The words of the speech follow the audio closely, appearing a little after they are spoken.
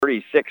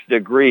36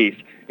 degrees.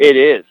 It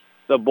is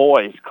the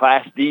boys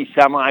Class D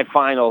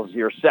semifinals,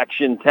 your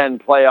Section 10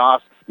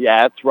 playoffs.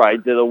 Yeah, that's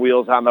right. Do the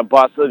wheels on the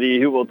bus of the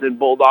Heuvelton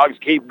Bulldogs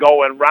keep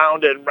going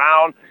round and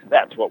round?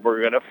 That's what we're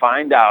going to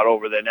find out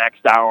over the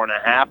next hour and a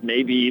half,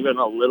 maybe even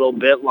a little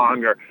bit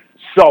longer.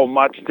 So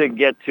much to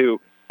get to.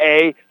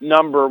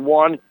 Number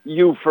one,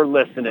 you for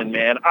listening,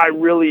 man. I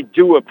really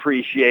do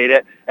appreciate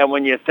it. And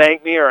when you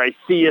thank me or I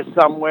see you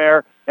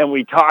somewhere and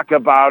we talk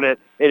about it,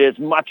 it is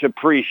much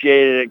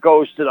appreciated. It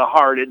goes to the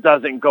heart. It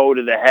doesn't go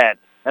to the head.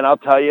 And I'll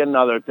tell you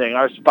another thing.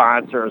 Our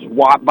sponsors,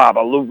 Wop Baba,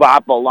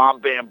 Luvapa,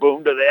 Lom Bam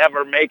Boom, do they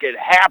ever make it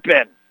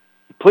happen?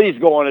 Please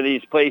go into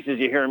these places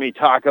you hear me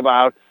talk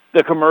about,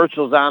 the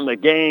commercials on the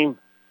game,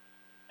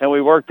 and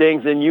we work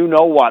things, and you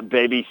know what,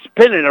 baby,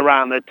 spinning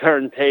around the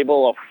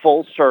turntable, a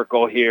full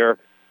circle here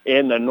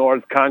in the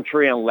North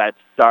Country, and let's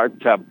start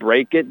to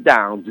break it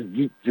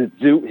down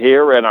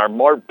here in our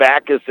Mort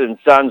Backus and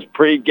Sons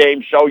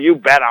pregame show. You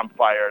bet I'm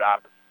fired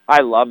up.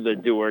 I love the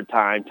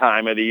do-or-time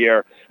time of the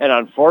year. And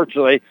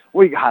unfortunately,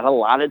 we got a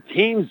lot of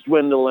teams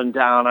dwindling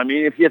down. I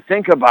mean, if you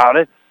think about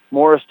it,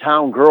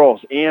 Morristown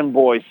girls and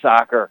boys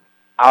soccer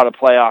out of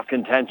playoff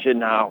contention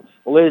now.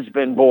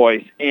 Lisbon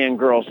boys and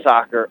girls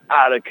soccer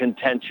out of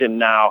contention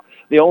now.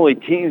 The only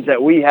teams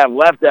that we have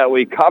left that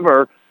we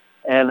cover,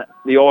 and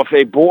the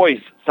OFA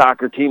boys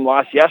soccer team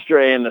lost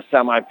yesterday in the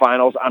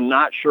semifinals. I'm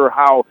not sure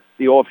how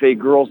the OFA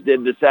girls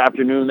did this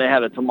afternoon. They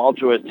had a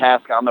tumultuous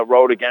task on the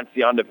road against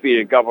the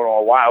undefeated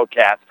Governor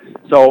Wildcats.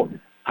 So,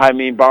 I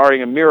mean,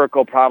 barring a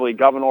miracle, probably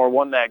Governor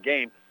won that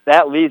game.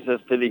 That leads us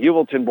to the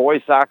Heuvelton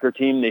boys soccer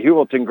team, the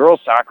Heuvelton girls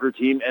soccer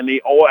team, and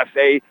the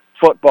OFA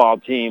football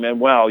team.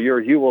 And, well,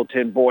 your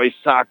Heuvelton boys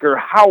soccer,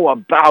 how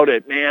about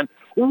it, man?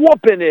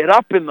 Whooping it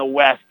up in the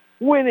West,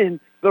 winning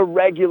the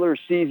regular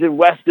season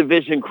West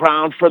Division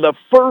crown for the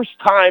first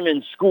time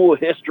in school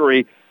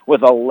history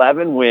with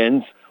 11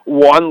 wins,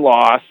 1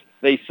 loss.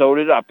 They sewed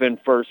it up in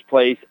first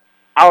place,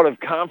 out of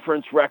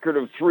conference record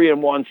of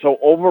 3-1. So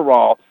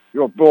overall,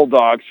 your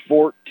Bulldogs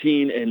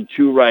 14-2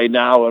 right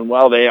now, and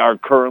well, they are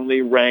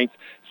currently ranked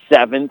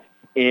 7th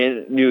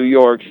in New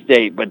York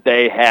State, but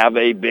they have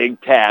a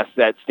big task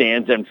that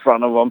stands in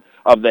front of them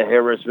of the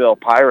Harrisville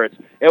Pirates.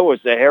 It was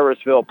the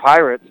Harrisville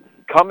Pirates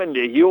coming to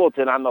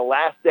Heuvelton on the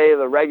last day of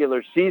the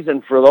regular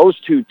season for those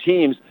two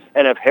teams,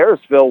 and if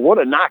Harrisville would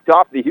have knocked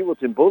off the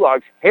Heuvelton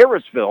Bulldogs,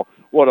 Harrisville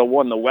would have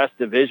won the West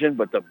Division,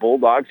 but the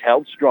Bulldogs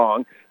held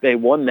strong. They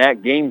won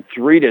that game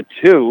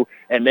 3-2,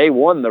 and they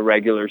won the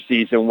regular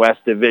season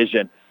West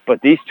Division.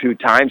 But these 2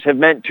 times have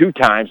meant 2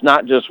 times,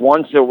 not just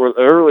once that were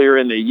earlier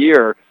in the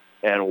year.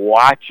 And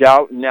watch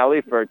out,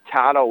 Nelly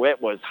Furtado. It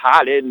was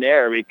hot in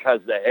there because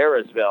the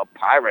Harrisville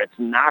Pirates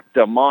knocked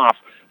them off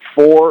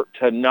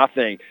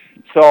 4-0.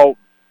 So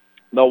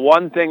the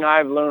one thing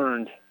I've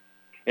learned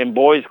in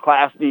boys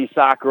Class D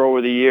soccer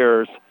over the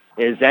years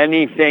is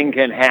anything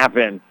can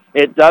happen.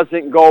 It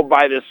doesn't go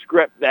by the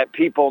script that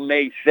people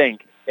may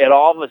think. It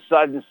all of a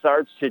sudden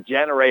starts to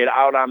generate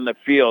out on the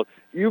field.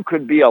 You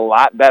could be a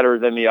lot better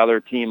than the other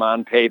team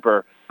on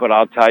paper, but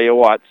I'll tell you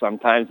what,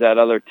 sometimes that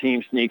other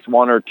team sneaks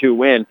 1 or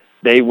 2 in.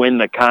 They win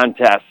the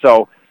contest.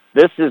 So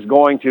this is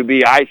going to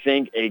be, I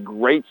think, a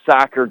great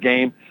soccer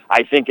game.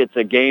 I think it's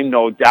a game,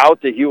 no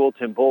doubt, the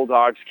Heuvelton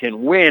Bulldogs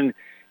can win.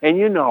 And,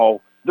 you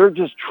know, they're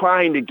just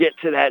trying to get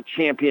to that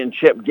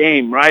championship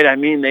game, right? I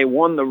mean, they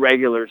won the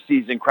regular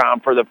season crown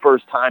for the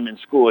first time in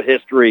school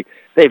history.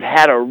 They've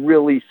had a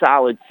really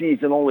solid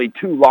season, only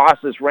 2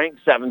 losses,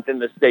 ranked 7th in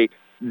the state.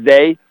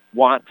 They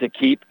want to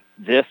keep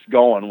this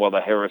going. Well, the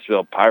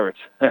Harrisville Pirates,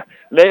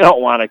 they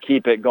don't want to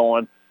keep it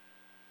going.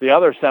 The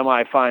other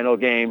semifinal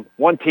game,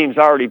 one team's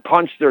already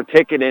punched their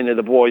ticket into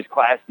the boys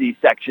Class D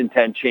Section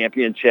 10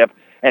 championship,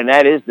 and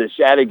that is the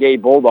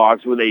Chateauguay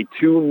Bulldogs with a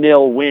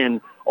 2-0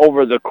 win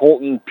over the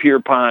Colton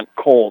Pierpont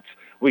Colts.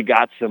 We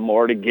got some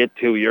more to get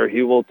to, your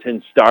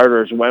Heuvelton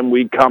starters, when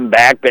we come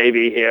back,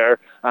 baby, here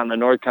on the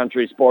North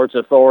Country Sports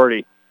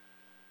Authority.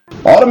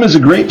 Autumn is a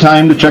great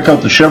time to check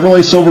out the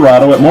Chevrolet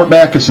Silverado at Mort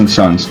Backus &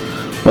 Sons.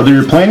 Whether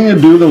you're planning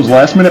to do those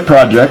last-minute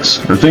projects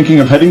or thinking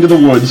of heading to the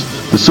woods,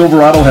 the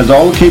Silverado has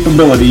all the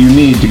capability you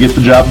need to get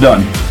the job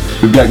done.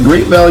 We've got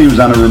great values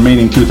on our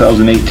remaining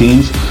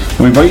 2018s, and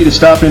we invite you to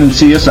stop in and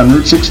see us on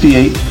Route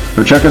 68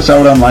 or check us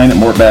out online at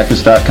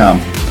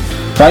mortbackus.com.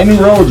 Find new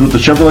roads with the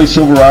Chevrolet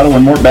Silverado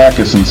and Mort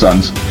Backus &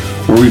 Sons,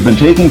 where we've been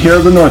taking care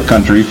of the North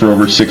Country for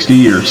over 60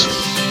 years.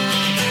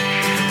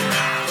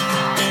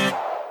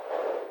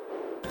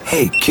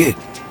 Hey, kid.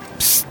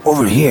 Psst,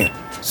 over here.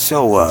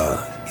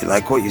 So, you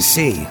like what you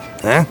see,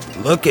 huh?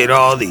 Look at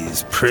all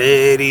these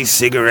pretty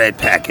cigarette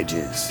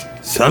packages.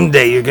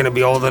 Someday you're gonna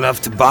be old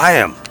enough to buy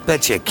them.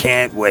 Bet you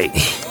can't wait.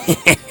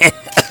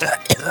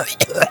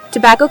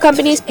 Tobacco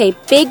companies pay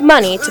big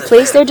money to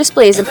place their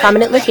displays in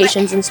prominent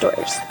locations in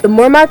stores. The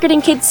more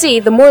marketing kids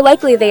see, the more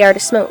likely they are to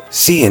smoke.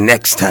 See you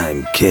next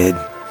time, kid.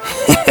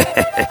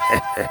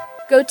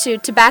 Go to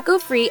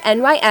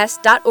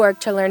tobaccofreenys.org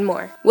to learn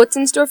more. What's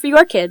in store for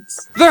your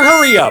kids? The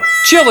Hurry Up,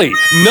 chilly,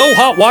 no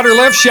hot water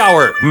left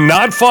shower,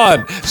 not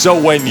fun.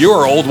 So when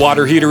your old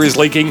water heater is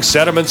leaking,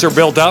 sediments are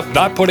built up,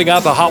 not putting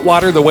out the hot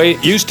water the way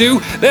it used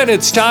to, then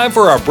it's time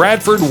for a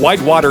Bradford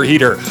white water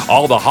heater.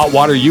 All the hot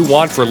water you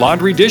want for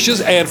laundry, dishes,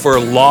 and for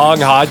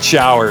long hot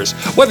showers.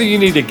 Whether you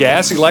need a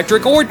gas,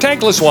 electric, or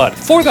tankless one,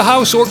 for the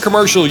house or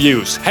commercial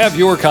use, have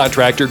your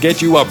contractor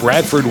get you a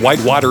Bradford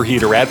white water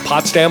heater at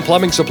Potsdam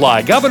Plumbing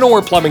Supply, Governor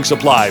Plumbing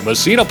Supply,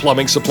 Messina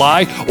Plumbing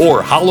Supply,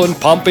 or Howland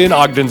Pump in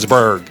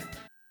Ogdensburg.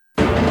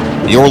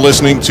 You're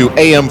listening to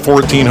AM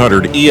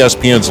 1400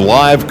 ESPN's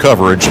live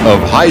coverage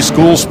of high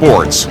school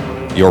sports.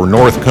 Your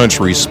North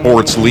Country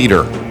sports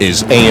leader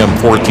is AM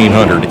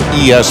 1400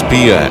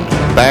 ESPN.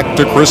 Back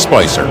to Chris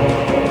Spicer.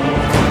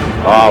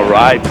 All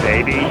right,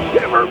 baby.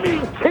 Shiver me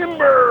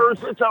timbers.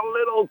 It's a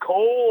little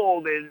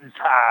cold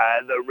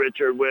inside the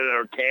Richard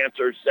Winter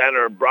Cancer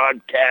Center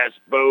broadcast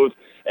booth.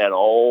 And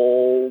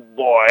oh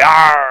boy,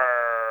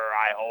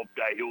 I hope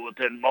the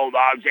Heuvelton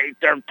Bulldogs ate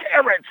their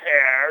carrots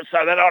here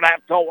so they don't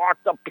have to walk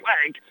the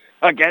plank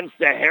against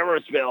the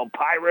Harrisville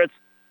Pirates.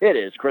 It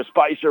is Chris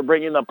Spicer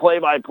bringing the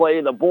play-by-play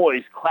of the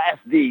boys' Class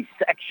D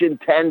Section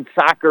 10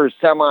 soccer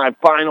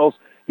semifinals.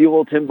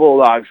 Heuvelton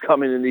Bulldogs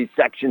coming in these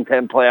Section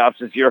 10 playoffs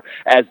this year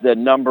as the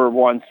number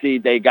 1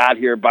 seed. They got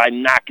here by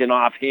knocking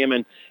off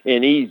Hammond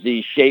in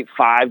easy shape,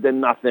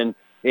 5-0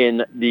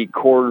 in the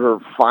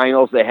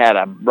quarterfinals. They had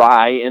a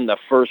bye in the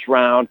first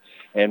round.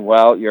 And,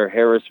 well, your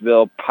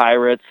Harrisville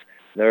Pirates,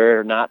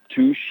 they're not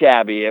too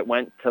shabby. It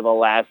went to the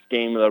last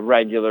game of the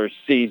regular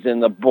season.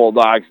 The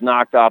Bulldogs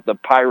knocked off the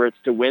Pirates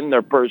to win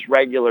their first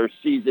regular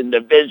season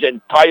division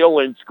title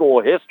in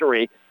school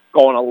history,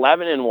 going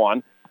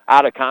 11-1,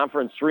 out of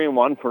conference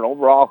 3-1 for an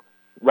overall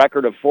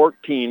record of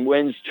 14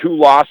 wins, 2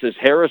 losses.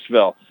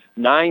 Harrisville,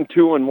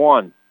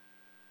 9-2-1,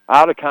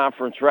 out of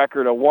conference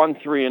record of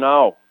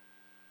 1-3-0.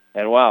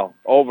 And, well,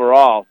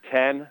 overall,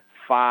 10-5-1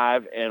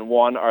 are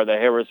the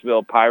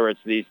Harrisville Pirates.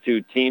 These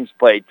two teams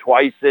played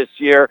twice this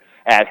year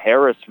at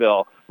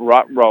Harrisville.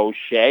 Rutrow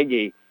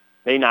Shaggy,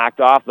 they knocked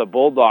off the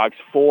Bulldogs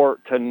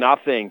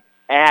 4-0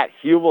 at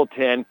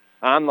Heuvelton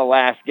on the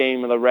last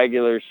game of the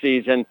regular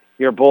season.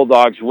 Your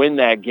Bulldogs win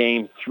that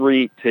game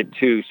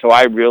 3-2. So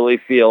I really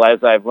feel,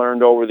 as I've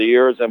learned over the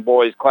years in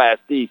boys Class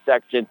D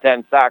Section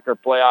 10 soccer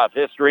playoff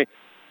history,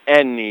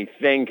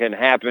 anything can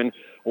happen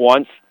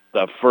once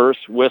the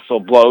first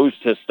whistle blows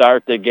to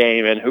start the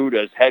game. And who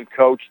does head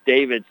coach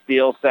David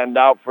Steele send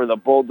out for the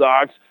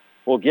Bulldogs?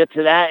 We'll get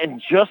to that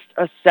in just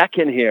a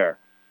second here.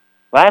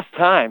 Last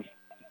time,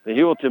 the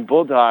Heuvelton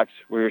Bulldogs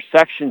were your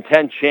Section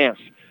 10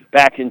 champs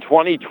back in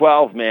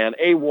 2012, man.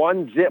 A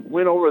 1-0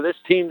 win over this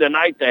team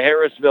tonight, the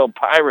Harrisville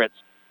Pirates.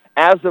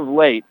 As of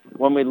late,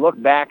 when we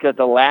look back at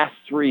the last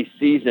 3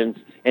 seasons,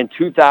 in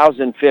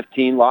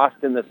 2015, lost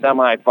in the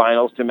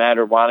semifinals to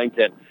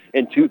Matter-Waddington.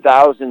 In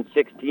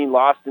 2016,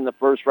 lost in the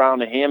first round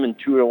to Hammond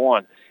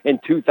 2-1. In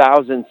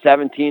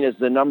 2017, as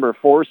the number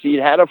 4 seed,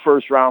 had a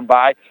first-round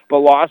bye, but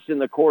lost in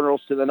the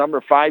quarters to the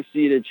number 5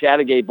 seeded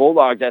Chattagay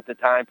Bulldogs at the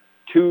time,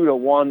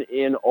 2-1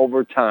 in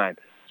overtime.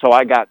 So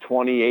I got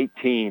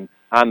 2018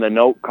 on the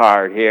note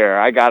card here.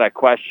 I got a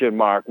question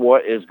mark.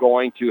 What is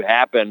going to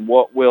happen?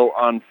 What will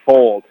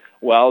unfold?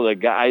 Well, the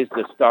guys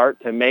to start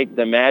to make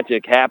the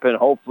magic happen,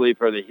 hopefully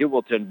for the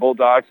Heuvelton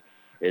Bulldogs,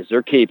 is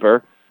their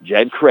keeper,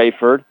 Jed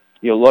Crayford.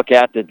 You look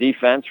at the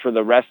defense for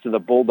the rest of the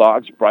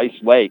Bulldogs, Bryce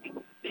Lake,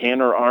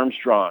 Tanner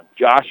Armstrong,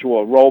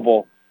 Joshua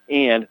Roble,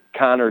 and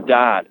Connor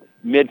Dodd.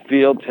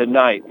 Midfield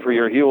tonight for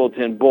your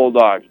Heuvelton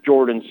Bulldogs,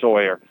 Jordan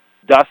Sawyer,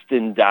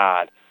 Dustin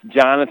Dodd,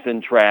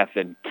 Jonathan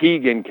Traffin,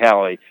 Keegan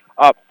Kelly.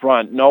 Up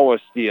front, Noah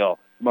Steele,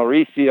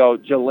 Mauricio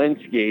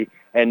Jelinski,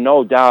 and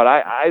no doubt,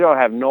 I don't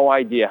have no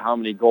idea how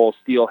many goals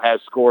Steele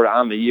has scored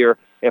on the year.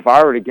 If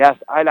I were to guess,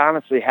 I'd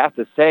honestly have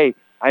to say,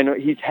 I know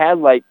he's had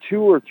like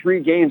 2 or 3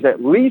 games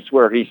at least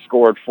where he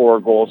scored 4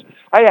 goals.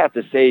 I'd have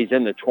to say he's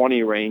in the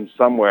 20 range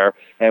somewhere.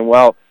 And,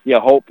 well, you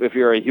hope if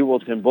you're a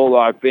Heuvelton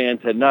Bulldog fan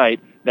tonight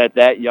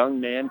that young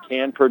man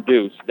can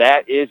produce.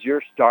 That is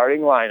your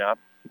starting lineup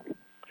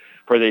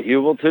for the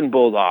Heuvelton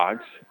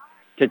Bulldogs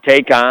to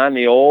take on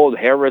the old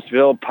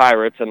Harrisville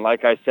Pirates. And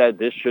like I said,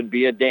 this should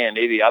be a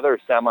dandy. The other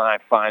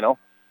semifinal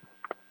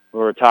we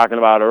were talking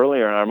about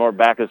earlier in our Mort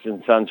Backus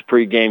 & Sons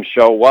pregame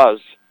show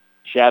was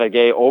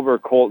Chattagay over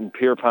Colton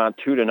Pierpont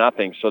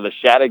 2-0. So the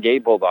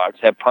Chattagay Bulldogs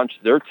have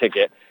punched their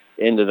ticket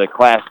into the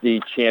Class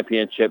D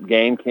championship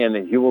game. Can the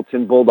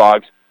Heuvelton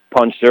Bulldogs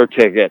punch their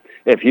ticket?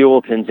 If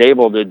Heuvelton's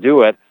able to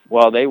do it,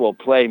 well, they will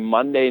play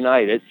Monday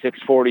night at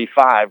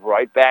 6:45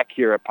 right back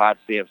here at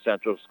Potsdam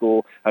Central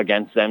School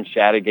against them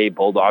Chattagay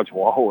Bulldogs.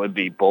 Whoa, it would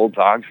be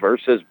Bulldogs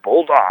versus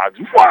Bulldogs.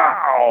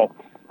 Wow!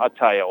 I'll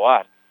tell you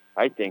what,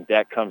 I think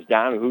that comes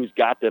down to who's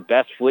got the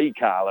best flea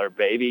collar,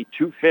 baby.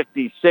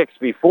 256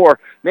 before.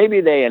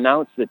 Maybe they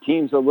announce the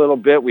teams a little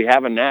bit. We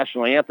have a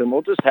national anthem.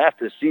 We'll just have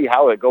to see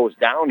how it goes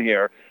down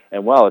here.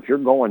 And, well, if you're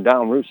going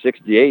down Route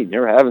 68 and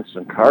you're having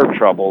some car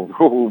trouble,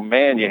 oh,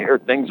 man, you hear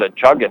things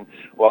chugging.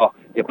 Well,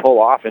 you pull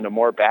off into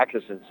Mort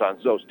Backus &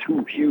 Sons, those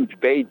two huge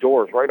bay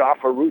doors right off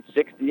of Route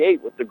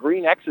 68 with the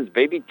green X's,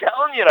 baby,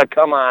 telling you to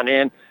come on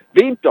in,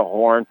 beat the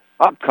horn.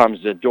 Up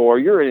comes the door.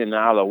 You're in and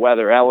out of the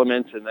weather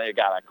elements, and they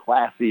got a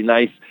classy,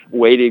 nice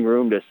waiting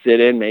room to sit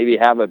in, maybe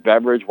have a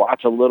beverage,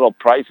 watch a little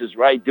Price is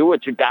Right, do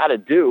what you got to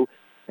do.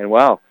 And,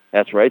 well,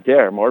 that's right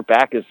there. Mort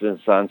Backus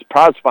 & Sons,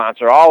 proud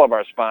sponsor, all of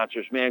our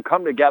sponsors, man,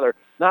 come together.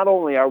 Not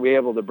only are we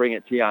able to bring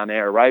it to you on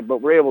air, right,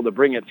 but we're able to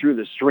bring it through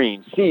the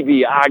stream,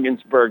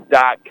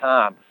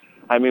 cbogginsburg.com.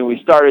 I mean,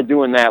 we started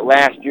doing that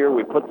last year.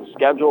 We put the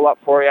schedule up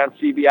for you on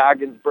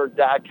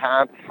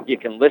cbogginsburg.com. You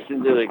can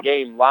listen to the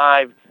game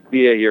live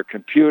via your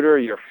computer,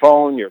 your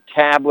phone, your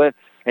tablet,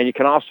 and you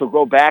can also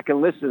go back and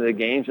listen to the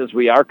games as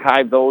we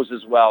archive those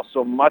as well.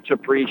 So much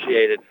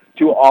appreciated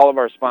to all of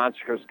our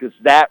sponsors, because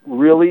that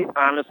really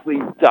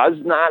honestly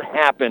does not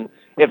happen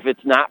if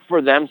it's not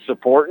for them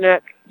supporting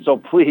it. So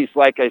please,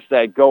 like I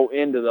said, go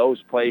into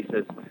those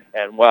places.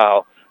 And,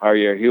 well, are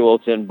your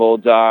Heuvelton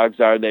Bulldogs,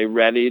 are they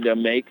ready to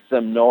make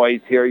some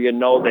noise here? You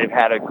know they've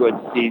had a good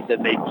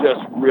season. They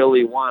just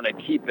really want to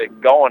keep it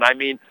going. I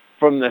mean,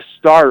 from the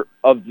start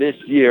of this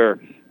year,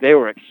 they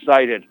were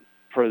excited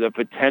for the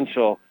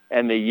potential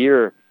and the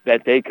year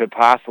that they could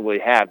possibly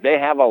have. They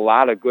have a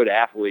lot of good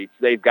athletes.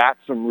 They've got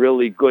some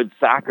really good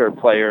soccer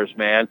players,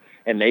 man,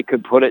 and they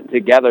could put it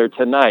together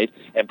tonight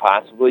and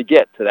possibly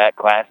get to that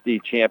Class D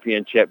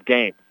championship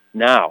game.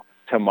 Now,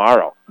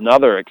 tomorrow,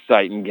 another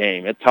exciting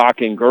game. It's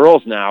talking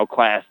girls now,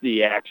 Class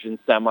D action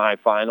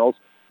semifinals.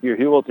 Your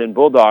Heuvelton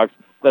Bulldogs,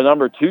 the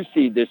number 2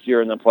 seed this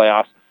year in the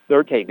playoffs,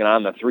 they're taking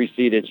on the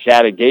 3-seeded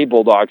Chattagay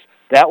Bulldogs.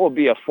 That will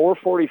be a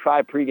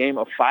 4:45 pregame,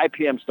 a 5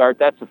 p.m. start.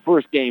 That's the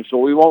first game, so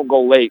we won't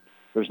go late.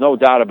 There's no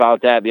doubt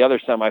about that. The other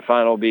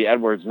semifinal will be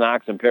Edwards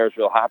Knox and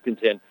Harrisville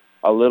Hopkinton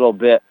a little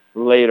bit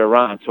later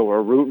on. So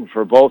we're rooting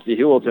for both the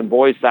Heuvelton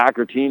boys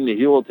soccer team, the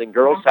Heuvelton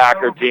girls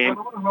soccer team.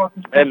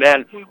 And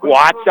then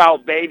watch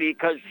out, baby,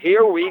 because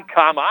here we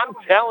come. I'm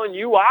telling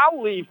you,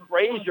 I'll leave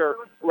Fraser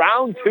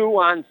round 2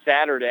 on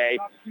Saturday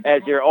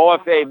as your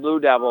OFA Blue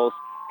Devils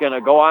going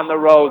to go on the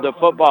road, the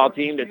football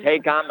team, to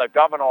take on the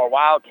Governor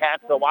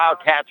Wildcats. The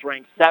Wildcats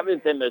ranked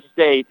 7th in the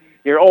state.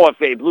 Your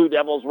OFA Blue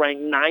Devils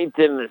ranked 9th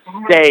in the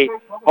state.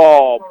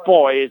 Oh,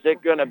 boy, is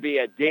it going to be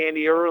a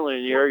dandy early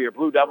in the year. Your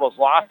Blue Devils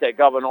lost at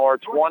Governor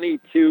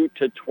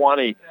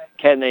 22-20.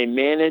 Can they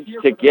manage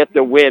to get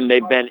the win?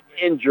 They've been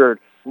injured,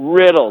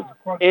 riddled,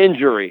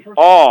 injury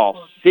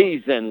all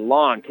season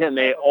long. Can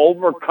they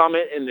overcome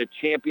it in the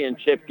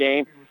championship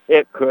game?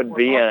 It could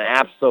be an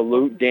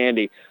absolute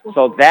dandy.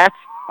 So that's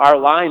our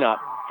lineup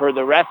for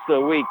the rest of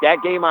the week.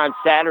 That game on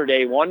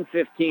Saturday,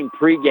 1:15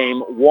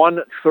 pregame,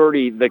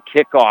 1:30 the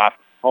kickoff.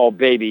 Oh,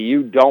 baby,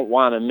 you don't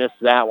want to miss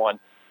that one.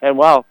 And,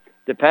 well,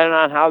 depending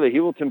on how the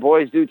Heuvelton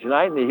boys do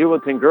tonight and the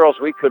Heuvelton girls,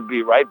 we could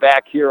be right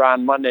back here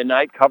on Monday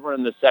night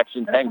covering the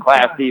Section 10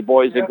 Class D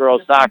boys and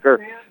girls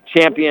soccer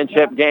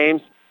championship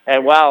games.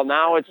 And, well,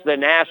 now it's the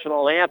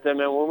national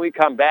anthem. And when we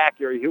come back,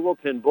 your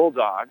Heuvelton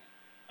Bulldogs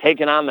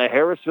taking on the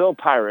Harrisville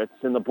Pirates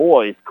in the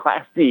boys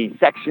Class D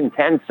Section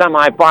 10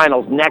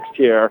 semifinals next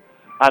year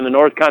on the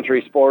North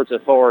Country Sports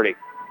Authority.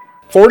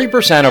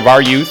 40% of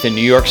our youth in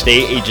New York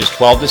State ages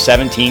 12 to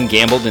 17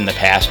 gambled in the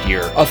past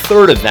year. A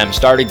third of them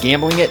started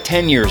gambling at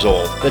 10 years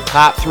old. The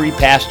top 3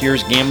 past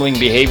year's gambling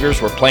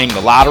behaviors were playing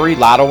the lottery,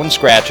 lotto, and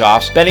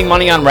scratch-offs, betting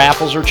money on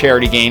raffles or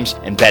charity games,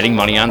 and betting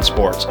money on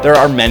sports. There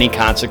are many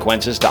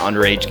consequences to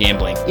underage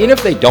gambling. Even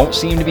if they don't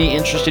seem to be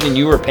interested in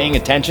you or paying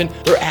attention,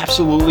 they're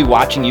absolutely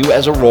watching you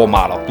as a role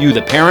model. You,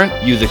 the parent,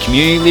 you, the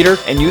community leader,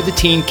 and you, the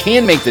teen,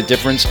 can make the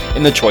difference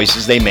in the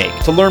choices they make.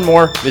 To learn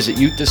more, visit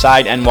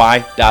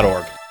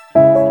youthdecideNY.org.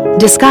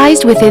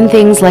 Disguised within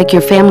things like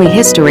your family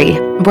history,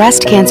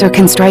 breast cancer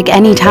can strike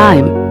any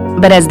time.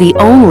 But as the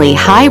only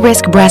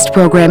high-risk breast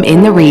program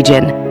in the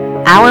region,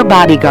 our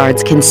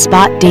bodyguards can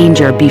spot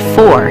danger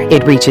before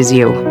it reaches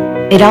you.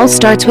 It all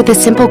starts with a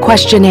simple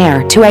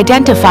questionnaire to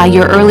identify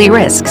your early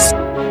risks.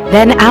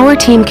 Then our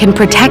team can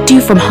protect you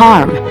from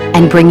harm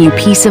and bring you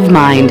peace of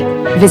mind.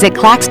 Visit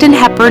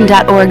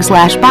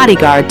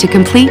claxtonhepburn.org/bodyguard to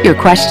complete your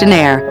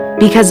questionnaire,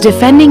 because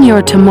defending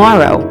your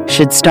tomorrow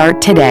should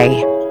start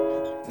today.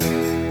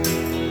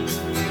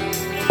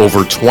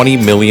 Over 20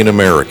 million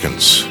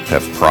Americans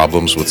have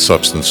problems with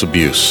substance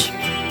abuse.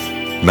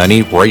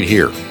 Many right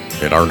here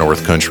in our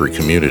North Country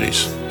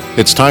communities.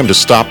 It's time to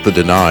stop the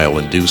denial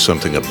and do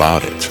something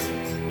about it.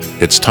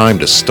 It's time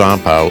to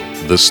stomp out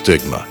the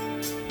stigma.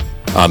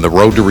 On the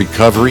road to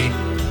recovery,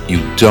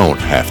 you don't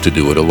have to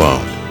do it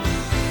alone.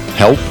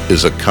 Help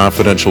is a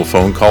confidential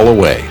phone call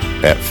away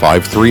at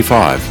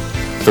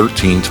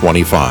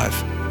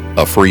 535-1325.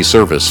 a free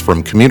service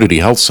from Community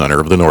Health Center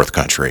of the North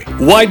Country.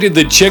 Why did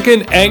the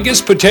chicken,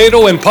 Angus,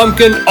 potato, and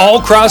pumpkin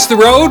all cross the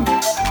road?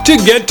 To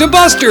get to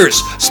Buster's.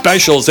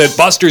 Specials at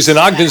Buster's in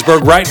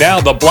Ogdensburg right now.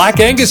 The Black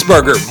Angus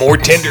Burger. More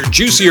tender,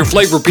 juicier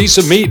flavor piece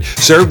of meat.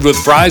 Served with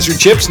fries or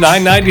chips,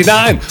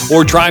 $9.99.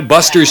 Or try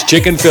Buster's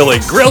Chicken Philly.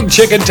 Grilled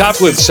chicken topped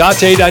with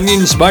sauteed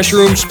onions,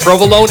 mushrooms,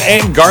 provolone,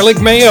 and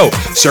garlic mayo.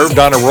 Served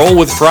on a roll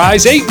with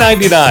fries,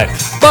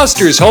 $8.99.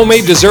 Buster's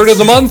homemade dessert of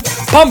the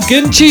month,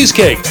 pumpkin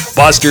cheesecake.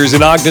 Buster's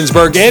in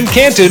Ogdensburg and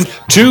Canton.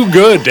 Too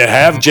good to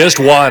have just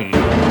one.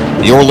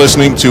 You're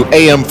listening to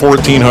AM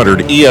 1400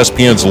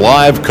 ESPN's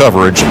live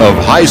coverage of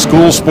high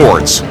school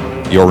sports.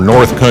 Your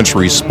North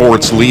Country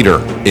sports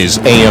leader is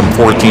AM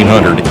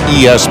 1400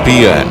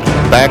 ESPN.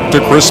 Back to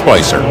Chris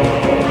Spicer.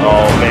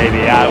 Oh,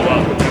 baby, I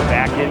welcome you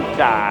back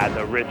inside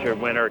the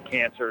Richard Winter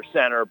Cancer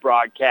Center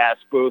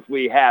broadcast booth.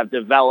 We have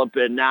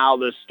developing now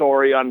the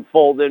story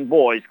unfolding.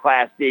 Boys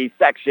Class D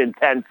Section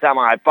 10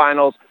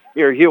 semifinals.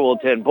 Your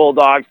Heuvelton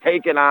Bulldogs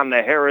taking on the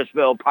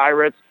Harrisville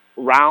Pirates.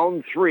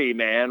 Round 3,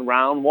 man.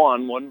 Round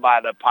 1 won by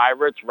the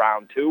Pirates.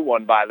 Round 2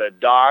 won by the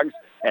Dogs.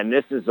 And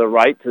this is the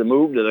right to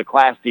move to the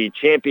Class D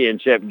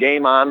championship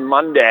game on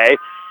Monday.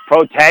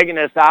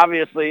 Protagonist,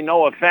 obviously,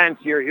 no offense,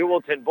 your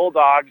Heuvelton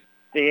Bulldogs.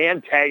 The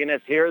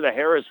antagonist here, the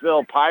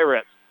Harrisville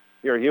Pirates.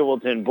 Your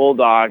Heuvelton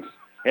Bulldogs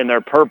in their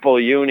purple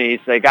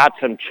unis. They got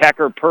some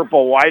checker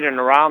purple white and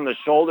around the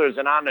shoulders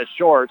and on the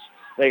shorts.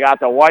 They got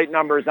the white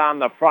numbers on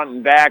the front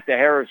and back. The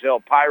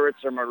Harrisville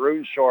Pirates are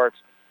maroon shorts.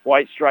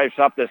 White stripes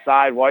up the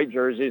side, white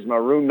jerseys,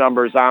 maroon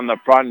numbers on the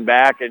front and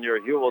back, and your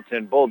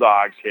Heuvelton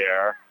Bulldogs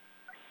here.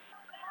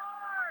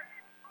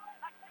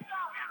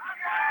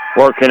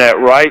 Working it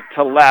right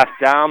to left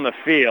down the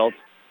field.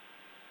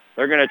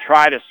 They're going to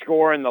try to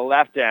score in the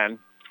left end.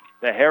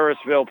 The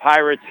Harrisville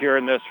Pirates here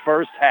in this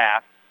first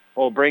half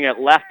will bring it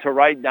left to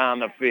right down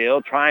the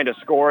field, trying to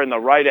score in the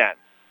right end.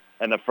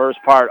 And the first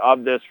part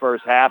of this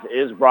first half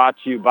is brought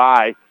to you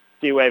by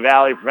Seaway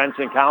Valley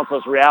Prevention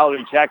Council's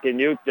Reality Check and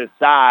Youth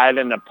Decide,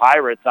 and the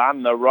Pirates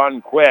on the run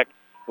quick.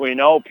 We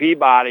know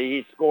Peabody,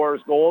 he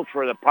scores goals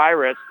for the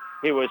Pirates.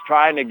 He was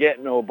trying to get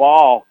into a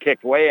ball,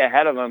 kicked way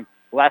ahead of him,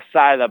 left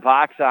side of the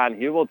box on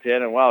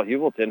Heuvelton, and, well,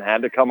 Heuvelton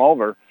had to come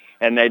over,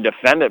 and they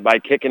defend it by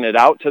kicking it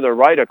out to the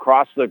right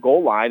across the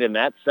goal line, and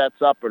that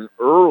sets up an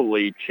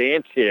early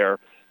chance here.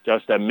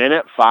 Just a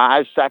minute,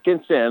 5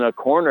 seconds in, a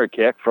corner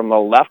kick from the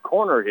left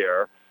corner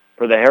here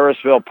for the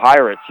Harrisville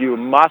Pirates. You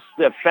must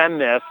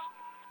defend this.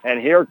 And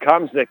here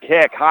comes the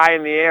kick, high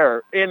in the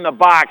air, in the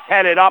box,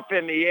 headed up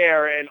in the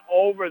air and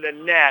over the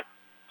net,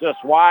 just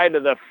wide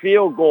of the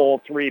field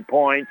goal 3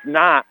 points,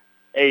 not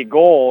a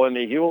goal. And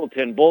the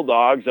Heuvelton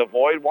Bulldogs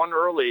avoid one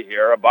early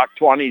here,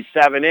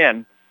 $1:27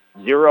 in,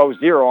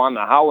 0-0 on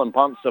the Howland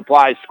Pump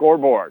Supply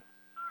scoreboard.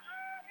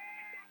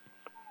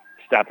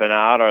 Stepping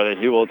out are the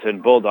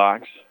Heuvelton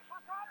Bulldogs.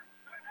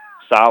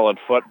 Solid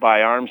foot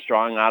by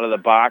Armstrong out of the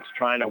box,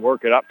 trying to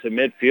work it up to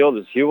midfield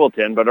is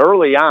Heuvelton, but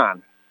early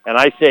on, and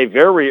I say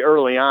very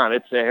early on,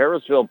 it's the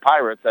Harrisville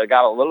Pirates that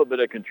got a little bit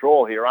of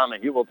control here on the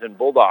Heuvelton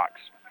Bulldogs.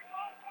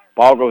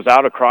 Ball goes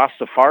out across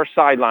the far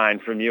sideline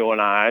from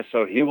UNI,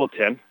 so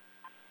Heuvelton,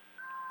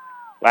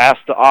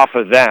 last off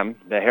of them,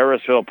 the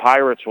Harrisville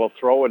Pirates will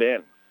throw it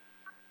in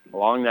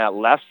along that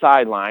left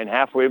sideline,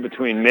 halfway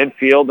between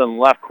midfield and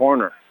left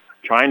corner,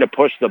 trying to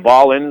push the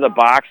ball into the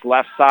box,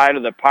 left side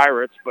of the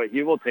Pirates, but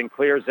Heuvelton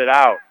clears it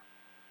out.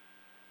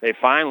 They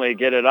finally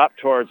get it up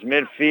towards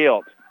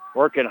midfield.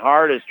 Working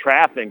hard is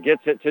Traffin,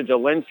 gets it to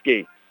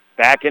Jelinski.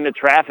 Back into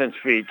Traffin's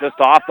feet, just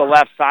off the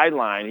left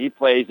sideline. He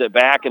plays it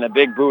back in a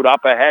big boot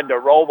up ahead to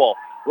Roble.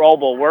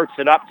 Roble works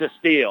it up to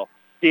Steele.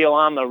 Steele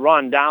on the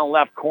run, down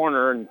left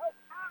corner, and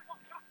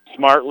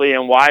smartly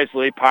and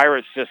wisely,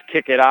 Pirates just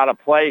kick it out of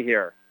play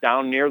here.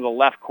 Down near the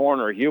left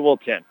corner,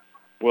 Heuvelton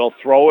will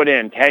throw it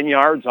in 10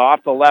 yards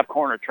off the left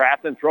corner.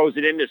 Traffin throws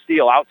it into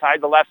Steele outside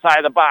the left side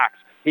of the box.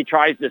 He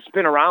tries to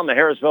spin around the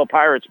Harrisville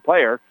Pirates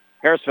player.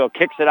 Harrisville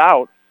kicks it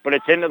out, but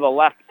it's into the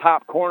left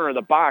top corner of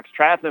the box.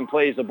 Traffin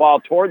plays the ball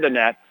toward the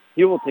net.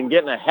 Heuvelton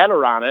getting a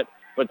header on it,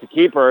 but the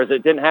keeper, as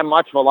it didn't have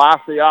much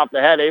velocity off the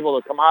head,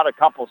 able to come out a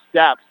couple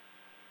steps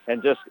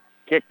and just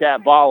kick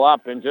that ball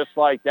up. And just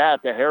like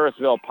that, the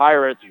Harrisville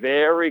Pirates,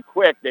 very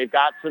quick. They've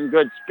got some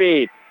good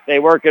speed. They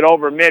work it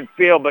over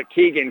midfield, but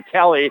Keegan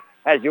Kelly,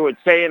 as you would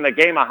say in the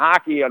game of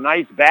hockey, a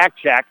nice back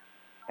check,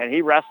 and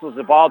he wrestles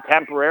the ball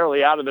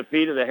temporarily out of the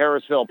feet of the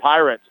Harrisville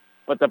Pirates.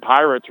 But the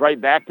Pirates right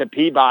back to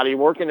Peabody,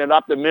 working it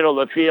up the middle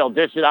of the field,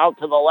 dish it out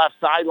to the left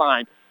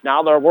sideline.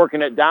 Now they're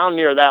working it down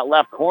near that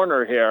left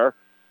corner here.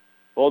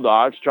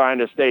 Bulldogs trying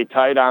to stay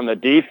tight on the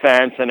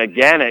defense, and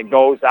again it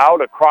goes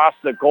out across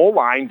the goal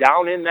line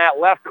down in that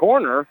left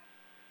corner,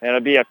 and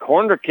it'll be a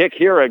corner kick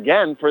here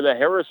again for the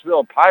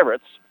Harrisville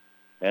Pirates,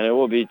 and it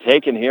will be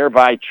taken here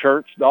by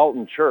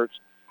Dalton Church.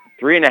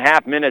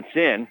 3.5 minutes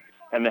in,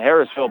 and the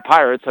Harrisville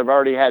Pirates have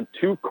already had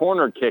 2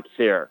 corner kicks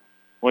here.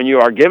 When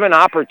you are given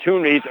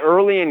opportunities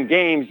early in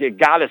games, you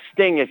got to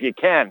sting if you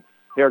can.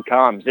 Here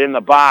comes in the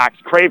box.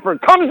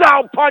 Crayford comes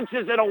out,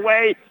 punches it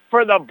away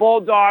for the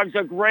Bulldogs.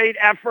 A great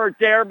effort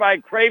there by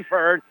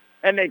Crayford.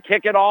 and they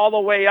kick it all the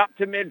way up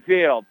to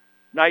midfield.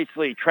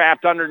 Nicely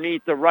trapped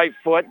underneath the right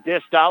foot,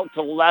 dished out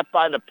to the left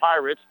by the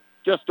Pirates,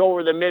 just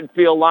over the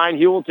midfield line.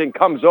 Heuvelton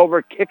comes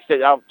over, kicks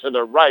it out to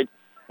the right,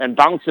 and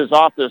bounces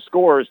off the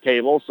scorer's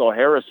table. So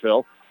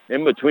Harrisville,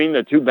 in between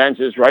the two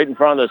benches, right in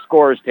front of the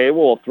scorer's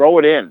table, will throw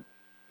it in.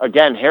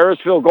 Again,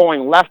 Harrisville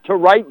going left to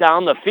right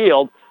down the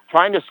field,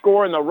 trying to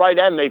score in the right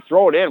end. They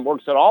throw it in,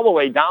 works it all the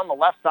way down the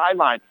left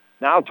sideline,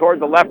 now toward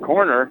the left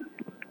corner.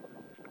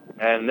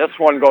 And this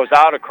one goes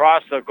out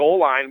across the goal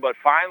line, but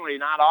finally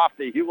not off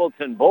the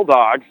Heuvelton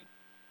Bulldogs.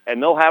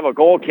 And they'll have a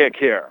goal kick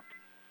here.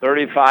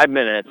 35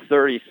 minutes,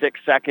 36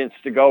 seconds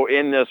to go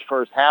in this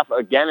first half.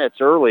 Again,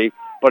 it's early,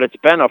 but it's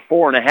been a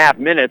 4.5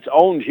 minutes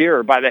owned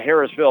here by the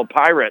Harrisville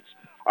Pirates.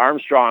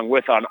 Armstrong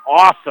with an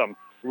awesome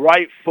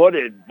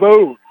right-footed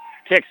boot.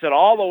 Kicks it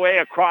all the way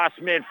across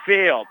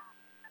midfield.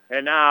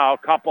 And now a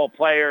couple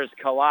players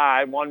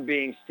collide, one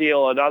being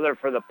Steele, another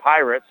for the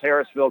Pirates.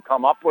 Harrisville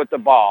come up with the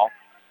ball.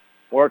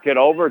 Work it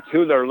over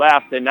to their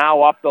left, and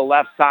now up the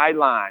left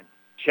sideline.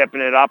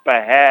 Chipping it up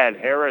ahead.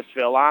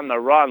 Harrisville on the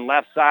run,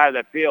 left side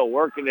of the field,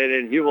 working it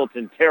in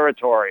Heuvelton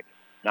territory.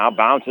 Now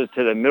bounces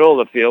to the middle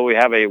of the field. We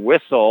have a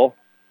whistle,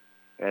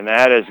 and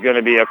that is going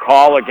to be a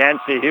call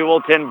against the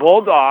Heuvelton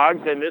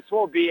Bulldogs, and this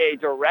will be a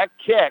direct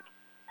kick,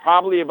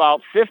 probably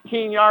about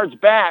 15 yards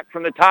back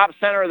from the top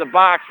center of the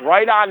box,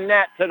 right on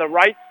net to the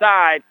right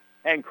side,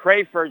 and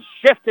Crayford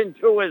shifting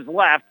to his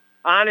left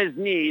on his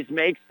knees,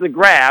 makes the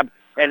grab,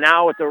 and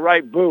now with the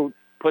right boot,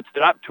 puts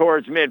it up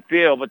towards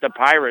midfield, but the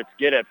Pirates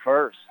get it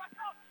first.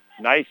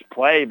 Nice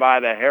play by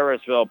the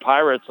Harrisville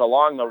Pirates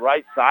along the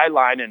right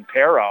sideline in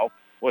Pero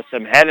with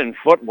some head and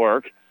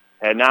footwork,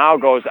 and now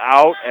goes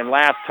out, and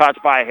last touch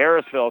by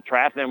Harrisville.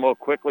 Trafton will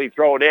quickly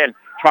throw it in,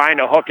 trying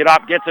to hook it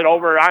up, gets it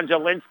over on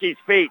Jelinski's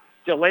feet.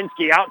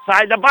 Jelinski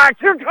outside the box.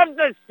 Here comes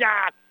the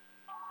shot.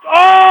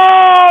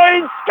 Oh,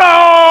 he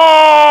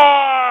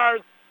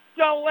scores!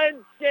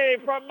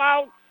 Jelinski from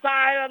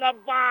outside of the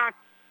box.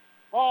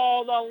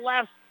 Oh, the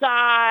left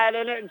side,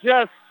 and it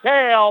just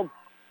sailed.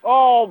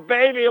 Oh,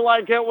 baby,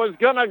 like it was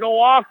going to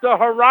go off the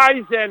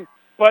horizon,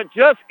 but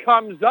just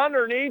comes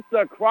underneath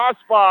the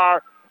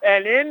crossbar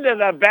and into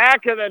the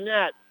back of the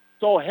net.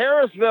 So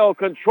Harrisville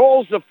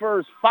controls the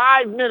first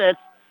 5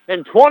 minutes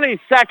and 20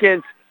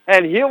 seconds,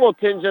 and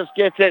Heuvelton just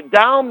gets it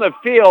down the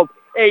field.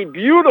 A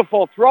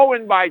beautiful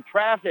throw-in by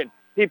Trafton.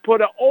 He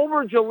put it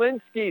over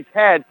Jelinski's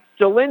head.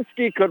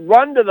 Jelinski could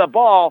run to the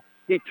ball.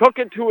 He took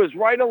it to his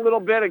right a little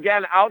bit,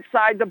 again,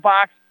 outside the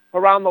box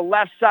around the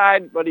left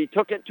side, but he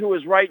took it to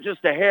his right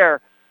just a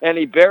hair, and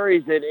he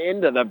buries it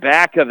into the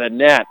back of the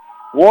net.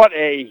 What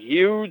a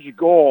huge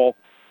goal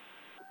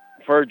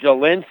for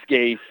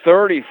Jelinski.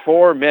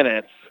 34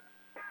 minutes,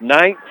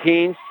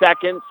 19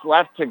 seconds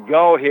left to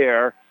go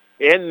here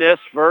in this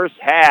first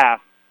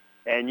half,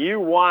 and you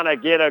want to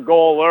get a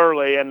goal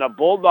early, and the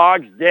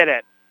Bulldogs did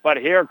it. But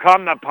here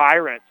come the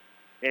Pirates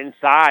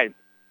inside.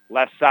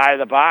 Left side of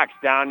the box,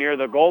 down near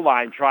the goal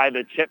line, tried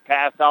to chip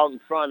pass out in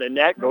front of the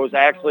net, goes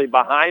actually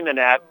behind the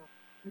net.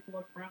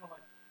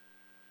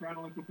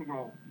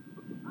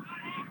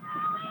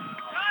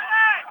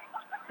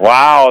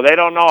 Wow, they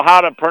don't know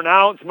how to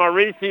pronounce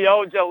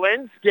Mauricio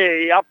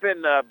Jelinski up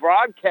in the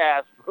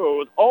broadcast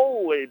booth.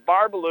 Holy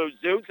Barbaloo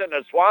Zoots and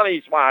the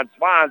Swans.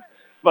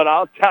 But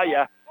I'll tell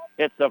you,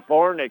 it's a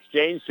foreign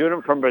exchange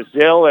student from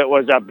Brazil. It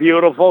was a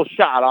beautiful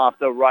shot off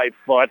the right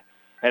foot,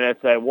 and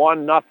it's a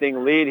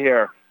 1-0 lead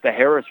here. The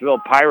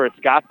Harrisville Pirates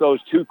got those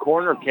 2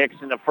 corner kicks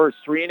in the first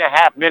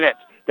 3.5 minutes.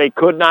 They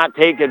could not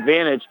take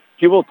advantage.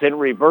 Heuvelton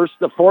reversed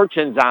the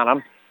fortunes on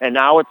them, and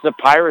now it's the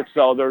Pirates,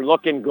 though. They're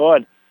looking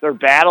good. They're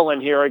battling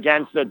here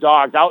against the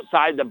Dogs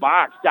outside the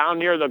box, down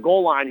near the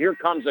goal line. Here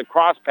comes a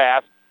cross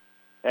pass,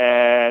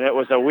 and it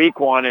was a weak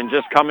one, and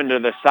just coming to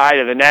the side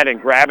of the net and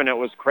grabbing it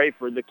was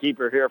Crayford, the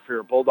keeper here for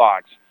your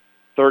Bulldogs.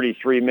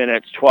 33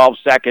 minutes, 12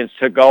 seconds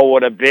to go.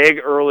 What a big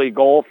early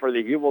goal for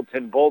the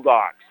Heuvelton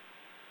Bulldogs.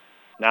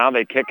 Now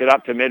they kick it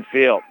up to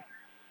midfield.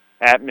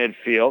 At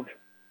midfield,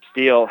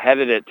 Steele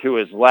headed it to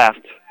his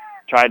left,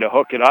 tried to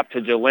hook it up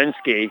to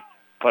Jelinski,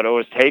 but it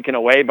was taken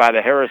away by the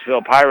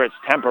Harrisville Pirates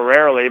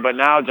temporarily. But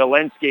now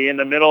Jelinski in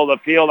the middle of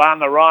the field on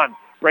the run,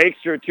 breaks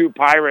through 2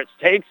 Pirates,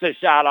 takes a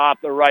shot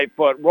off the right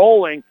foot,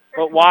 rolling,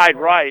 but wide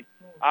right,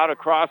 out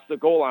across the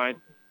goal line.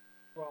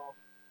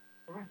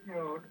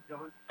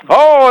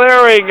 Oh,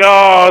 there he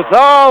goes.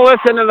 Oh,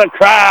 listen to the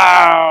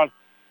crowd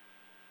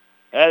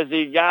as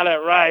he got it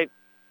right.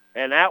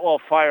 And that will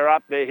fire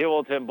up the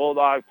Heuvelton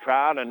Bulldog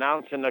crowd,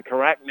 announcing the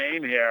correct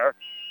name here.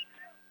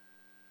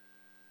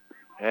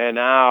 And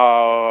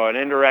now an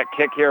indirect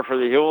kick here for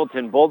the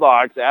Heuvelton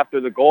Bulldogs. After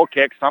the goal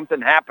kick,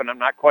 something happened. I'm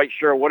not quite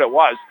sure what it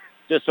was.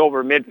 Just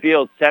over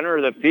midfield, center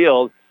of the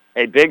field.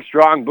 A big,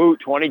 strong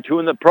boot, 22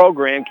 in the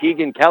program.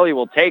 Keegan Kelly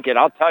will take it.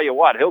 I'll tell you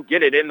what, he'll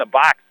get it in the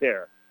box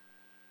there.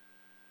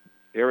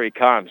 Here he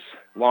comes.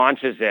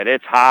 Launches it.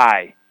 It's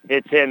high.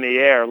 It's in the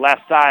air.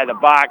 Left side of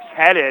the box,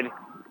 headed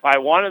by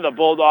one of the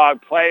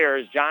Bulldog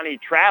players, Johnny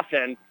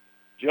Trafton,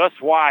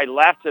 just wide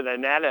left of the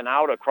net and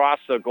out across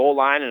the goal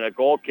line, and a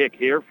goal kick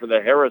here for the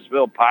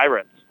Harrisville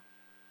Pirates.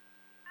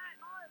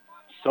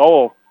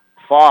 so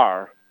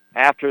far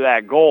after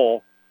that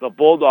goal, the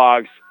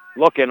Bulldogs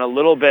looking a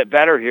little bit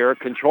better here,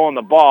 controlling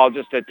the ball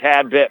just a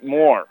tad bit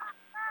more.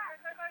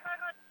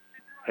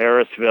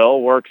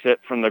 Harrisville works it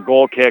from the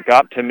goal kick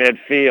up to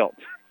midfield.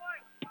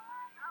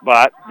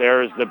 But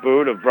there's the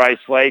boot of Bryce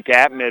Lake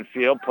at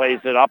midfield, plays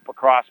it up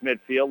across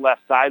midfield,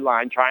 left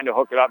sideline, trying to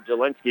hook it up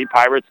Jelinski.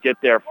 Pirates get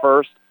there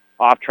first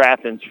off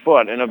Traffin's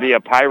foot, and it'll be a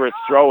Pirates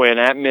throw-in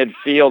at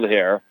midfield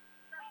here.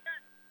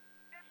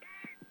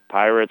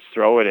 Pirates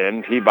throw it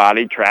in.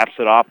 Peabody traps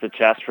it off the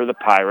chest for the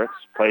Pirates,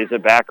 plays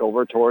it back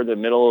over toward the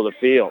middle of the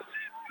field.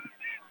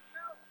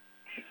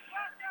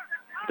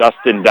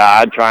 Dustin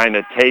Dodd trying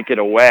to take it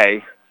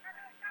away.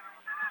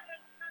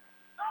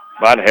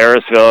 But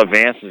Harrisville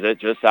advances it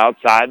just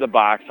outside the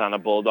box on the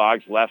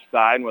Bulldogs' left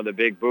side with a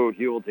big boot.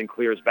 Heuvelton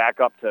clears back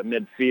up to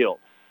midfield.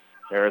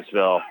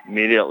 Harrisville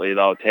immediately,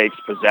 though, takes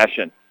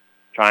possession,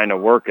 trying to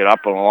work it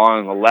up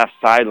along the left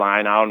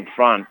sideline out in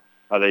front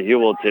of the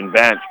Heuvelton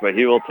bench. But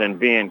Heuvelton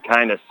being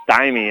kind of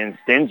stymie and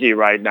stingy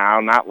right now,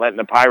 not letting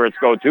the Pirates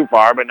go too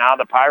far. But now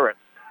the Pirates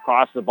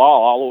cross the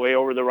ball all the way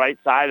over the right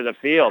side of the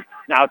field.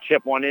 Now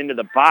chip one into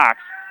the box.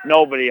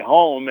 Nobody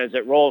home as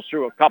it rolls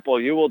through a couple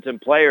of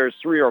Heuvelton players,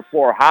 3 or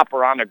 4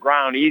 hopper on the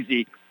ground.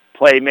 Easy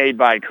play made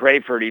by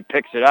Crayford. He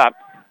picks it up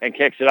and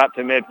kicks it up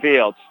to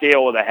midfield.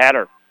 Steele with a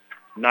header.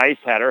 Nice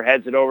header.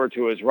 Heads it over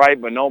to his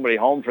right, but nobody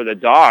home for the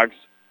Dogs.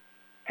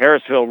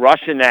 Harrisville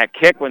rushing that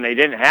kick when they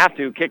didn't have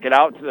to. Kick it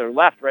out to their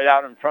left, right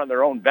out in front of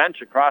their own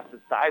bench across the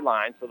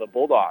sideline. So the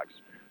Bulldogs,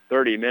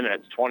 30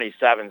 minutes,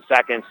 27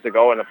 seconds to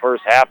go in the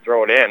first half,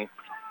 throw it in.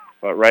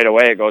 But right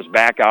away it goes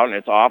back out and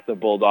it's off the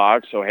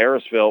Bulldogs, so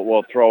Harrisville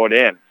will throw it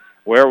in.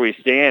 Where we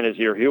stand is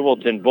your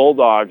Heuvelton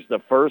Bulldogs, the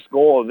first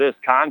goal of this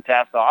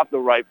contest off the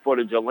right foot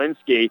of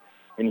Jelinski,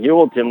 and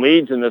Heuvelton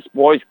leads in this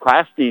boys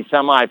Class D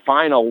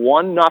semifinal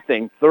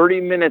 1-0,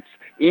 30 minutes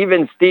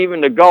even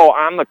Steven to go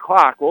on the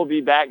clock. We'll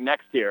be back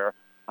next year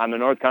on the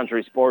North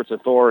Country Sports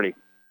Authority.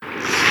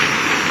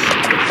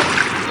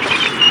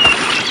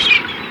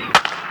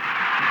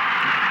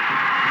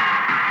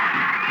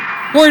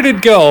 Where'd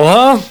it go,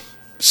 huh?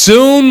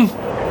 Soon?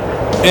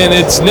 And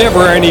it's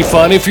never any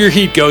fun if your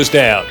heat goes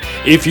down.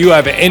 If you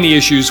have any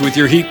issues with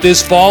your heat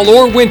this fall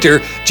or winter,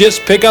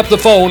 just pick up the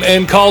phone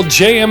and call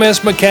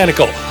JMS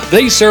Mechanical.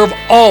 They serve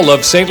all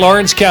of St.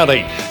 Lawrence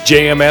County.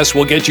 JMS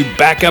will get you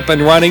back up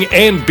and running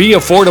and be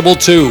affordable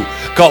too.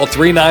 Call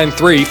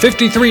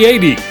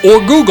 393-5380 or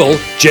Google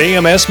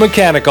JMS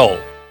Mechanical.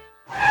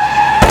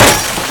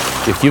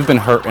 If you've been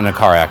hurt in a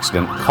car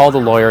accident, call the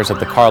lawyers at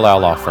the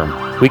Carlisle Law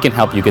Firm. We can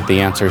help you get the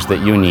answers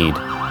that you need.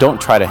 Don't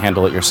try to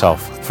handle it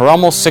yourself. For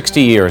almost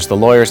 60 years, the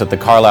lawyers at the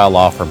Carlisle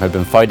Law Firm have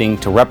been fighting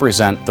to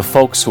represent the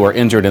folks who are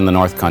injured in the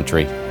North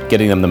Country,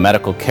 getting them the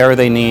medical care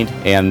they need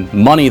and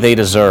money they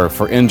deserve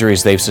for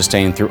injuries they've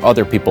sustained through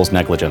other people's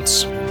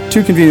negligence.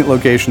 2 convenient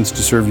locations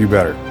to serve you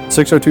better: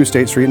 602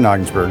 State Street in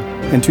Ogdensburg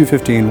and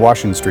 215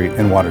 Washington Street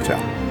in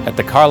Watertown. At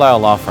the Carlisle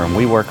Law Firm,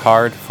 we work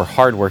hard for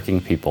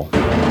hardworking people.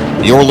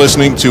 You're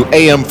listening to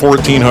AM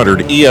 1400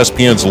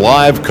 ESPN's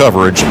live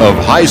coverage of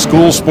high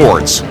school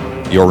sports.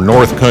 Your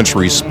North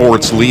Country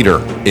sports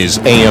leader is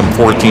AM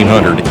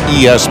 1400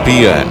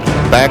 ESPN.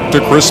 Back to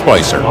Chris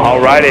Spicer.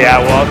 All righty, I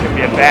welcome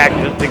you back.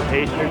 Just in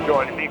case you're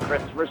joining me,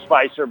 Christopher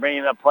Spicer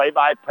bringing the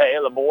play-by-play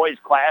of the boys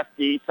Class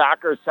D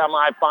soccer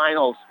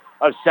semifinals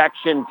of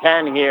Section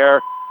 10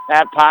 here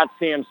at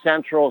Potsdam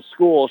Central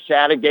School.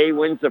 Chateaugay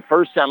wins the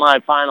first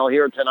semifinal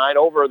here tonight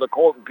over the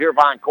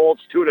Pierpont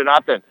Colts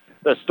 2-0.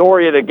 The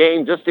story of the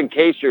game, just in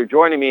case you're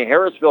joining me,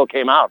 Harrisville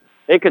came out.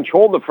 They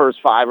controlled the first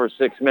 5 or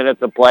 6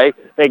 minutes of play.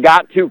 They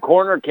got 2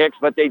 corner kicks,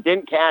 but they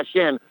didn't cash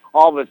in.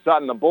 All of a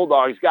sudden, the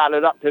Bulldogs got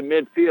it up to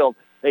midfield.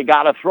 They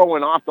got a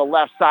throw-in off the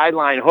left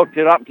sideline, hooked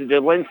it up to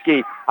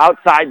Jelinski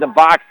outside the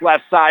box,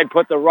 left side,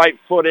 put the right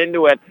foot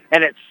into it,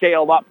 and it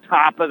sailed up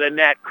top of the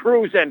net,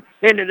 cruising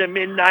into the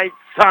midnight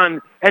sun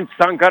and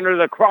sunk under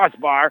the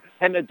crossbar.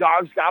 And the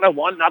Dogs got a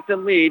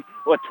 1-0 lead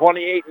with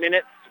 28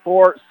 minutes,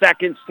 4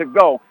 seconds to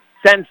go.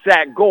 Since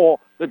that goal,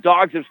 the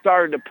Dogs have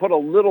started to put a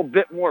little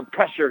bit more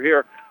pressure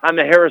here on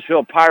the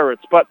Harrisville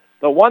Pirates. But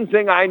the one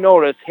thing I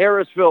noticed,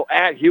 Harrisville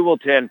at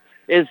Heuvelton,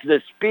 is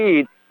the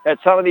speed that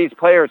some of these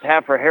players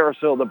have for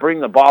Harrisville to bring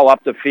the ball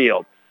up the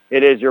field.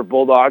 It is your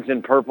Bulldogs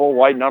in purple,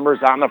 white numbers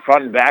on the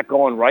front and back,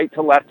 going right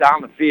to left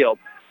down the field,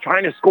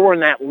 trying to score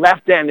in that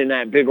left end in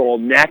that big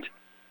old net.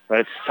 But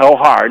it's so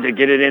hard to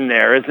get it in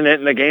there, isn't it,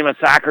 in the game of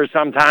soccer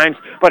sometimes?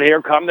 But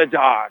here come the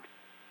Dogs.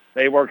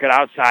 They work it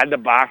outside the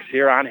box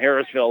here on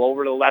Harrisville.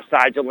 Over to the left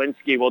side,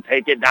 Jelinski will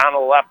take it down to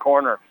the left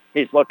corner.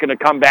 He's looking to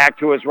come back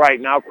to his right.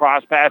 Now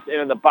cross pass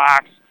into the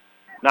box.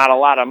 Not a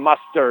lot of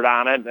mustard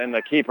on it. And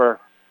the keeper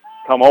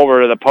come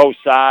over to the post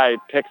side,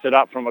 picks it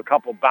up from a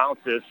couple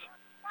bounces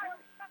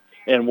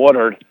in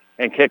Woodard,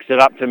 and kicks it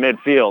up to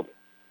midfield.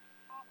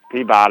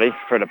 Peabody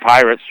for the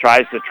Pirates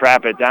tries to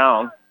trap it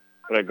down,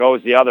 but it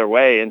goes the other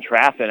way. And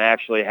Traffin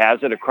actually has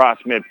it across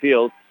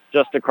midfield,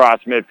 just across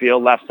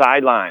midfield, left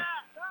sideline.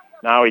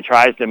 Now he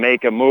tries to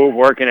make a move,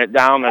 working it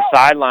down the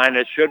sideline.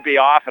 It should be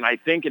off, and I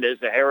think it is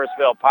the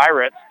Harrisville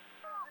Pirates.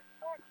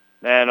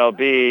 And it'll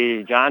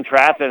be John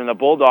Traffin and the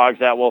Bulldogs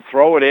that will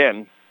throw it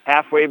in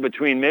halfway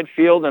between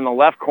midfield and the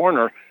left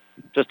corner,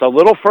 just a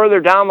little further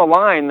down the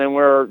line than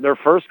where their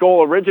first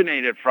goal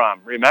originated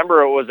from.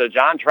 Remember, it was a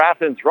John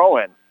Traffin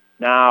throw-in.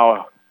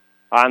 Now,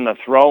 on the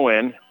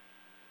throw-in,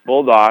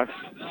 Bulldogs,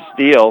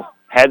 Steele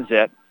heads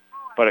it,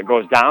 but it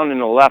goes down in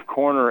the left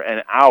corner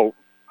and out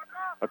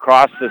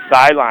across the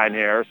sideline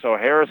here. So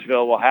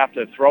Harrisville will have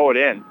to throw it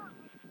in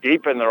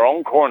deep in their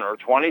own corner.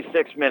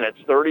 26 minutes,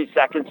 30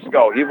 seconds to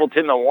go.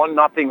 Heuvelton the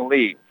 1-0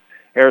 lead.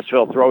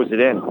 Harrisville throws it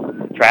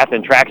in.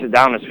 Traffin tracks it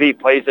down his feet,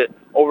 plays it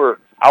over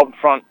out in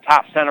front,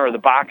 top center of the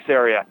box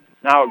area.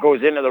 Now it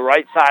goes into the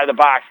right side of the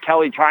box.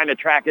 Kelly trying to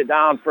track it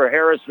down for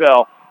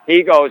Harrisville.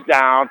 He goes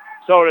down.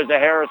 So does the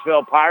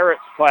Harrisville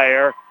Pirates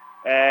player.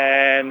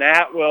 And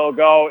that will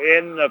go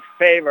in the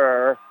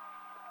favor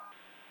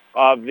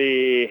of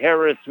the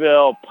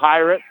Harrisville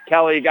Pirates.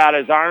 Kelly got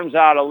his arms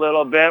out a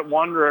little bit,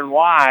 wondering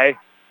why.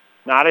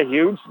 Not a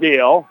huge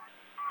deal.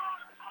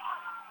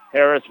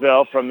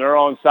 Harrisville from their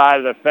own side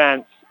of the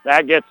fence.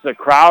 That gets the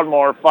crowd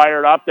more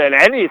fired up than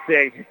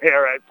anything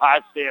here at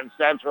Potsdam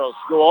Central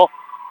School.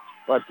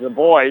 But the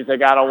boys, they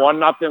got a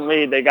 1-0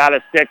 lead. They got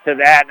to stick to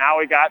that. Now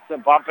we got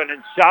some bumping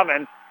and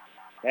shoving.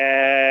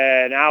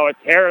 And now it's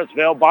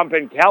Harrisville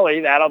bumping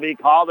Kelly. That'll be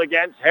called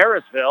against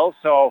Harrisville.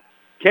 So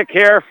kick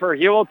here for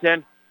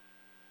Heuvelton.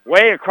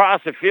 Way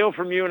across the field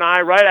from you and I,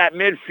 right at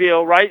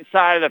midfield, right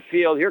side of the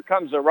field. Here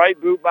comes the right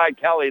boot by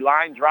Kelly,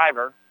 line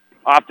driver,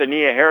 off the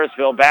knee of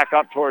Harrisville, back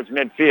up towards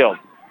midfield.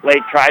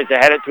 Lake tries to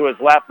head it to his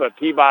left, but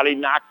Peabody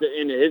knocks it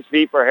into his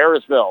feet for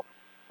Harrisville.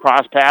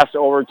 Cross pass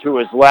over to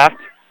his left.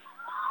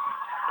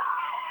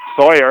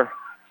 Sawyer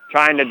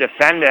trying to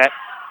defend it,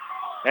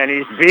 and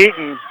he's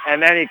beaten,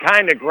 and then he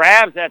kind of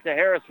grabs at the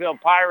Harrisville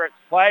Pirates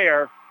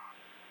player,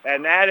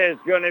 and that is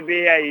going to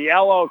be a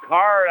yellow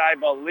card, I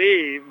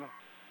believe.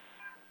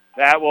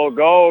 That will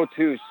go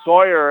to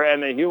Sawyer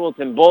and the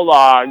Heuvelton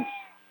Bulldogs.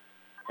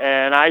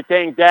 And I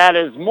think that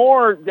is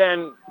more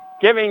than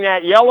giving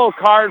that yellow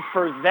card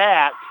for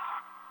that.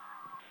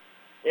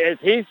 Is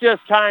he's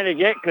just trying to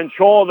get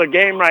control of the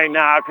game right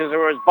now because there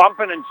was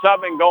bumping and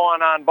shoving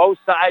going on both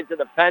sides of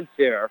the fence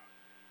here.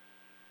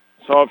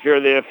 So if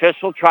you're the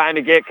official trying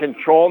to get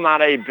control,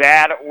 not a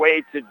bad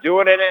way to do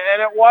it. And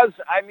it was,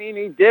 I mean,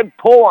 he did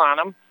pull on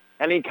him,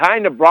 and he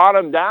kind of brought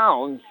him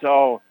down.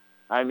 So,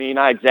 I mean,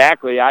 I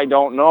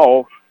don't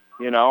know,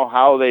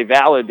 how they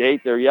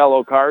validate their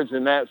yellow cards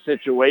in that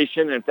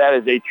situation, if that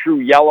is a true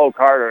yellow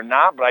card or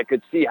not, but I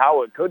could see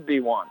how it could be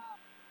one.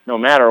 No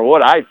matter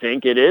what I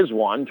think, it is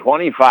one.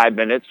 25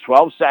 minutes,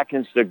 12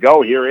 seconds to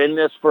go here in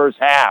this first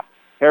half.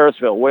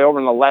 Harrisville way over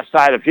on the left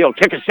side of the field.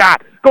 Kick a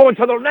shot, going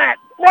to the net,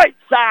 right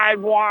side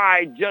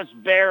wide, just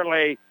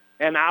barely,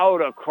 and out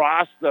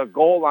across the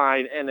goal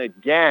line. And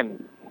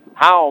again,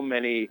 how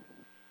many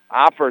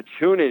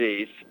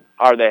opportunities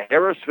are the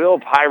Harrisville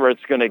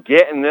Pirates going to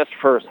get in this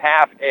first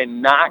half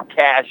and not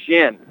cash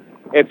in?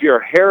 If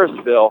you're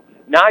Harrisville,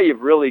 now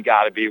you've really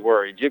got to be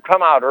worried. You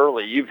come out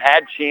early. You've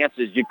had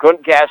chances. You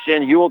couldn't cash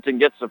in. Heuvelton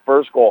gets the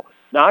first goal.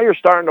 Now you're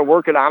starting to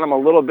work it on them a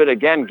little bit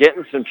again,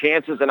 getting some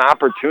chances and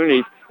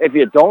opportunities. If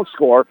you don't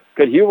score,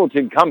 could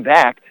Heuvelton come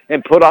back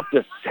and put up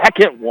the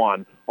second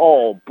one?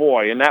 Oh,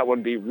 boy, and that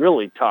would be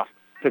really tough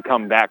to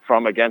come back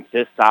from against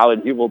this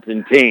solid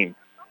Heuvelton team.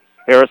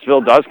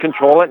 Harrisville does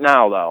control it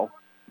now, though.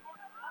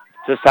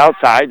 Just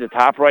outside the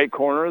top right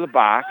corner of the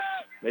box.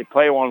 They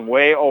play one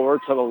way over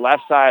to the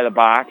left side of the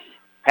box,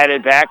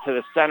 headed back to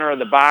the center of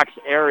the box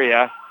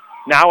area.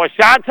 Now a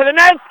shot to the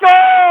net, score!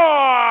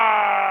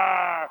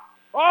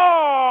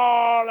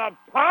 Oh, the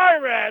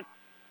Pirates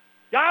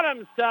got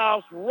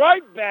themselves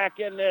right back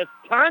in this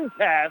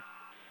contest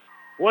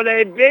with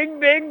a big,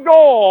 big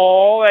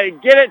goal. They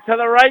get it to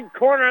the right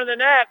corner of the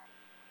net.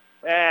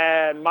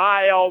 And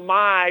my, oh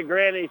my,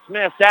 Granny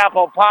Smith's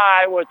apple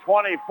pie with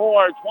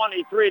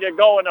 24-23 to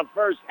go in the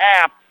first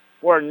half.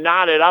 We're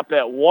knotted up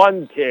at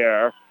ones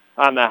here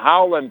on the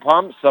Howland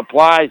Pump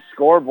Supply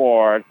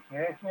scoreboard.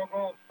 National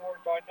goal scored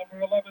by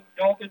number 11,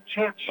 Dalton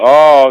Church.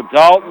 Oh,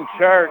 Dalton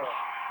Church.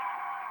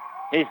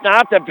 He's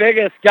not the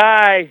biggest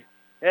guy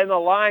in the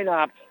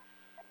lineup,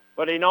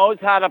 but he knows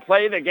how to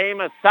play the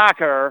game of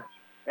soccer,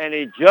 and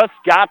he just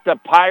got the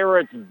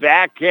Pirates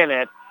back in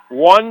it.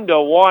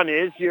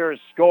 1-1 is your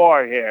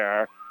score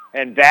here.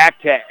 And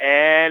back to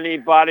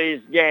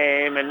anybody's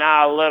game. And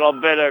now a little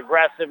bit of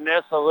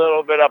aggressiveness, a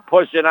little bit of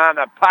pushing on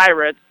the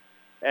Pirates.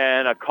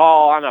 And a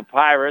call on the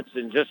Pirates.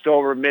 And just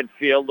over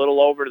midfield, a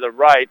little over to the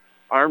right.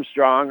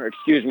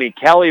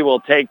 Kelly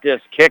will take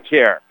this kick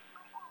here.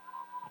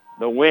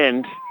 The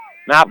wind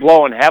not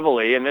blowing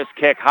heavily. And this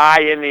kick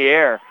high in the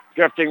air.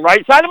 Drifting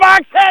right side of the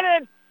box.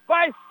 Headed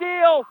by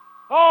Steele.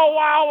 Oh,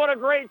 wow, what a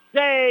great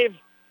save.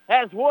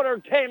 As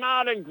Woodard came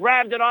out and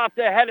grabbed it off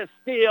the head of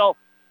Steele,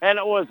 and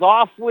it was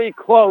awfully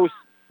close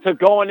to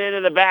going into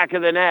the back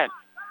of the net.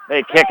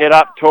 They kick it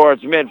up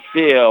towards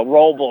midfield.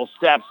 Roble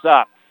steps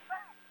up,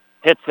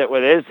 hits it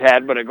with his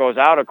head, but it goes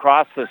out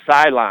across the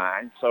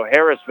sideline, so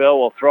Harrisville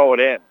will throw it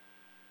in.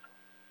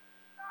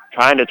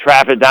 Trying to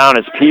trap it down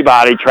is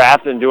Peabody.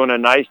 Trafton doing a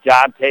nice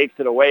job, takes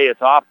it away.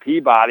 It's off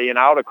Peabody and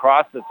out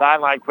across the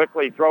sideline,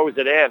 quickly throws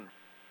it in.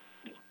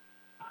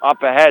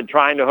 Up ahead,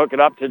 trying to hook it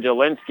up to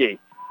Jelinski.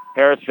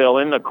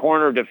 Harrisville in the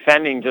corner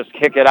defending, just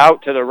kick it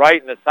out to the right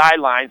in the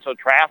sideline. So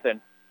Trafton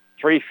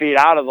 3 feet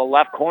out of the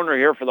left corner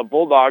here for the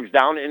Bulldogs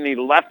down in the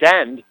left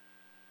end.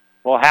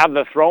 We'll have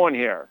the throw in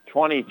here.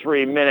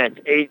 23 minutes,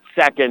 8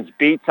 seconds.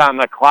 Beats on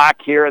the clock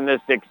here in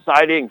this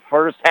exciting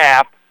first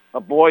half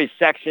of boys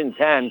Section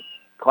 10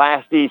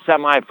 Class D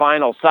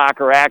semifinal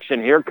soccer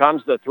action. Here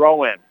comes the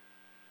throw in.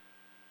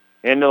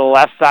 Into the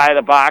left side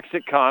of the box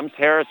it comes.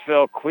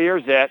 Harrisville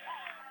clears it.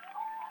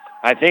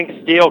 I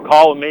think Steele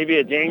called maybe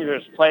a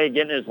dangerous play,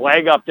 getting his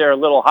leg up there a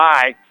little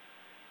high.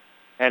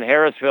 And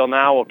Harrisville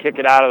now will kick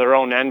it out of their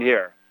own end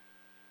here.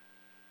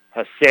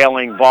 A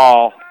sailing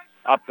ball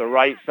up the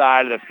right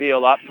side of the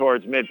field, up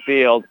towards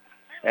midfield.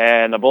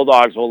 And the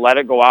Bulldogs will let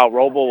it go out.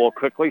 Roble will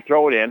quickly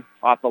throw it in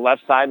off the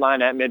left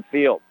sideline at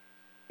midfield.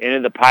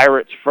 Into the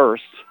Pirates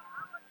first.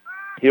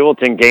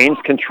 Heuvelton gains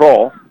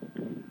control.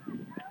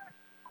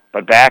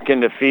 But back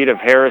into feet of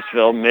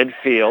Harrisville,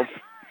 midfield,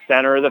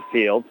 center of the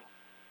field.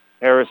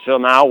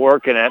 Harrisville now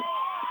working it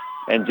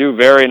and do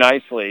very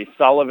nicely.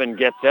 Sullivan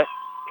gets it,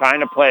 trying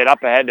to play it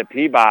up ahead to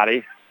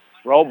Peabody.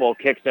 Roble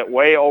kicks it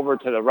way over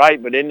to the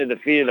right, but into the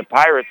feet of the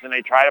Pirates, and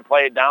they try to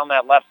play it down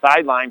that left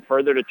sideline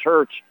further to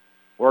Church.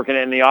 Working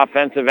it in the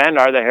offensive end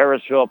are the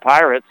Harrisville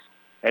Pirates.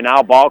 And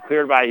now ball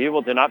cleared by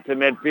Heuvelton up to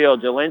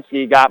midfield.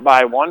 Jelinski got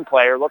by one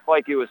player. Looked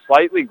like he was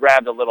slightly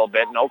grabbed a little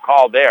bit. No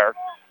call there.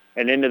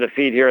 And into the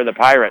feet here of the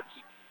Pirates.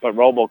 But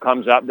Roble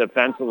comes up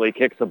defensively,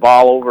 kicks the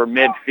ball over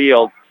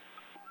midfield.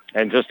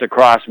 And just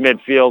across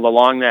midfield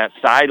along that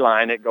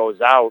sideline, it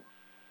goes out.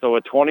 So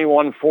with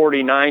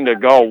 21:49 to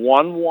go,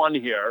 1-1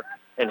 here.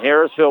 And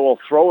Harrisville will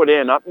throw it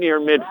in up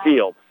near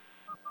midfield.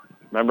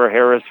 Remember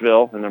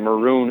Harrisville in the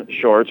maroon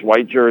shorts,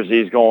 white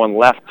jerseys going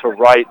left to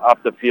right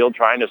up the field,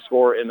 trying to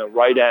score in the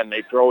right end.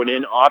 They throw it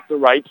in off the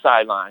right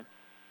sideline.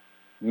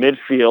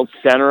 Midfield,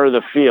 center of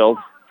the field,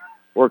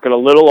 working a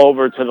little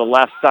over to the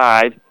left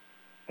side.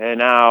 And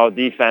now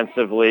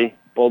defensively,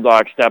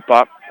 Bulldogs step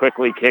up,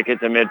 quickly kick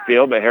it to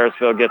midfield, but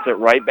Harrisville gets it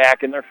right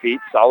back in their feet.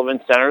 Sullivan,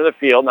 center of the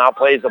field, now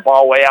plays the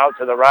ball way out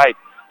to the right.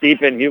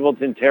 Deep in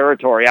Heuvelton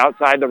territory,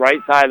 outside the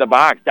right side of the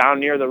box, down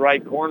near the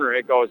right corner.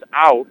 It goes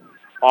out,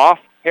 off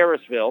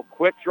Harrisville.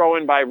 Quick throw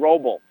in by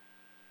Roble.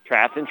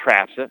 Trafton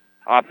traps it.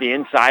 Off the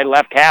inside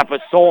left calf, but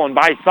stolen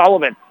by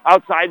Sullivan.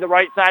 Outside the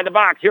right side of the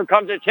box. Here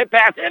comes a chip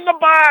pass in the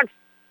box.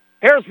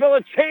 Harrisville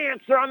a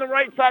chance. They're on the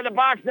right side of the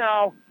box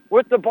now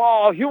with the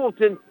ball.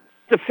 Heuvelton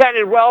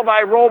defended well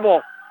by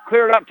Roble.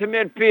 Cleared up to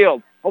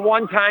midfield. A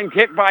one-time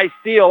kick by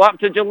Steele up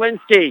to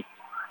Jelinski.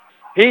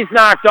 He's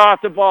knocked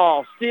off the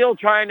ball. Steele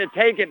trying to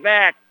take it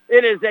back.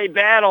 It is a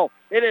battle.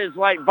 It is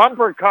like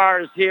bumper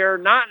cars here,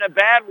 not in a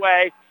bad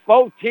way.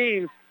 Both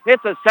teams,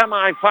 it's a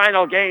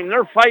semifinal game.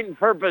 They're fighting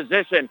for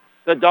position.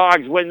 The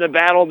Dogs win the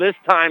battle this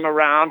time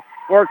around,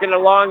 working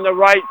along the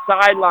right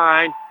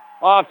sideline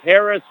off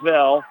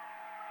Harrisville.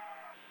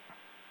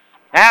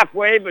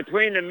 Halfway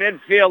between the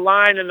midfield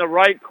line and the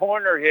right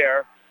corner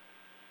here.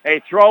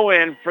 A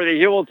throw-in for the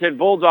Heuvelton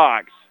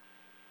Bulldogs.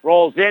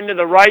 Rolls into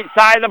the right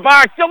side of the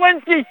box.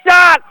 Jelinski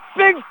shot!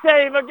 Big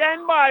save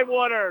again by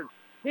Woodard.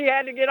 He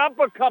had to get up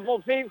a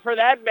couple feet for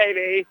that,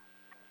 baby.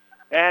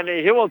 And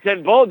the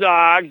Heuvelton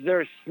Bulldogs,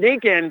 they're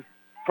sneaking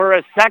for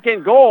a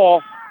second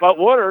goal, but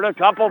Woodard a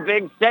couple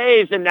big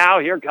saves, and now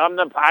here come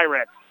the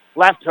Pirates.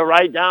 Left to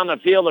right down the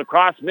field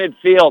across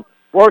midfield,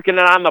 working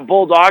it on the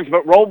Bulldogs,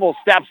 but Roble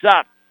steps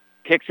up,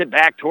 kicks it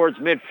back towards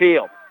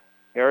midfield.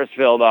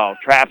 Harrisville, though,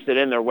 traps it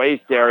in their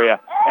waist area,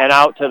 and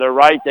out to the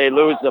right, they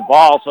lose the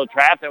ball, so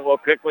Trafton will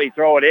quickly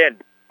throw it in.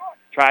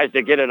 Tries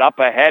to get it up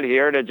ahead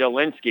here to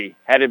Jelinski,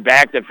 headed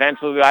back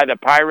defensively by the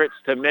Pirates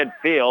to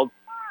midfield.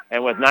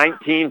 And with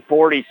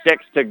 19:46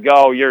 to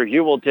go, your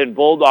Heuvelton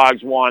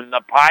Bulldogs won, the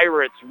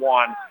Pirates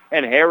won,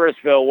 and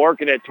Harrisville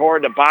working it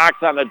toward the box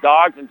on the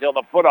Dogs until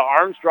the foot of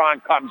Armstrong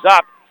comes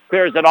up,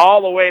 clears it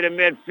all the way to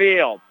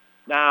midfield.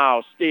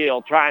 Now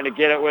Steele trying to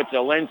get it with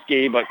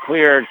Jelinski, but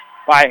cleared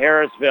by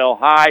Harrisville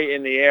high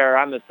in the air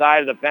on the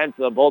side of the fence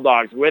of the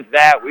Bulldogs. With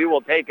that, we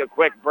will take a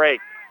quick break,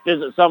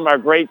 visit some of our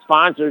great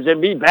sponsors,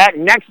 and be back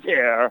next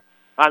year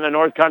on the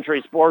North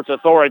Country Sports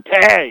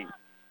Authority.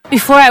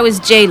 Before I was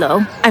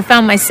J-Lo, I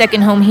found my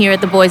second home here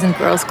at the Boys and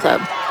Girls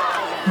Club.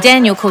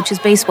 Daniel coaches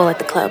baseball at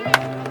the club.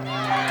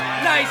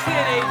 Nice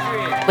hit,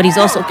 Adrian. But he's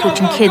also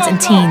coaching kids and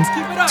teens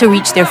to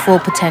reach their full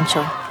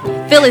potential.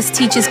 Phyllis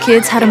teaches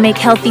kids how to make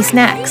healthy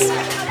snacks,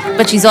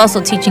 but she's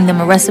also teaching them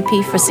a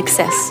recipe for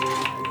success.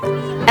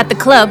 At the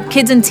club,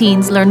 kids and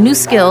teens learn new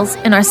skills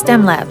in our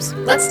STEM labs.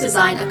 Let's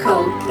design a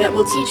code that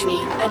will teach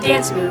me a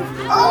dance move.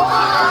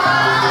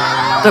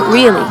 But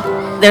really,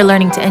 they're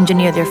learning to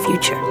engineer their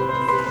future.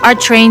 Our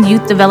trained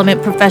youth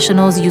development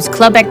professionals use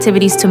club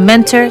activities to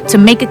mentor, to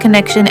make a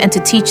connection, and to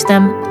teach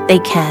them they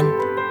can.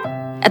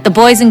 At the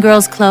Boys and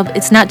Girls Club,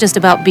 it's not just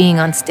about being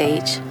on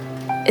stage.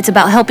 It's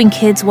about helping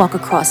kids walk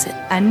across it.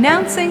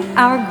 Announcing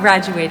our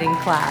graduating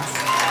class.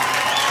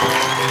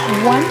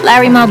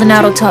 Larry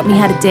Maldonado taught me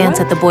how to dance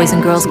at the Boys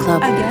and Girls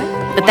Club.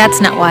 But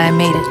that's not why I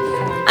made it.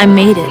 I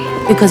made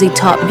it because he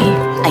taught me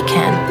I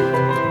can.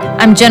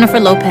 I'm Jennifer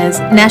Lopez,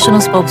 National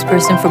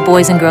Spokesperson for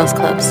Boys and Girls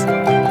Clubs.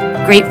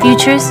 Great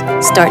futures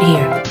start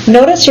here.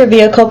 Notice your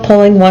vehicle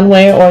pulling one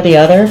way or the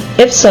other?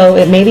 If so,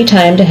 it may be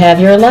time to have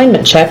your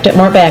alignment checked at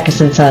Mort Backus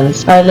 &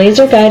 Sons. Our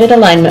laser-guided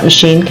alignment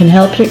machine can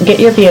help you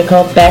get your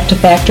vehicle back to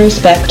factory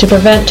spec to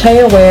prevent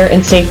tire wear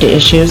and safety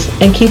issues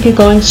and keep you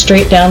going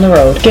straight down the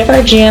road. Give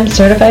our GM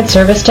certified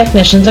service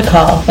technicians a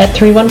call at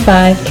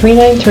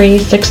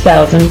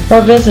 315-393-6000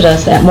 or visit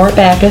us at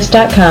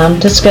mortbackus.com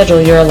to schedule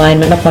your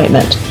alignment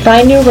appointment.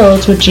 Find new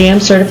roads with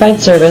GM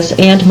certified service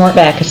and Mort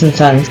Backus &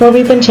 Sons, where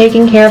we've been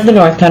taking care of the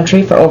North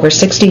Country for over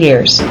 60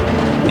 years.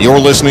 You're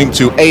listening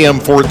to AM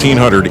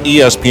 1400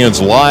 ESPN's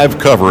live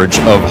coverage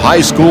of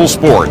high school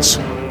sports.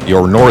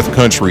 Your North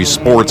Country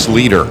sports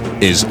leader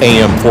is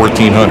AM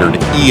 1400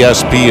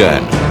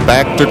 ESPN.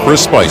 Back to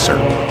Chris Spicer.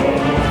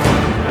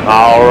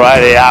 All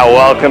righty, I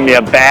welcome you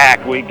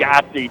back. We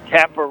got the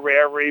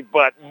temporary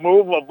but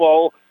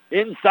movable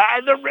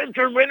inside the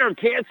Richard Winter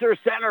Cancer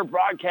Center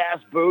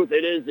broadcast booth.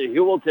 It is the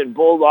Heuvelton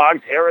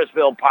Bulldogs,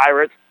 Harrisville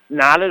Pirates,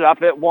 knotted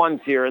up at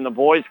once here in the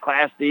boys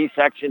Class D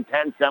Section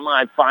 10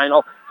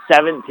 semifinal.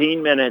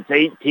 17 minutes,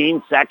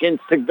 18 seconds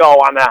to go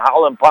on the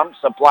Howland Pump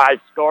Supply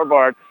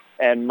scoreboard.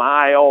 And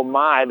my, oh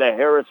my, the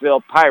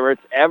Harrisville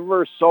Pirates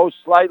ever so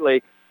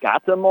slightly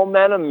got the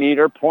momentum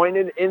meter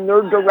pointed in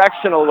their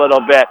direction a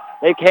little bit.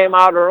 They came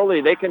out early.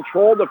 They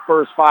controlled the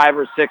first 5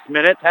 or 6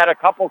 minutes, had a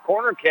couple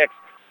corner kicks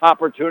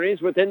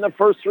opportunities within the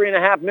first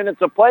 3.5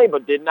 minutes of play,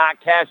 but did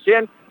not cash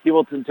in.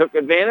 Heuvelton took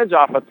advantage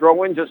off a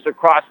throw-in just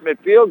across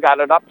midfield, got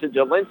it up to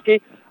Jelinski,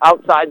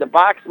 outside the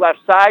box, left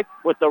side,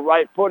 with the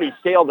right foot. He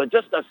sailed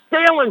just a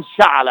sailing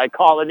shot, I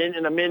call it,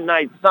 in the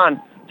midnight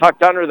sun,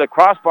 tucked under the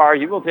crossbar.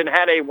 Heuvelton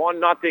had a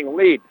 1-0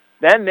 lead.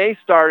 Then they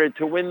started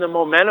to win the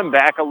momentum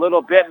back a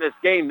little bit in this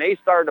game. They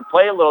started to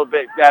play a little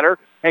bit better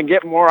and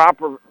get more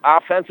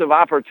offensive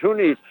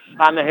opportunities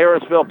on the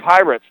Harrisville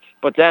Pirates.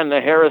 But then the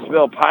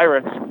Harrisville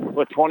Pirates,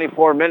 with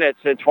 24 minutes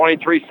and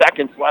 23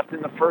 seconds left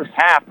in the first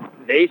half,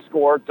 they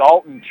score.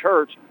 Dalton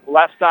Church,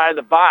 left side of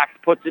the box,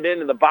 puts it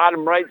into the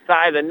bottom right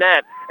side of the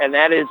net, and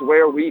that is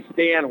where we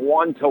stand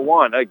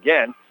 1-1.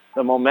 Again,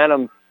 the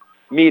momentum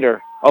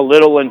meter a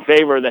little in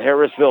favor of the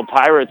Harrisville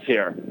Pirates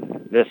here.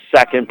 This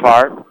second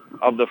part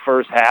of the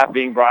first half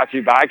being brought to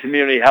you by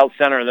Community Health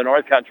Center in the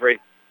North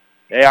Country.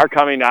 They are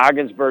coming to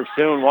Ogdensburg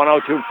soon,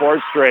 102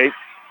 4th Street.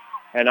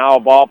 And now a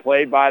ball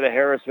played by the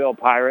Harrisville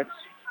Pirates.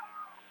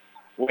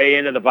 Way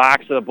into the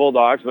box of the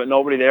Bulldogs, but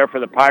nobody there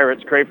for the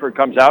Pirates. Crayford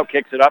comes out,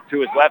 kicks it up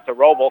to his left to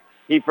Roble.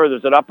 He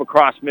furthers it up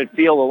across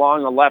midfield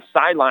along the left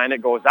sideline.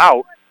 It goes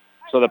out.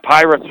 So the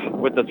Pirates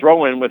with the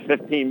throw-in with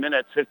 15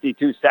 minutes,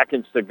 52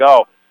 seconds to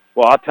go.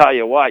 Well, I'll tell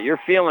you what, you're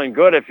feeling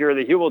good if you're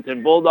the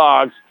Heuvelton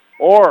Bulldogs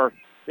or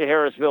the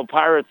Harrisville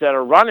Pirates that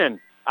are running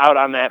out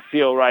on that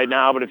field right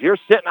now. But if you're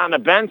sitting on the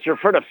bench or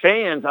for the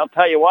fans, I'll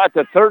tell you what,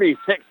 the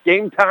 36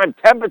 game time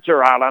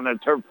temperature out on the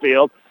turf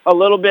field, a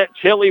little bit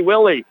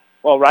chilly-willy.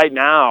 Well, right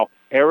now,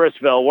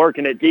 Harrisville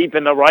working it deep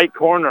in the right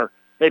corner.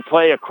 They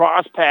play a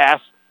cross pass,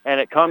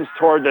 and it comes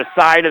toward the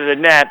side of the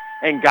net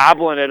and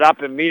gobbling it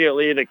up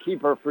immediately. The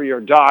keeper for your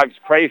Dogs,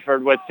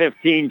 Crayford, with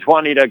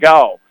 15:20 to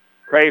go.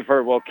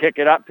 Crayford will kick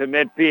it up to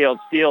midfield.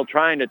 Steele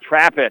trying to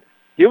trap it.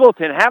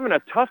 Heuvelton having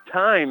a tough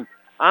time,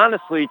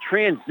 honestly,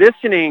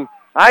 transitioning,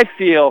 I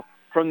feel,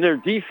 from their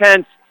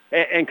defense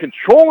and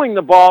controlling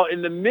the ball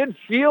in the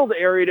midfield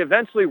area to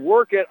eventually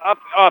work it up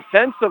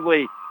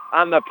offensively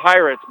on the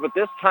Pirates. But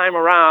this time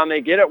around, they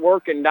get it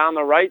working down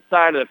the right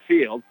side of the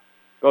field.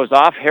 Goes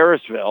off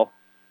Harrisville.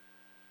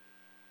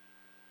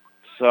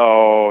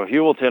 So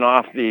Heuvelton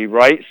off the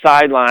right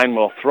sideline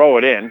will throw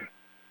it in.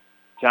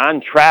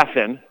 John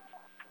Traffin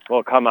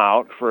will come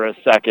out for a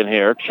second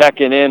here.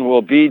 Checking in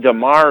will be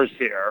DeMars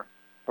here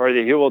for the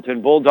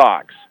Heuvelton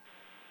Bulldogs.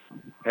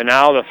 And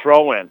now the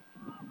throw-in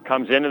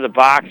comes into the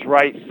box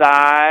right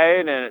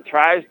side, and it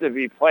tries to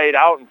be played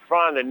out in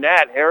front of the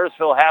net.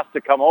 Harrisville has to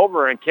come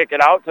over and kick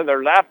it out to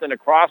their left and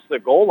across the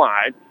goal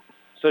line.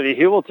 So the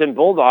Heuvelton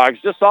Bulldogs,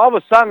 just all of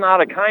a sudden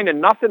out of kind of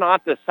nothing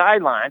off the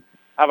sideline,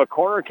 have a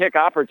corner kick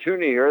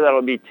opportunity here that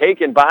will be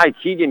taken by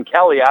Keegan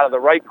Kelly out of the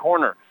right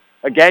corner.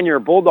 Again, your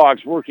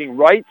Bulldogs working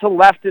right to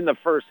left in the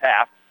first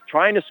half,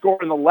 trying to score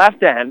in the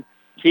left end.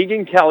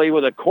 Keegan Kelly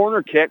with a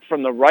corner kick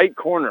from the right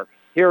corner.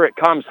 Here it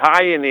comes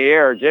high in the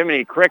air.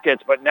 Jiminy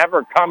Crickets, but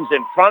never comes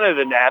in front of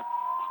the net,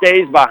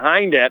 stays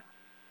behind it.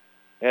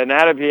 And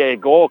that'll be a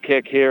goal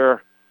kick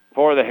here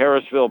for the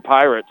Harrisville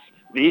Pirates.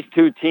 These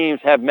two teams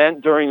have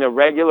met during the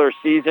regular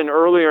season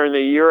earlier in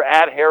the year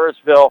at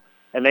Harrisville,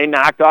 and they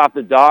knocked off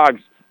the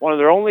Dogs. One of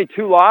their only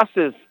two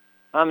losses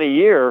on the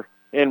year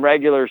in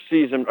regular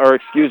season,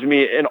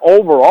 in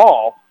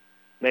overall.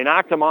 They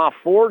knocked them off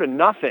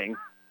 4-0.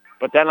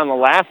 But then on the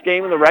last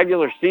game of the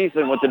regular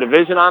season, with the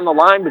division on the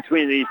line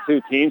between these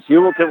two teams,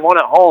 Heuvelton won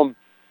at home.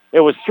 It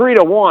was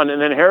 3-1, and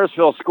then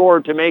Harrisville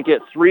scored to make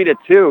it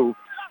 3-2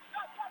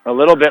 a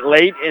little bit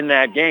late in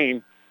that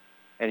game.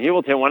 and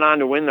Heuvelton went on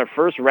to win their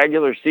first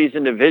regular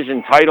season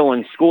division title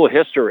in school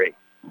history.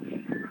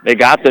 They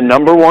got the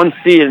number 1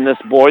 seed in this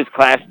boys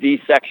Class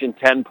D Section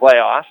 10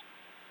 playoffs.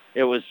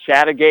 It was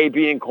Chateaugay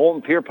beating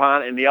Colton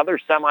Pierpont in the other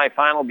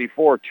semifinal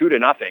before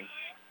 2-0.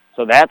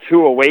 So that's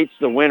who awaits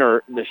the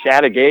winner, the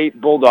Chateaugay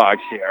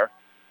Bulldogs here.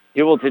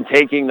 Heuvelton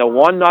taking the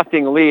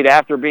 1-0 lead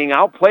after being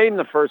outplayed in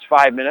the first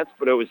 5 minutes,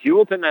 but it was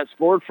Heuvelton that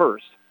scored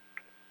first.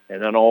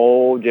 And then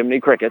Jiminy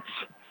Crickets.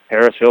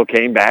 Harrisville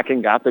came back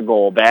and got the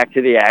goal. Back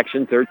to the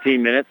action,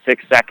 13 minutes,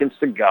 6 seconds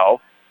to go.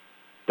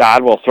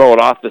 Dodd will throw it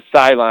off the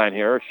sideline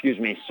here.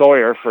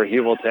 Sawyer for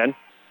Heuvelton.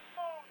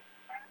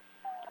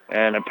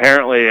 And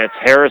apparently it's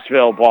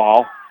Harrisville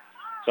ball.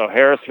 So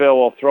Harrisville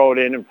will throw it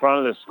in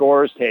front of the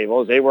scorer's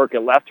table as they work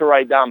it left to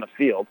right down the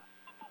field.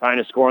 Trying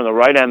to score on the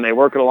right end. They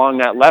work it along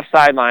that left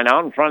sideline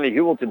out in front of the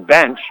Heuvelton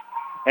bench.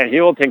 And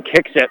Heuvelton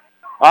kicks it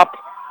up.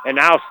 And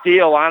now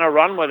Steele on a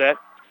run with it.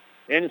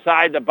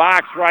 Inside the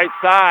box, right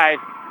side.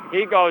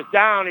 He goes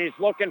down. He's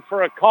looking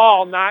for a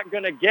call. Not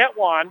going to get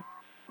one.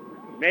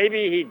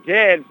 Maybe he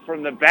did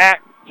from the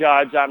back,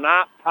 Judge. I'm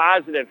not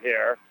positive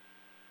here.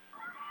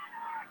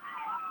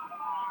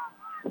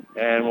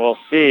 And we'll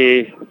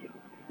see.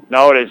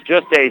 No, it is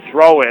just a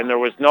throw-in. There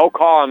was no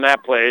call on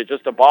that play.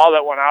 Just a ball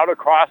that went out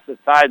across the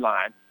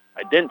sideline.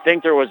 I didn't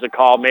think there was a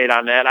call made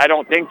on that. I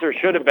don't think there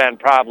should have been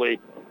probably,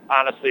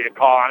 honestly, a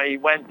call on it. He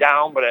went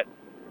down, but it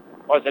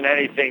wasn't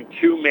anything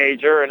too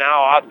major. And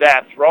now off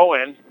that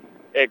throw-in,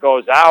 it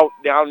goes out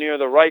down near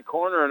the right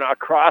corner and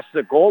across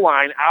the goal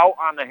line out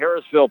on the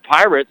Harrisville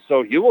Pirates.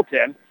 So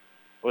Heuvelton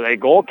with a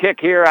goal kick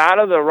here out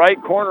of the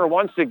right corner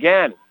once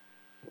again.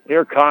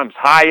 Here comes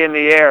high in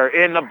the air,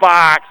 in the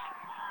box,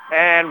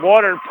 and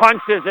Woodard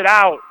punches it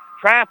out.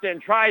 Trafton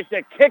tries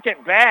to kick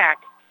it back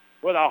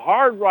with a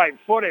hard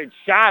right-footed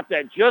shot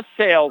that just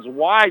sails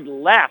wide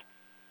left.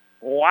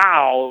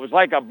 Wow, it was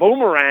like a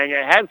boomerang.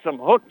 It had some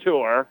hook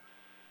to her.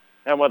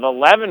 And with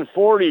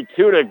 11:42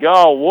 to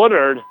go,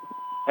 Woodard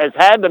has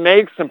had to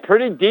make some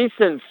pretty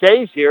decent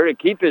saves here to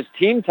keep his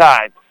team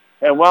tied.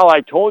 And, well,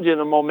 I told you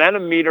the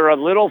momentum meter a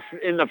little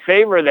in the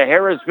favor of the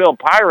Harrisville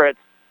Pirates,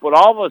 but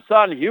all of a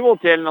sudden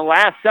Heuvelton in the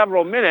last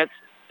several minutes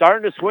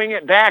starting to swing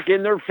it back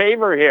in their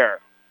favor here.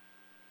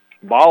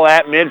 Ball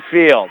at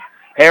midfield.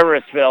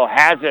 Harrisville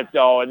has it,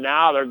 though, and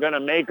now they're going to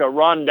make a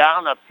run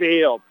down the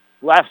field.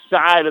 Left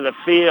side of the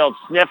field,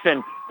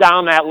 sniffing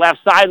down that left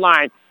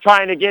sideline,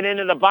 trying to get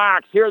into the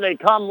box. Here they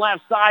come,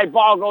 left side.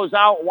 Ball goes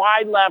out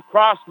wide left,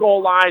 cross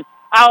goal line,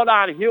 out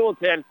on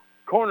Heuvelton.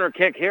 Corner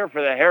kick here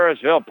for the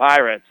Harrisville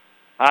Pirates.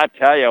 I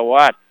tell you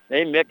what,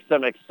 they mix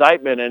some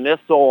excitement in this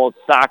old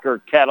soccer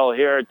kettle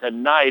here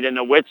tonight in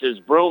the Witch's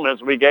Broom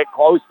as we get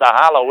close to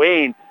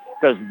Halloween,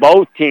 because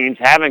both teams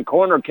having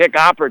corner kick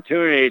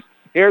opportunities.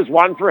 Here's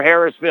one for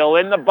Harrisville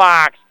in the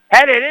box,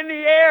 headed in the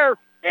air,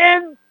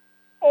 in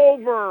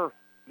over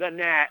the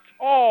net.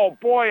 Oh,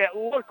 boy, it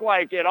looked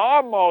like it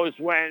almost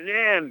went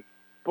in,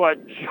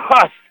 but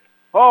just,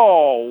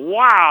 oh,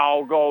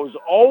 wow, goes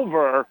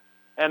over.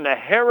 And the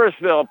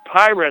Harrisville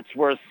Pirates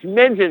were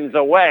smidgens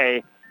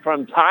away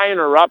from tying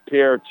her up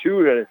here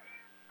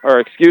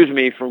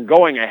from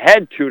going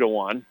ahead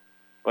 2-1.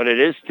 But it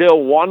is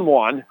still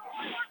 1-1.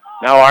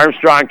 Now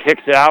Armstrong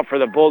kicks it out for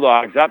the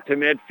Bulldogs up to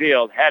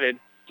midfield, headed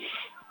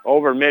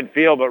over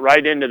midfield, but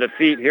right into the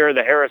feet here of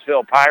the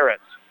Harrisville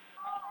Pirates.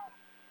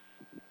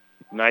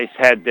 Nice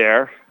head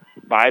there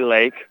by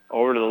Lake.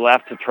 Over to the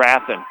left to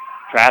Trafton.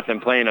 Trafton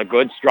playing a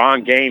good,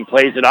 strong game.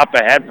 Plays it up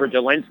ahead for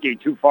Jelinski.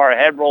 Too far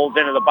ahead, rolls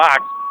into the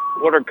box.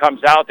 Woodard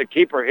comes out, the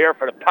keeper here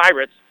for the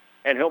Pirates,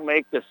 and he'll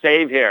make the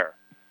save here.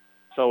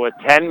 So with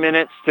 10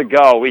 minutes to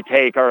go, we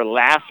take our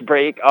last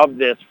break of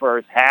this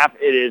first half.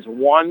 It is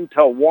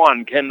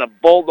 1-1. Can the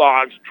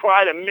Bulldogs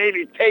try to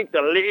maybe take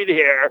the lead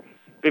here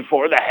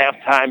before the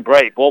halftime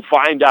break? We'll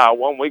find out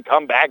when we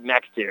come back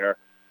next year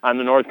on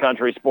the North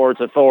Country Sports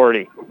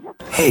Authority.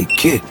 Hey,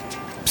 kid.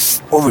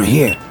 Psst, over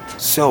here.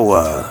 So,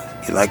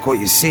 you like what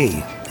you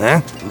see,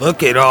 huh?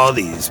 Look at all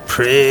these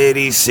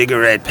pretty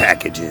cigarette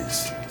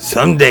packages.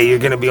 Someday you're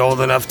gonna be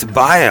old enough to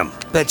buy them.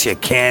 Bet you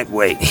can't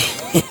wait.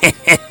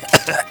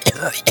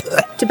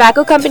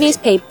 Tobacco companies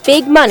pay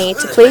big money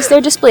to place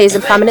their displays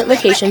in prominent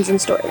locations in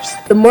stores.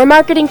 The more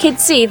marketing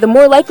kids see, the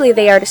more likely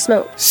they are to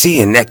smoke. See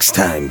you next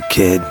time,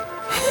 kid.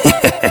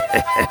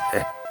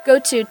 Go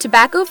to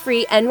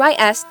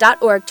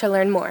tobaccofreenys.org to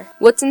learn more.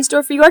 What's in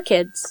store for your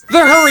kids? The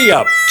Hurry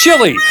Up!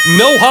 Chilly!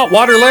 No hot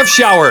water left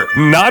shower.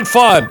 Not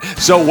fun.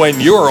 So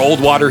when your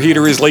old water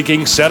heater is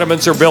leaking,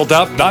 sediments are built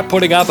up, not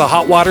putting out the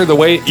hot water the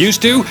way it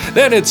used to,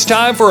 then it's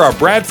time for a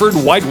Bradford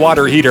white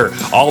water heater.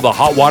 All the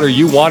hot water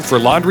you want for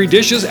laundry,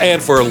 dishes,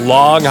 and for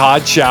long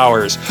hot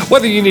showers.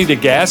 Whether you need a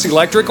gas,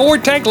 electric, or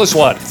tankless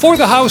one, for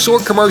the house or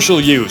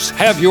commercial use,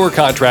 have your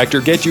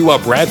contractor get you a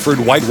Bradford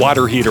white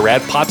water heater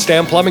at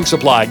Potsdam Plumbing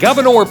Supply,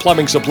 Governor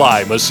Plumbing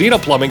Supply, Messina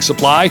Plumbing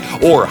Supply,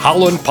 or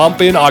Howland Pump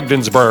in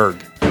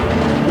Ogdensburg.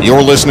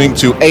 You're listening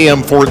to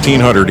AM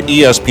 1400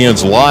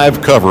 ESPN's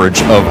live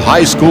coverage of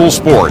high school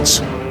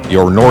sports.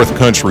 Your North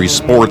Country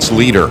sports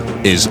leader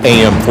is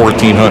AM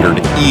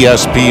 1400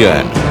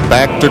 ESPN.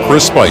 Back to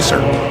Chris Spicer.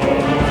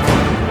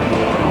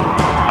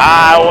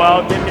 I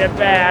welcome you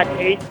back.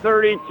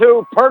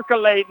 8:32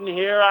 percolating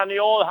here on the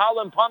old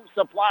Howland Pump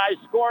Supply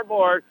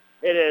scoreboard.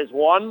 It is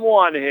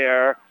 1-1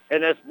 here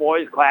in this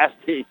boys Class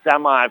D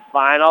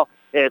semifinal.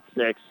 It's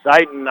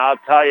exciting, I'll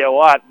tell you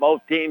what.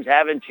 Both teams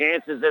having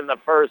chances in the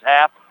first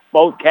half.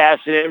 Both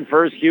cashing in.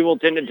 First,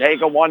 Heuvelton to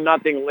take a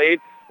 1-0 lead.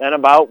 Then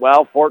about,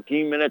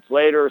 14 minutes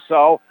later or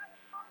so,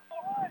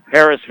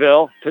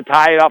 Harrisville to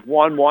tie it up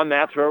 1-1.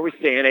 That's where we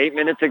stand. 8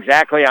 minutes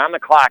exactly on the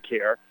clock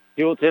here.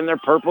 Heuvelton, their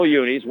purple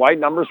unis, white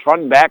numbers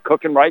front and back,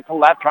 cooking right to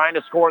left, trying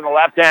to score in the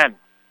left end.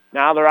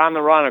 Now they're on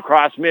the run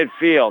across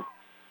midfield.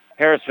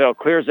 Harrisville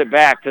clears it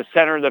back to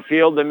center of the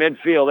field, the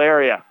midfield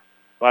area.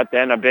 But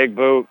then a big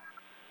boot.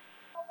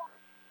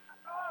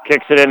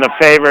 Kicks it in the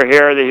favor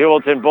here of the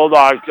Heuvelton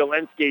Bulldogs.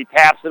 Jelinski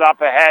taps it up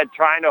ahead,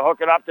 trying to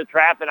hook it up to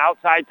Traffin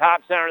outside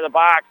top center of the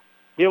box.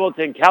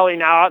 Heuvelton, Kelly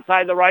now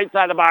outside the right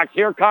side of the box.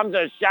 Here comes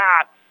a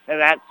shot,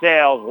 and that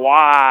sails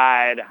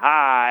wide,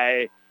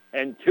 high,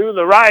 and to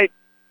the right.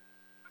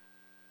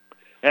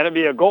 And it'll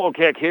be a goal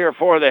kick here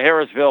for the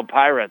Harrisville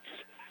Pirates.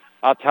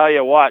 I'll tell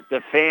you what,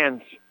 the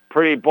fans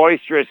pretty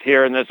boisterous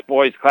here in this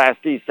boys Class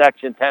D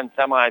Section 10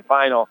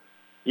 semifinal.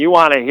 You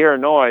want to hear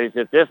noise.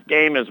 If this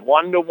game is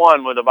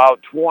 1-1 with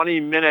about 20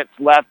 minutes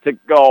left to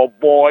go,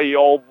 boy,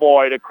 oh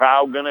boy, the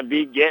crowd going to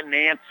be getting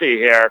antsy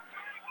here.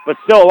 But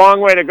still a long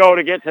way to go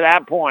to get to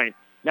that point.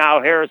 Now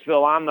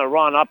Harrisville on the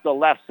run up the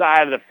left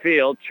side of the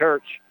field.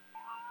 Church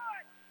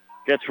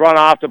gets run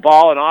off the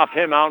ball and off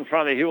him out in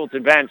front of the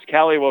Heuvelton bench.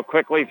 Kelly will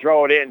quickly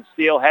throw it in.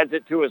 Steele heads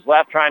it to his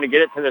left, trying to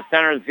get it to the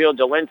center of the field.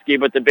 Jelinski,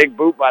 but the big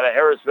boot by the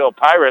Harrisville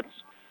Pirates.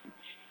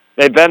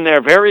 They've been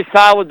there very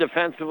solid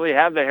defensively,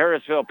 have the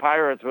Harrisville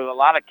Pirates with a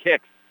lot of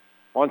kicks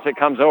once it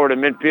comes over to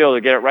midfield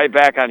to get it right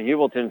back on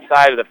Heuvelton's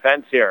side of the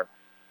fence here.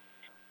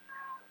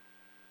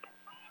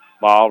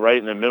 Ball right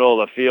in the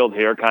middle of the field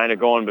here, kind of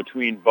going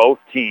between both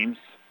teams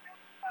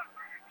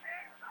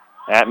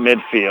at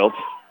midfield.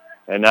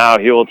 And now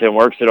Heuvelton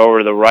works it over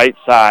to the right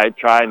side,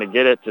 trying to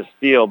get it to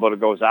Steele, but it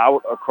goes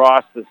out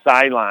across the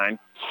sideline.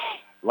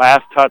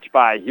 Last touch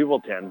by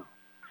Heuvelton.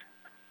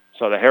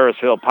 So the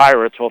Harrisville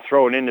Pirates will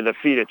throw it into the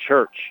feet of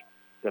Church.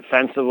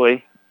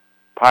 Defensively,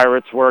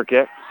 Pirates work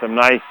it. Some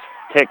nice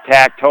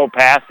tic-tac-toe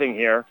passing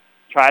here.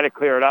 Try to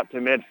clear it up to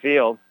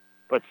midfield,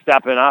 but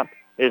stepping up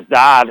is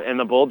Dodd and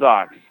the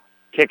Bulldogs.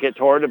 Kick it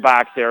toward the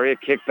box area,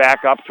 kick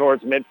back up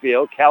towards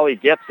midfield. Kelly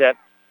gets it.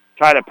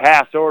 Try to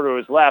pass over to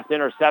his left,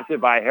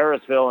 intercepted by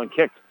Harrisville and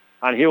kicked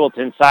on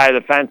Heuvelton's side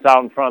of the fence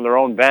out in front of their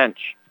own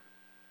bench.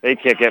 They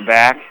kick it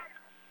back.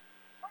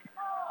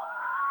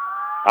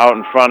 Out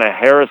in front of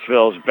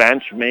Harrisville's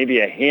bench, maybe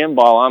a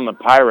handball on the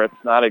Pirates.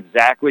 Not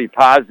exactly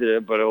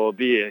positive, but it will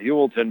be a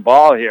Heuvelton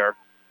ball here.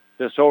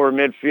 Just over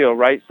midfield,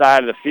 right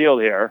side of the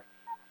field here.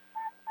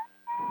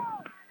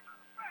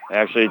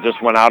 Actually,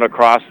 just went out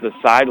across the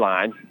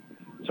sideline.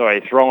 So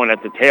a throw-in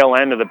at the tail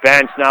end of the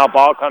bench. Now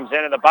ball comes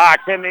into the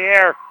box, in the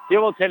air.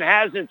 Heuvelton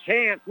has a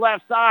chance,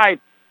 left side.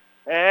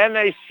 And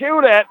they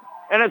shoot it,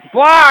 and it's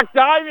blocked.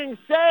 Diving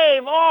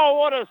save. Oh,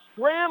 what a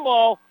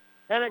scramble.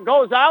 And it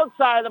goes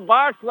outside the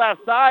box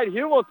left side.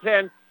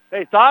 Heuvelton,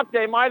 they thought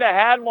they might have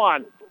had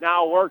one.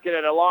 Now working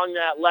it along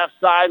that left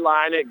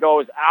sideline. It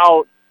goes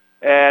out.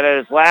 And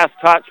his last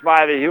touch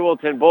by the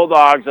Heuvelton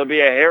Bulldogs will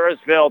be a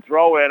Harrisville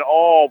throw-in.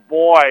 Oh,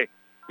 boy.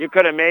 You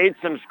could have made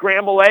some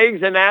scrambled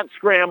eggs in that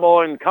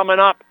scramble and coming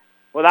up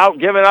without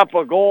giving up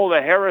a goal, the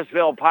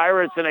Harrisville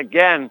Pirates. And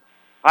again,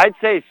 I'd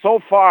say so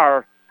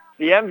far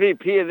the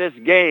MVP of this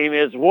game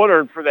is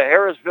Woodard for the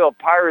Harrisville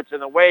Pirates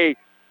in the way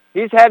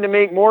he's had to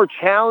make more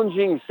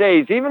challenging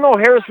saves. Even though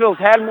Harrisville's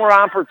had more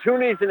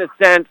opportunities in a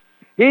sense,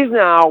 he's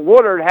now,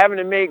 Woodard, having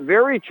to make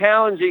very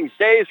challenging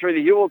saves for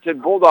the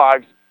Heuvelton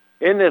Bulldogs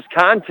in this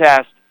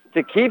contest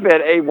to keep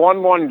it a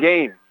 1-1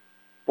 game.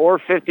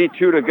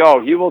 4:52 to go.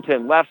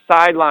 Heuvelton, left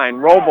sideline.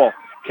 Roble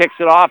kicks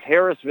it off.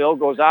 Harrisville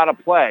goes out of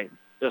play.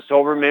 Just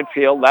over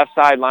midfield, left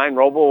sideline.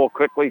 Roble will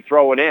quickly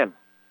throw it in.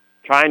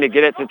 Trying to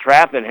get it to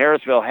Traffin.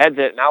 Harrisville heads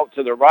it and out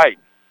to the right.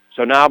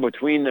 So now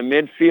between the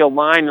midfield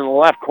line and the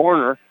left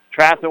corner,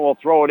 Traffin will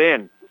throw it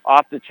in.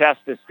 Off the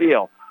chest to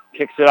Steele.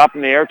 Kicks it up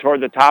in the air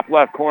toward the top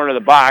left corner of the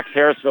box.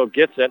 Harrisville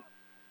gets it.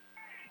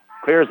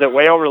 Clears it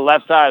way over the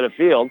left side of the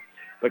field.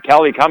 But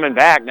Kelly coming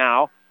back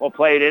now. Will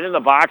play it in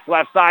the box.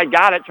 Left side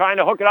got it. Trying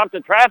to hook it up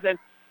to Traffin.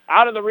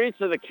 Out of the reach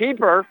of the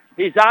keeper.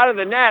 He's out of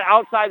the net.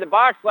 Outside the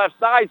box. Left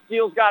side.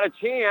 Steele's got a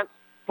chance.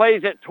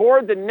 Plays it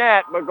toward the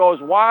net, but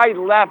goes wide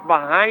left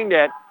behind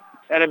it.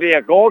 And it'll be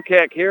a goal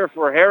kick here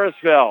for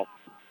Harrisville.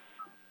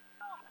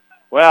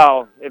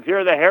 Well, if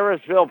you're the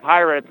Harrisville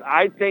Pirates,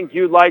 I think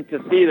you'd like to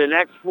see the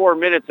next 4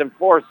 minutes and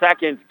 4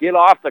 seconds get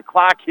off the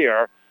clock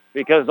here,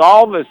 because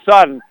all of a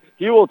sudden,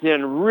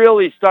 Heuvelton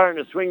really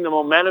starting to swing the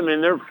momentum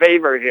in their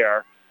favor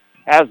here.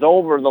 As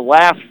over the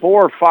last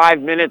 4 or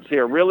 5 minutes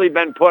here, really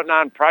been putting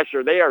on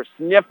pressure. They are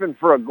sniffing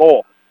for a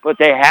goal, but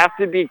they have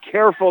to be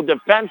careful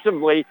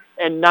defensively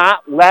and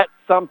not let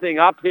something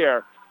up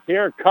here.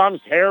 Here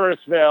comes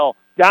Harrisville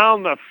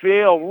down the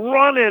field,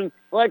 running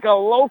like a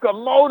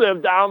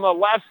locomotive down the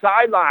left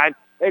sideline.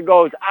 It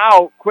goes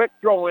out, quick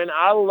throw in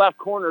out of the left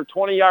corner,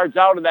 20 yards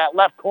out of that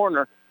left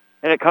corner,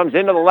 and it comes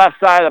into the left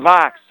side of the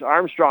box.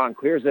 Armstrong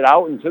clears it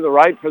out and to the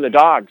right for the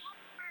Dogs.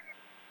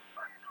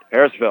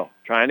 Harrisville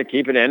trying to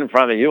keep it in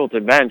front of the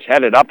Heuvelton bench,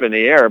 headed up in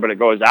the air, but it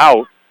goes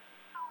out.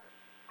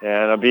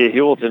 And it'll be a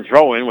Heuvelton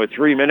throw-in with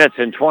 3 minutes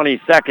and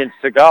 20 seconds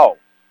to go.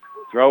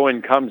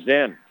 Throw-in comes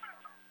in.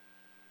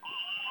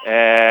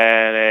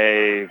 And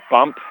a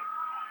bump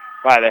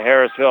by the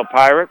Harrisville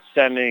Pirates,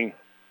 sending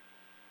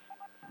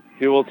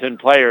Heuvelton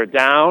player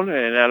down,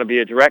 and that'll be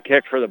a direct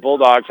kick for the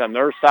Bulldogs on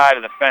their side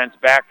of the fence,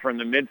 back from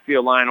the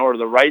midfield line over to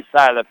the right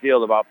side of the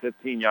field, about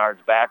 15 yards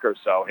back or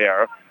so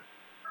here.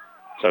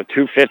 So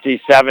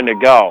 2:57 to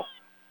go.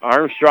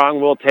 Armstrong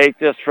will take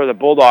this for the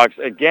Bulldogs.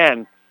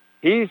 Again,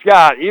 he's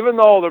got, even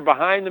though they're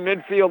behind the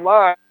midfield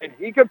line,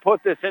 he could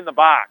put this in the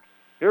box.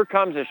 Here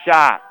comes a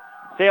shot,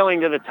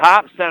 sailing to the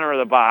top center of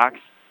the box.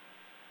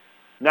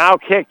 Now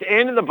kicked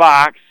into the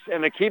box,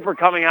 and the keeper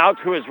coming out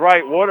to his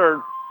right,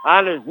 Woodard,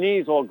 on his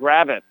knees will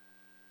grab it.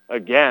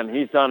 Again,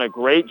 he's done a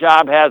great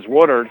job, has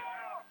Woodard,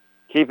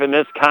 keeping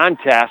this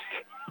contest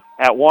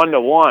at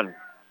 1-1.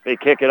 They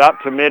kick it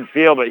up to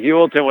midfield, but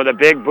Heuvelton with a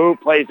big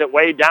boot plays it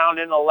way down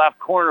in the left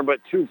corner, but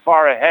too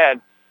far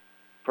ahead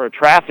for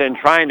Traffin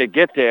trying to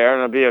get there,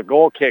 and it'll be a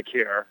goal kick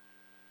here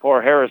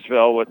for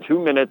Harrisville with 2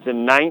 minutes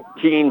and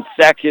 19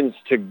 seconds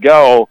to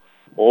go.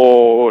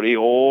 Oh, the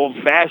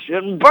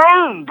old-fashioned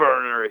barn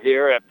burner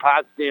here at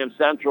Potsdam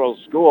Central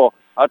School.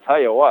 I'll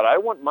tell you what, I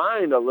wouldn't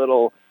mind a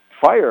little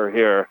fire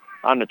here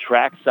on the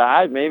track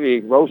side.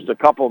 Maybe roast a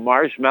couple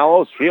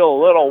marshmallows, feel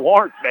a little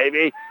warmth,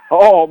 baby.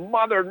 Oh,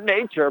 Mother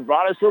Nature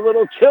brought us a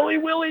little chilly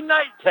willy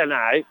night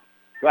tonight.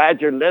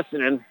 Glad you're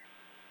listening.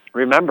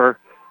 Remember,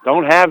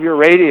 don't have your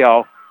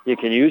radio. You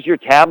can use your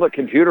tablet,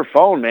 computer,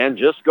 phone, man.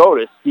 Just go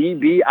to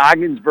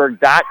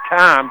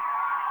cbogginsburg.com.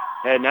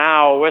 And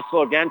now a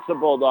whistle against the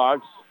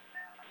Bulldogs.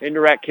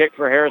 Indirect kick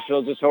for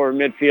Harrisville just over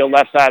midfield,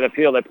 left side of the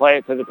field. They play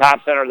it to the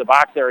top center of the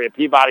box area.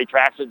 Peabody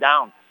tracks it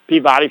down.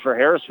 Peabody for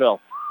Harrisville.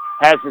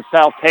 Has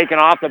himself taken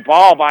off the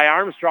ball by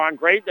Armstrong.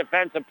 Great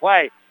defensive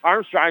play.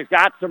 Armstrong's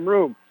got some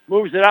room.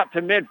 Moves it up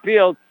to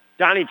midfield.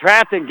 Johnny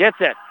Trafton gets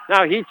it.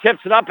 Now he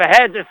chips it up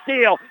ahead to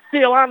Steele.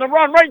 Steele on the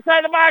run. Right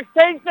side of the box.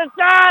 Takes the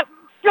shot.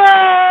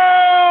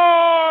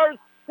 Scores!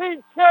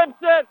 He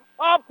chips it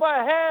up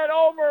ahead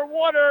over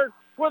Woodard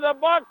with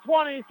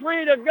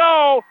 $1:23 to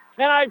go.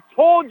 And I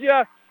told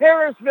you,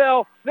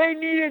 Harrisville, they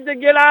needed to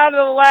get out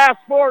of the last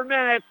 4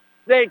 minutes.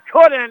 They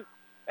couldn't.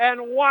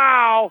 And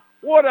wow,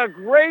 what a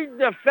great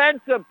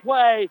defensive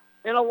play.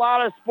 In a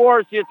lot of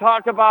sports, you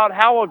talk about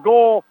how a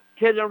goal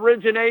can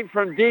originate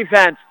from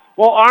defense.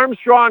 Well,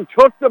 Armstrong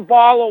took the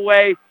ball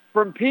away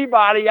from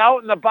Peabody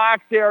out in the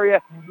box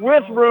area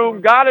with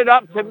room, got it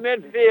up to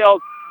midfield,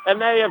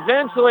 and they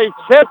eventually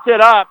chipped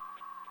it up.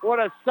 What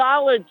a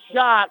solid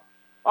shot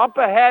up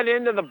ahead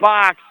into the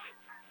box.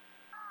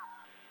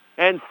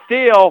 And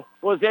Steele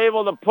was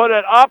able to put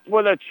it up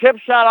with a chip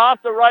shot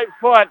off the right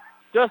foot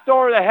just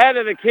over the head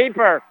of the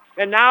keeper.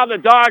 And now the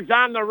Dogs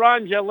on the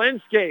run,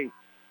 Jelinski.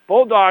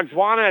 Bulldogs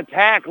want to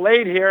attack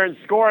late here and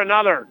score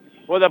another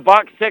with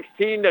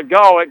 $1:16 to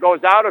go. It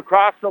goes out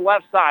across the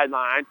left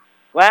sideline.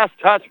 Last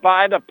touch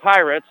by the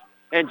Pirates,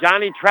 and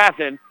Johnny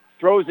Traffin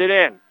throws it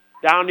in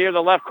down near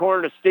the left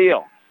corner to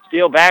Steele.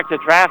 Steele back to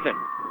Traffin.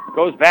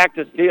 Goes back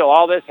to Steele.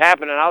 All this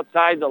happening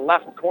outside the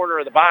left corner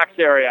of the box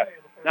area.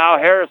 Now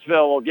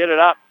Harrisville will get it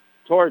up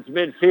towards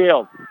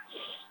midfield.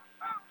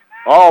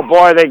 Oh,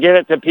 boy, they get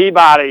it to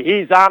Peabody.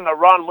 He's on the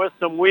run with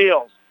some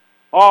wheels.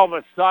 All of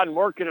a sudden,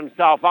 working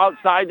himself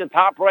outside the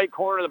top right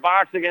corner of the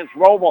box against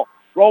Roble.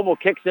 Roble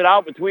kicks it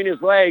out between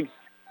his legs.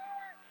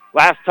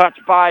 Last touch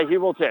by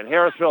Heuvelton.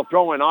 Harrisville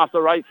throwing off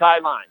the right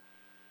sideline.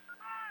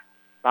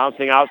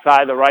 Bouncing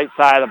outside the right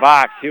side of the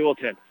box.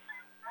 Heuvelton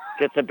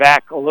gets it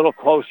back a little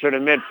closer to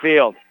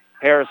midfield.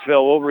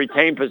 Harrisville will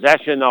retain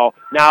possession, though.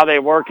 Now they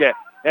work it.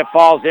 It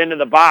falls into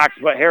the box,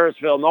 but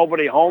Harrisville,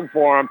 nobody home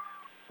for him.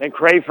 And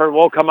Crayford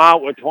will come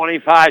out with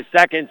 25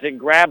 seconds and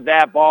grab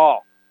that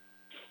ball.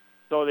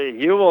 So the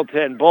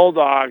Heuvelton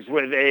Bulldogs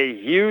with a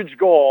huge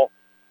goal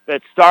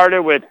that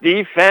started with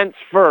defense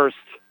first.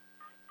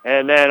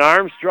 And then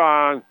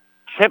Armstrong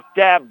chipped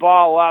that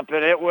ball up,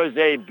 and it was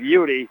a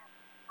beauty.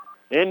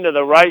 Into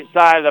the right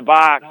side of the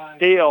box.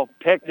 Steele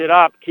picked it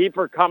up.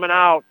 Keeper coming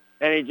out,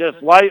 and he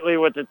just lightly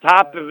with the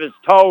top of his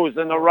toes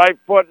and the right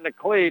foot in the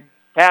cleat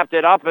tapped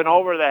it up and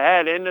over the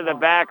head into the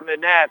back of the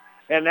net.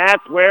 And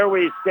that's where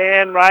we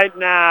stand right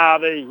now,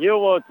 the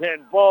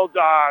Heuvelton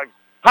Bulldogs.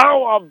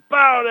 How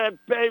about it,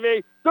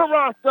 baby? They're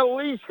off the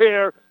leash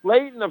here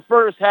late in the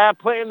first half,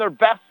 playing their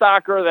best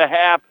soccer of the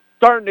half,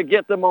 starting to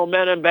get the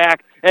momentum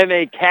back, and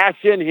they cash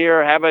in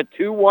here, have a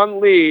 2-1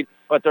 lead,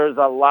 but there's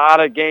a lot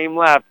of game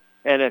left.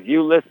 And if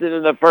you listen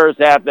to the first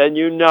half, then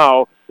you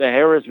know the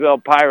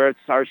Harrisville Pirates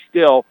are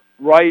still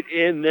right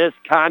in this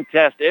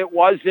contest. It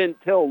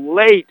wasn't till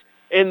late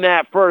in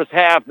that first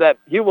half that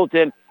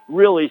Heuvelton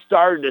really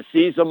started to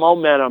see some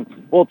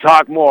momentum. We'll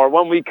talk more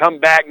when we come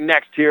back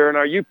next here in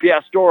our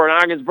UPS store in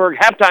Ogdensburg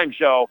halftime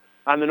show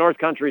on the North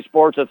Country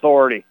Sports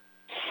Authority.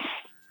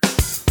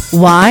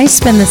 Why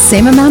spend the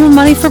same amount of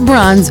money for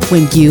bronze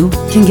when you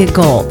can get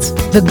gold?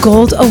 The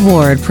Gold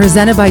Award,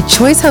 presented by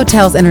Choice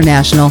Hotels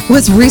International,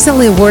 was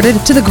recently awarded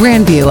to the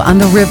Grandview on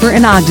the river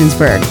in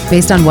Ogdensburg,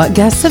 based on what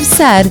guests have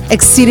said,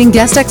 exceeding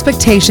guest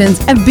expectations,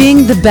 and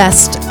being the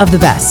best of the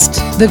best.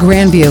 The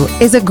Grandview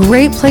is a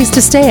great place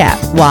to stay at.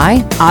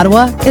 Why?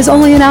 Ottawa is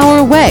only an hour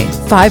away,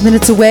 5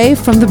 minutes away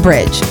from the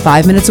bridge,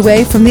 5 minutes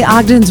away from the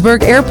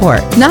Ogdensburg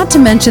Airport. Not to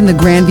mention the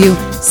Grandview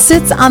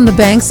sits on the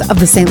banks of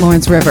the St.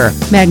 Lawrence River.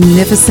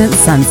 Magnificent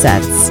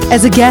sunsets.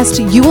 As a guest,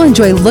 you will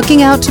enjoy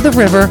looking out to the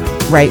river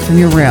right from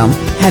your room.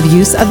 Have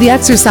use of the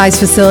exercise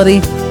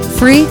facility.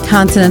 Free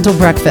continental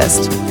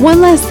breakfast.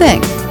 One last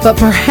thing, but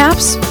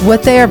perhaps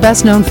what they are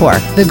best known for,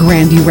 the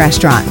Grandview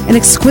Restaurant, an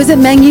exquisite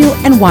menu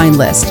and wine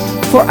list.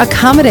 For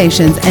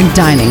accommodations and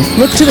dining,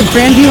 look to the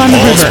Grandview on the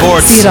river.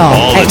 Sports, See it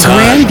all at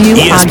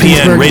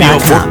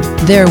grandviewogdensburg.com.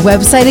 Their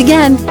website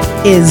again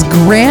is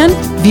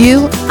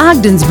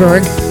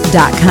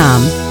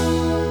grandviewogdensburg.com.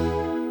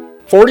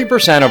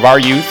 40% of our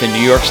youth in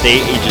New York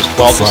State ages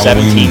 12 to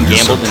 17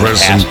 gambled in the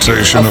past year.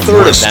 A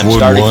third of them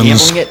started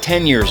gambling at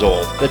 10 years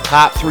old. The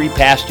top 3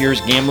 past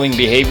year's gambling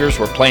behaviors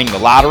were playing the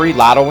lottery,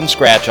 lotto, and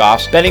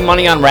scratch-offs, betting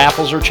money on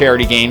raffles or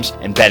charity games,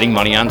 and betting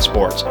money on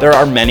sports. There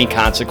are many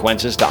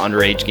consequences to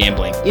underage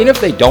gambling. Even if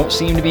they don't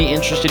seem to be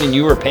interested in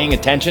you or paying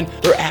attention,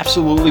 they're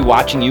absolutely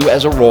watching you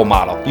as a role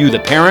model. You, the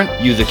parent,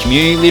 you, the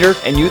community leader,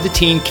 and you, the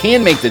teen,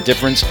 can make the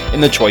difference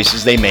in the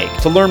choices they make.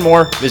 To learn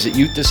more, visit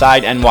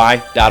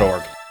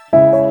youthdecideNY.org.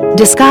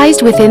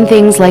 Disguised within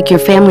things like your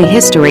family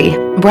history,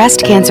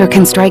 breast cancer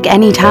can strike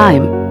any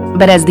time.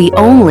 But as the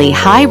only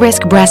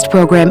high-risk breast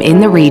program in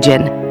the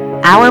region,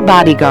 our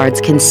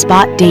bodyguards can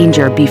spot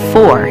danger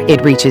before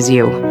it reaches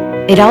you.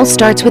 It all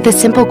starts with a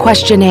simple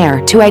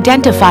questionnaire to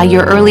identify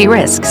your early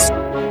risks.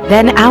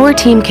 Then our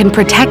team can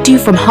protect you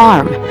from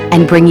harm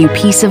and bring you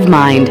peace of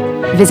mind.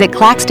 Visit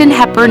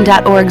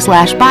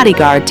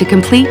claxtonhepburn.org/bodyguard to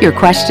complete your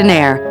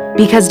questionnaire,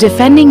 because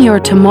defending your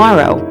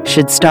tomorrow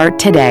should start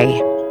today.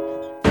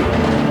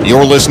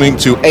 You're listening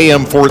to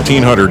AM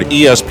 1400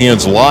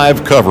 ESPN's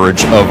live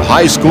coverage of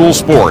high school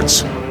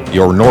sports.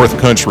 Your North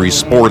Country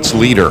sports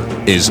leader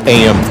is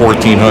AM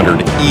 1400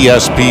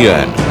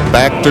 ESPN.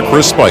 Back to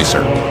Chris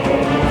Spicer.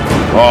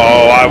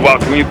 Oh, I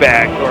welcome you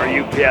back to our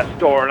UPS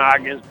store in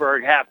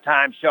Ogdensburg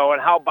halftime show.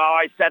 And how about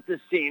I set the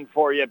scene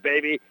for you,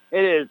 baby?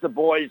 It is the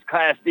boys'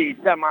 Class D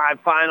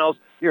semifinals.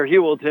 Your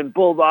Heuvelton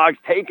Bulldogs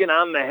taking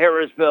on the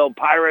Harrisville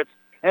Pirates.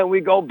 And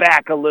we go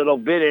back a little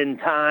bit in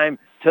time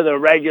to the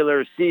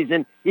regular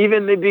season,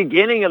 even the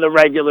beginning of the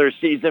regular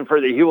season for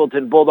the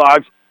Heuvelton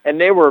Bulldogs, and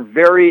they were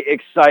very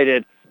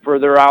excited for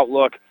their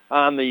outlook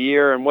on the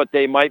year and what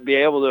they might be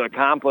able to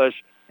accomplish.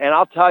 And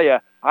I'll tell you,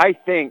 I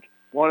think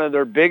one of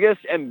their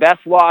biggest and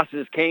best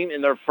losses came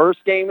in their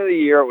first game of the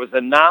year. It was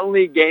a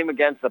non-league game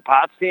against the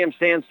Potsdam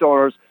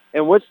Sandstormers,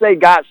 in which they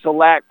got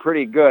shellacked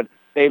pretty good.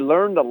 They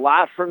learned a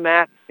lot from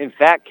that. In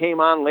fact,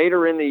 came on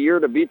later in the year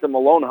to beat the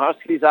Malone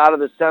Huskies out of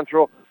the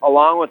Central,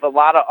 along with a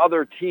lot of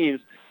other teams.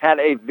 Had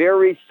a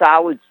very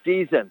solid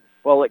season.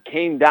 Well, it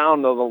came down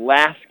to the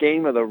last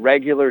game of the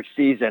regular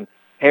season.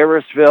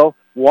 Harrisville,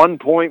 1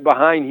 point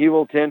behind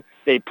Heuvelton.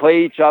 They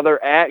play each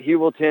other at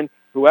Heuvelton.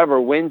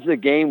 Whoever wins the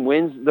game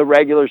wins the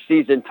regular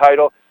season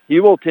title.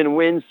 Heuvelton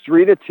wins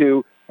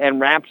 3-2 and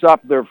wraps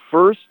up their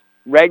first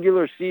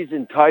regular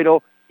season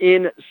title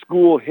in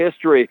school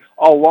history.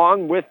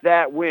 Along with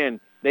that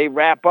win, they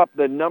wrap up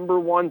the number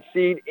 1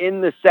 seed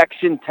in the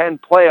Section 10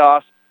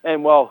 playoffs.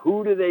 And, well,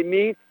 who do they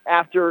meet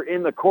after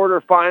in the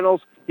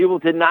quarterfinals?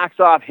 Heuvelton knocks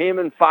off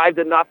Hammond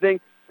 5-0.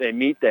 They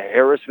meet the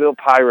Harrisville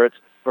Pirates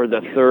for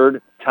the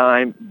 3rd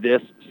time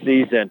this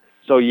season.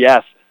 So,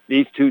 yes,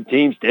 these two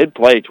teams did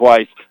play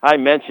twice. I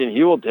mentioned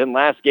Heuvelton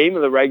last game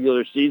of the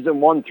regular season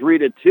won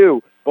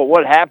 3-2. But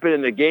what happened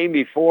in the game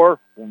before?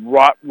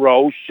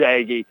 Ruh-roh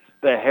Shaggy.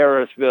 The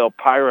Harrisville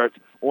Pirates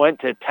went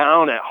to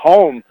town at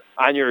home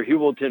on your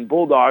Heuvelton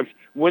Bulldogs,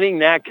 winning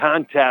that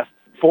contest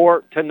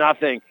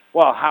 4-0.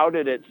 Well, how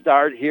did it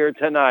start here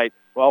tonight?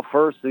 Well,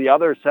 first, the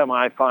other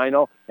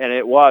semifinal, and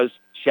it was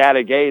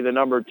Chateauguay, the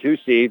number 2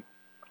 seed,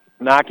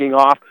 knocking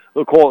off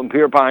the Colton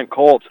Pierpont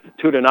Colts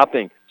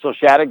 2-0. So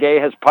Chateauguay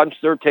has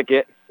punched their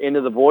ticket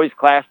into the boys'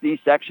 Class D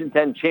Section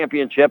 10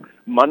 championship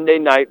Monday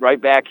night right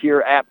back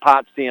here at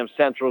Potsdam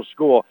Central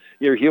School.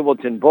 Your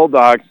Heuvelton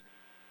Bulldogs,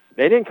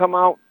 they didn't come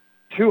out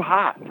too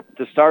hot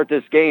to start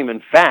this game. In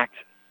fact,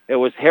 it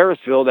was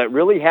Harrisville that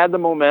really had the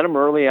momentum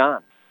early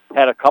on.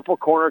 Had a couple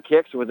corner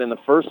kicks within the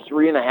first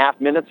 3.5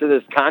 minutes of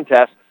this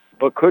contest,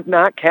 but could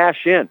not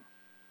cash in.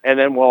 And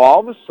then, well, all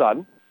of a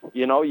sudden,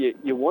 you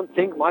wouldn't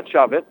think much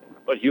of it,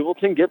 but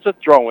Heuvelton gets a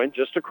throw-in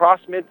just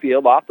across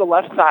midfield off the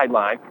left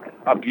sideline.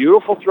 A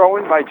beautiful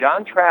throw-in by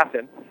John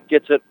Traffin,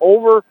 gets it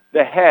over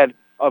the head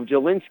of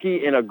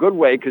Jelinski in a good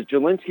way, because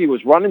Jelinski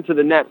was running to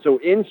the net. So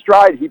in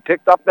stride, he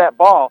picked up that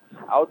ball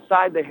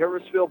outside the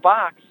Harrisville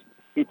box.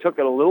 He took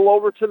it a little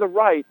over to the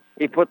right.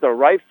 He put the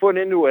right foot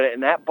into it,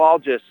 and that ball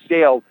just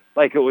sailed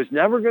like it was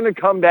never going to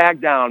come back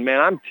down. Man,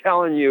 I'm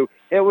telling you,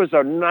 it was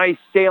a nice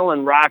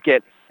sailing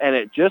rocket, and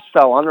it just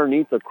fell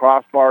underneath the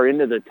crossbar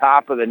into the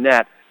top of the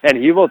net. and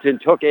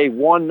Heuvelton took a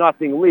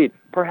 1-0 lead.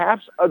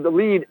 Perhaps the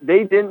lead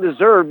they didn't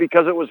deserve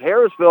because it was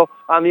Harrisville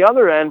on the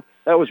other end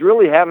that was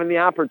really having the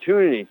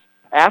opportunities.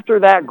 After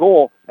that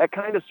goal, that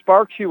kind of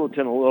sparked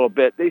Heuvelton a little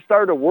bit. They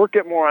started to work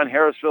it more on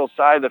Harrisville's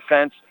side of the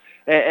fence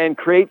and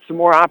create some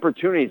more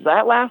opportunities.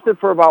 That lasted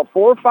for about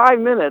 4 or 5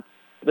 minutes.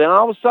 Then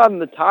all of a sudden,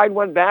 the tide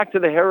went back to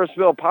the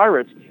Harrisville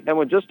Pirates, and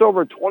with just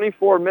over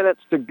 24 minutes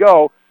to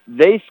go,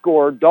 they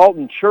scored.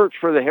 Dalton Church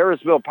for the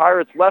Harrisville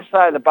Pirates, left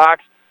side of the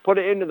box, put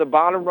it into the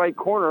bottom right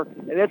corner,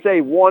 and it's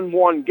a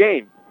 1-1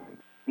 game.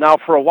 Now,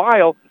 for a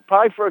while,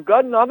 probably for a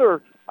good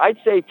another, I'd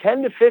say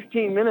 10 to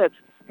 15 minutes,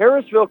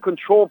 Harrisville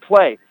controlled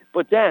play.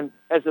 But then,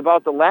 as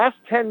about the last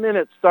 10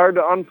 minutes started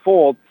to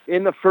unfold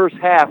in the first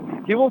half,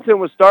 Heuvelton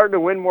was starting to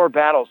win more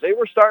battles. They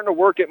were starting to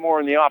work it more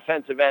in the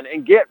offensive end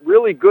and get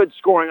really good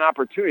scoring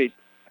opportunities.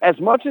 As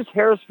much as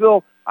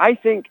Harrisville, I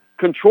think,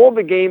 controlled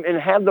the game and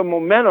had the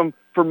momentum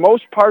for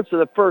most parts of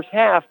the first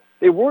half,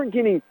 they weren't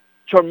getting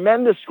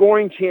tremendous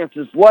scoring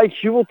chances like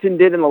Heuvelton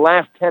did in the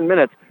last 10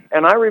 minutes.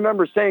 And I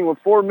remember saying with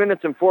 4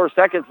 minutes and 4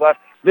 seconds left,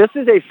 this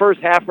is a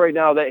first half right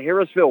now that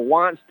Harrisville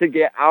wants to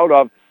get out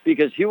of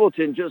because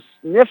Heuvelton just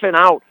sniffing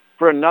out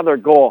for another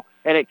goal.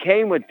 And it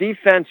came with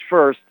defense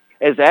first,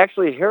 as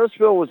actually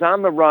Harrisville was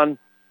on the run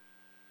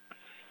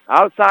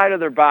outside of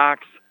their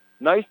box.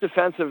 Nice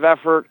defensive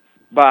effort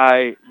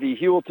by the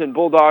Heuvelton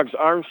Bulldogs,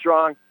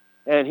 Armstrong,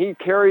 and he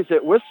carries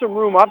it with some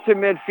room up to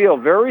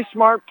midfield. Very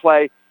smart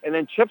play, and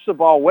then chips the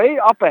ball way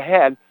up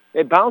ahead.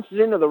 It bounces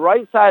into the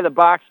right side of the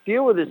box.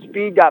 Steele with his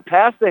speed got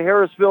past the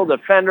Harrisville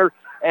defender,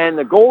 and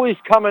the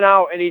goalie's coming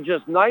out, and he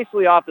just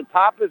nicely off the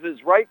top of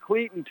his right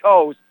cleat and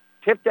toes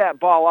tipped that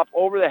ball up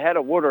over the head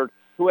of Woodard,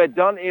 who had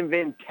done a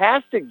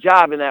fantastic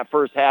job in that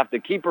first half, the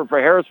keeper for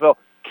Harrisville,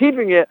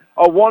 keeping it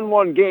a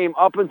 1-1 game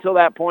up until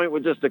that point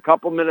with just a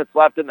couple minutes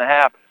left in the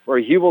half, where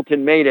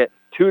Heuvelton made it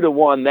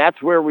 2-1. That's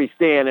where we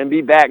stand, and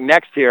be back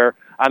next year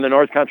on the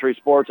North Country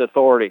Sports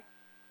Authority.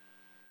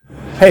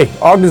 Hey,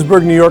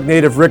 Ogdensburg, New York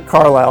native Rick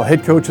Carlisle,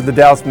 head coach of the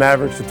Dallas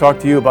Mavericks, to talk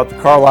to you about the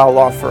Carlisle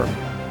Law Firm,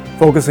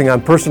 focusing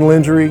on personal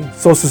injury,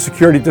 Social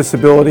Security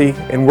disability,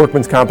 and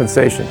workman's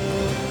compensation.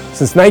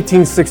 Since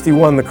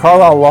 1961, the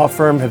Carlisle Law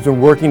Firm has been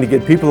working to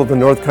get people of the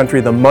North Country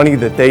the money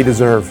that they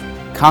deserve.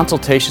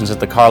 Consultations at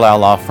the Carlisle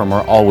Law Firm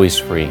are always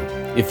free.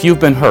 If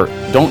you've been hurt,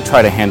 don't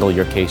try to handle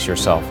your case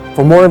yourself.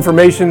 For more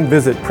information,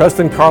 visit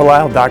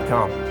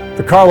PrestonCarlisle.com.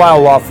 The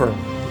Carlisle Law Firm,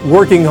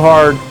 working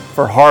hard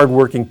for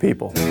hard-working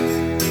people.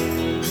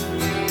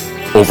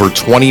 Over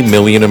 20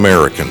 million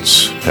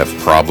Americans have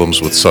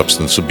problems with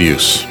substance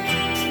abuse.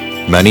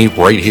 Many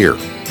right here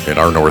in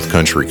our North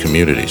Country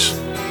communities.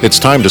 It's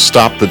time to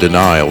stop the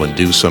denial and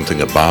do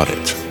something about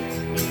it.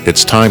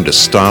 It's time to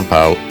stomp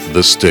out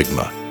the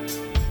stigma.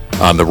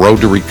 On the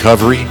road to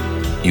recovery,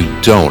 you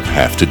don't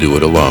have to do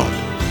it alone.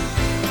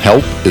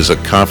 Help is a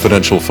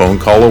confidential phone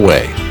call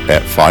away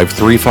at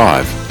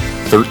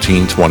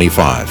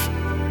 535-1325.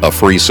 A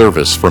free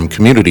service from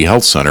Community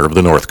Health Center of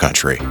the North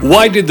Country.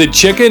 Why did the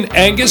chicken,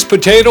 Angus,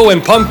 potato,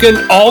 and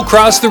pumpkin all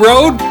cross the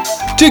road?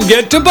 To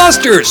get to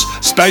Buster's.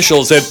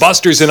 Specials at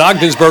Buster's in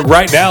Ogdensburg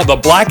right now. The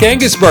Black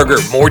Angus Burger.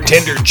 More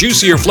tender,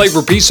 juicier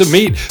flavor piece of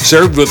meat.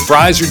 Served with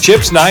fries or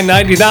chips,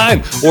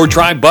 $9.99. Or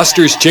try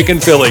Buster's Chicken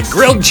Philly.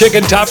 Grilled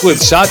chicken topped with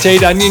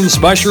sauteed onions,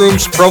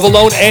 mushrooms,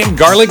 provolone, and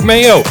garlic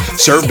mayo.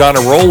 Served on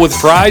a roll with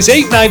fries,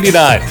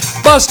 $8.99.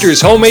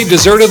 Buster's homemade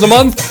dessert of the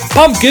month,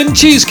 pumpkin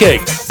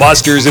cheesecake.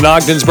 Buster's in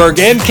Ogdensburg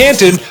and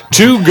Canton.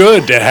 Too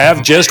good to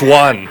have just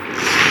one.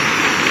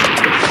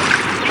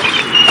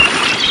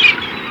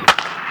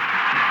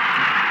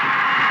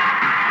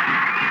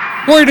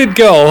 Where'd it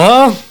go,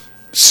 huh?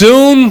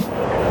 Soon?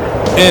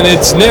 And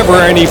it's never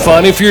any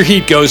fun if your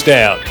heat goes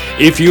down.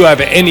 If you have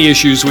any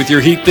issues with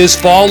your heat this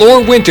fall or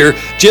winter,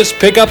 just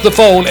pick up the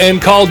phone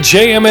and call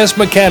JMS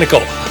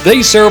Mechanical.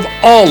 They serve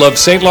all of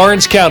St.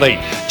 Lawrence County.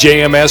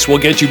 JMS will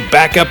get you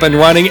back up and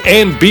running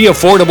and be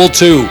affordable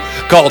too.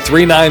 Call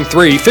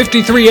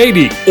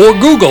 393-5380 or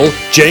Google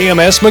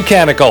JMS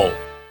Mechanical.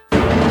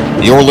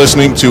 You're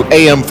listening to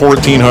AM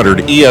 1400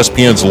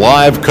 ESPN's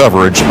live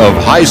coverage of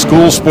high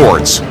school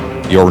sports.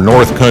 Your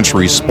North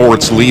Country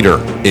sports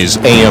leader is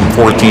AM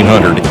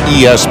 1400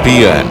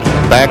 ESPN.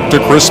 Back to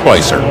Chris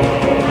Spicer.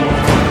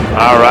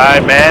 All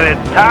right, man,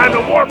 it's time to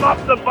warm up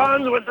the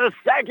buns with the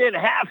second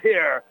half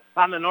here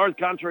on the North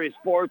Country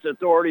Sports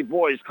Authority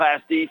Boys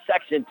Class D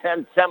Section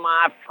 10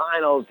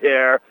 semifinals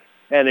here.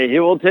 And the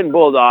Heuvelton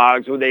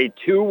Bulldogs with a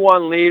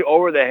 2-1 lead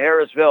over the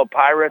Harrisville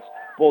Pirates.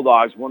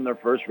 Bulldogs won their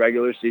first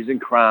regular season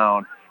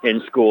crown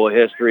in school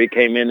history,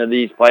 came into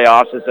these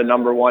playoffs as the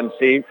number 1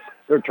 seed.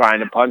 They're trying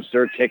to punch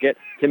their ticket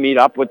to meet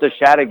up with the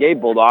Chateauguay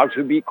Bulldogs,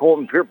 who beat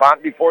Colton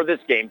Pierpont before this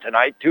game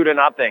tonight,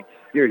 2-0.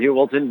 Your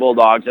Heuvelton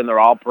Bulldogs, and they're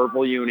all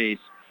purple unis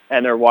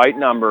and their white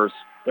numbers.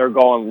 They're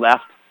going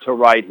left to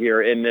right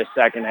here in this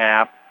second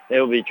half.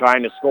 They will be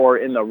trying to score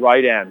in the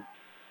right end.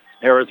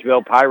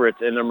 Harrisville Pirates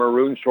in their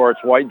maroon shorts,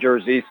 white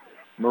jerseys,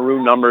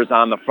 maroon numbers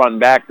on the front and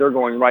back. They're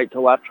going right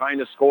to left, trying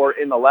to score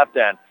in the left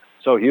end.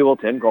 So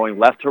Heuvelton going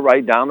left to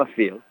right down the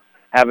field.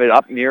 Have it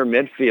up near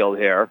midfield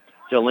here.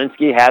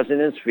 Jelinski has it in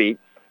his feet.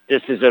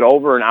 Dishes it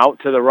over and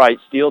out to the right.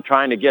 Steele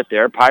trying to get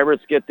there.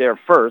 Pirates get there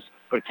first,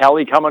 but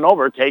Kelly coming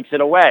over takes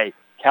it away.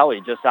 Kelly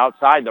just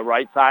outside the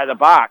right side of the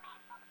box.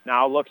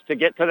 Now looks to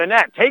get to the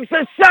net. Takes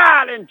a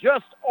shot and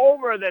just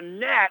over the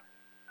net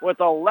with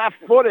a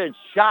left-footed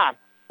shot.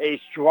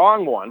 A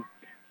strong one.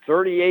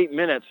 38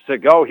 minutes to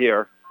go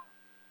here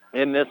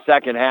in this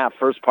second half.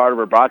 First part of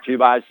her brought to you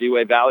by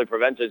Seaway Valley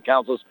Prevention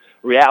Council's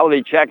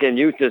Reality Check and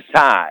Youth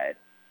Decide.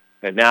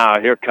 And now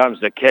here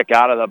comes the kick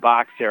out of the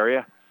box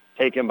area.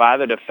 Taken by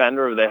the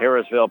defender of the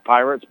Harrisville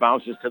Pirates.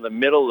 Bounces to the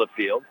middle of the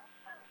field.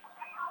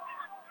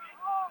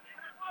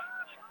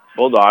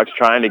 Bulldogs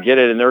trying to get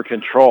it in their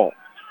control.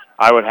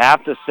 I would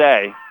have to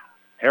say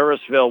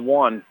Harrisville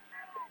won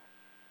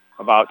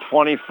about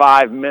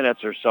 25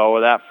 minutes or so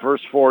of that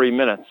first 40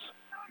 minutes.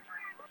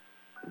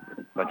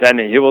 But then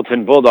the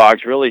Heuvelton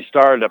Bulldogs really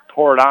started to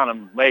pour it on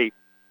them late.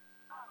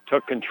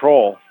 Took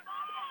control.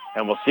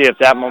 And we'll see if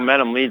that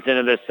momentum leads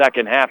into this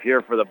second half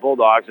here for the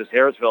Bulldogs as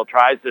Harrisville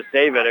tries to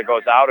save it. It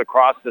goes out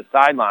across the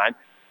sideline.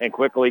 And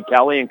quickly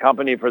Kelly and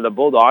company for the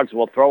Bulldogs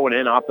will throw it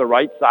in off the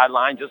right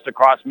sideline just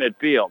across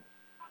midfield.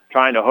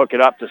 Trying to hook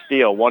it up to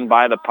Steele. Won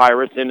by the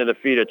Pirates into the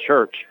feet of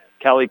Church.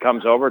 Kelly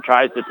comes over,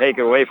 tries to take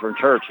it away from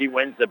Church. He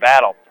wins the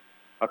battle.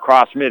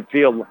 Across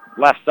midfield,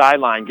 left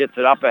sideline, gets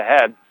it up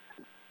ahead.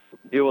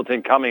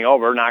 Heuvelton coming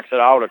over, knocks it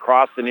out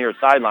across the near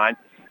sideline.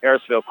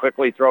 Harrisville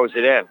quickly throws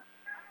it in.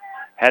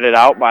 Headed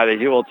out by the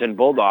Heuvelton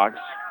Bulldogs.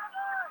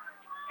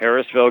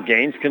 Harrisville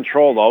gains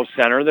control, though,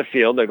 center of the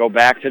field. They go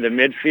back to the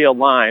midfield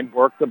line,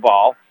 work the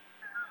ball.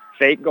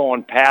 Fake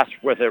going past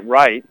with it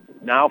right.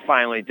 Now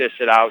finally dish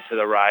it out to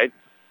the right.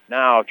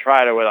 Now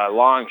try to with a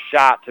long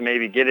shot to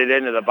maybe get it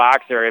into the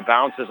box area.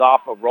 Bounces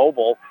off of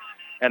Roble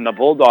and the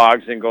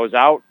Bulldogs and goes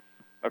out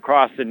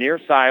across the near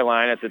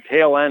sideline at the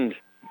tail end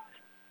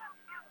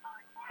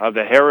of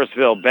the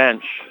Harrisville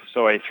bench.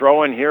 So a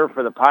throw in here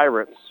for the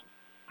Pirates.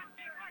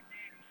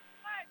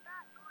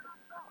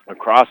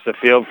 Across the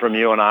field from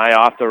you and I,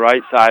 off the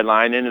right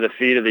sideline, into the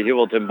feet of the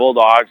Heuvelton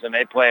Bulldogs, and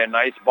they play a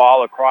nice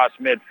ball across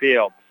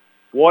midfield.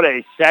 What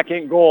a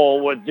second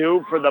goal would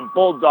do for the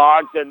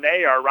Bulldogs, and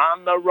they are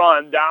on the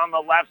run down the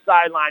left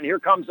sideline. Here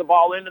comes the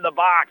ball into the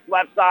box,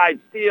 left side,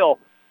 Steele,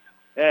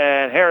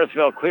 and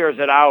Harrisville clears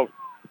it out.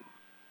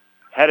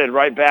 Headed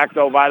right back,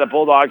 though, by the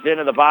Bulldogs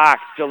into the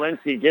box.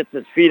 Jelinski gets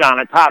his feet on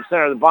it, top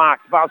center of the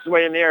box, bounces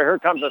away in the air. Here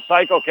comes a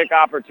cycle kick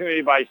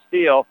opportunity by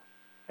Steele.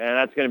 And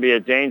that's going to be a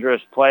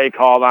dangerous play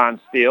called on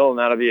Steele, and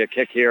that'll be a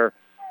kick here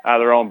out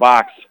of their own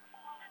box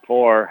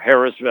for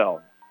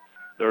Harrisville.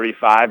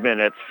 35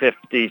 minutes,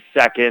 50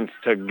 seconds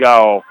to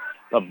go.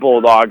 The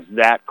Bulldogs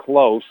that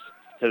close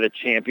to the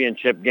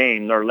championship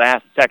game. Their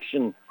last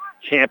section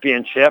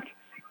championship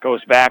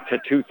goes back to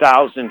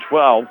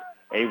 2012,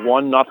 a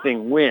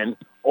 1-0 win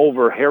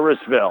over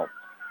Harrisville.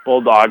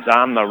 Bulldogs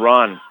on the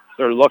run.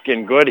 They're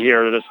looking good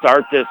here to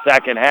start this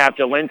second half.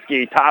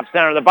 Jelinski, top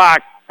center of the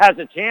box, has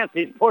a chance.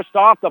 He's pushed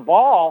off the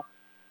ball.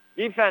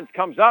 Defense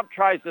comes up,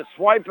 tries to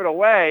swipe it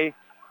away,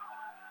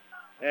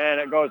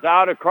 and it goes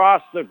out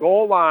across the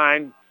goal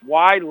line,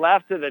 wide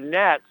left of the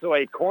net. So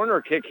a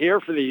corner kick here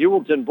for the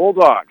Heuvelton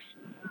Bulldogs.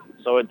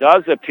 So it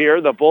does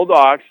appear the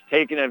Bulldogs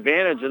taking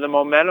advantage of the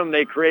momentum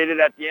they created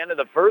at the end of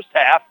the first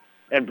half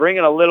and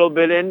bringing a little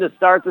bit in to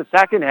start the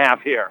second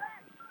half here.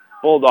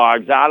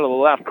 Bulldogs out of the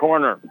left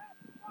corner.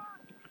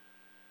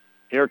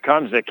 Here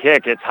comes the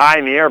kick. It's high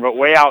in the air, but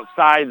way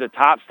outside the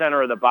top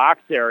center of the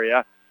box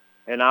area.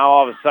 And now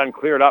all of a sudden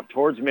cleared up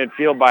towards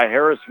midfield by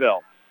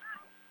Harrisville.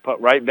 Put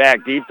right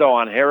back deep, though,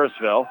 on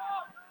Harrisville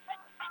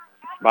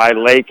by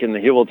Lake and the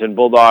Heuvelton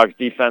Bulldogs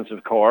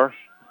defensive core.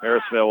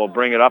 Harrisville will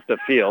bring it up the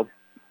field,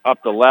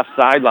 up the left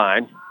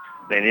sideline.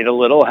 They need a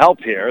little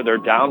help here. They're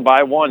down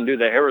by 1 to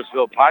the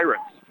Harrisville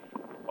Pirates.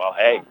 Well,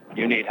 hey,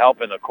 you need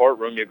help in the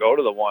courtroom, you go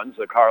to the ones,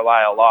 the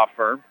Carlisle Law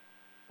Firm.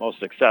 Most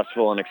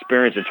successful and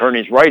experienced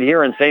attorneys right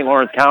here in St.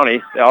 Lawrence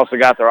County. They also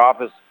got their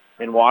office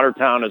in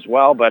Watertown as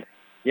well. But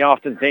you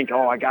often think,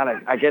 I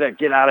gotta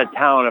get out of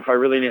town if I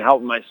really need help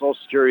with my Social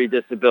Security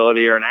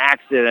disability or an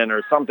accident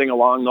or something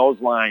along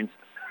those lines.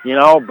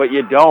 But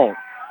you don't.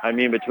 I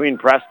mean, between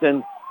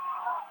Preston,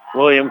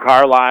 William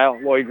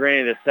Carlisle, Lloyd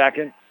Graney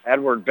II,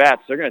 Edward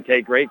Betts, they're going to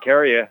take great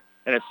care of you.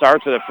 And it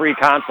starts with a free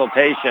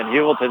consultation.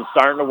 Heuvelton's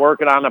starting to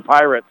work it on the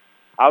Pirates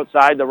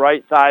outside the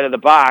right side of the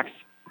box.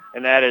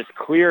 And that is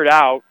cleared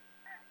out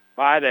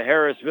by the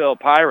Harrisville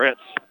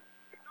Pirates.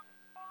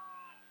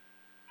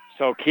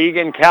 So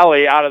Keegan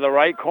Kelly out of the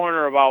right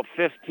corner about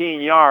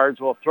 15 yards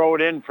will throw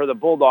it in for the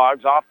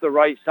Bulldogs off the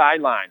right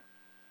sideline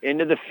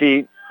into the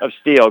feet of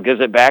Steele. Gives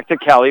it back to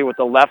Kelly with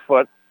the left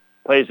foot.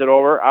 Plays it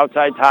over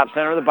outside top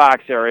center of the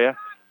box area.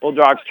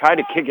 Bulldogs try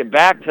to kick it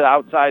back to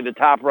outside the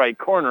top right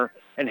corner,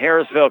 and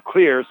Harrisville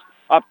clears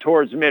up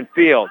towards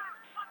midfield.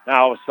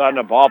 Now all of a sudden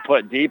a ball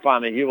put deep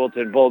on the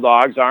Heuvelton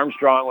Bulldogs.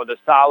 Armstrong with a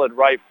solid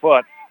right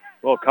foot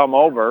will come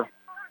over,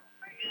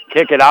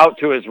 kick it out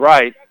to his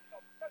right,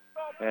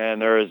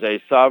 and there is a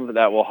sub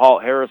that will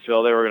halt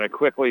Harrisville. They were going to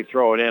quickly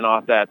throw it in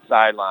off that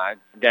sideline.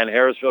 Again,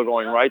 Harrisville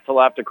going right to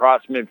left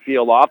across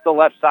midfield off the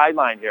left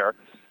sideline here.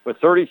 with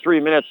 33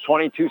 minutes,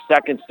 22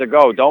 seconds to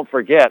go. Don't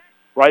forget,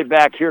 right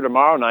back here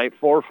tomorrow night,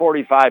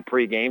 4:45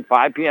 pregame,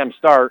 5 p.m.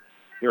 start,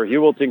 your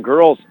Heuvelton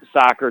girls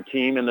soccer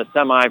team in the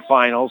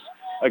semifinals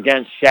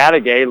against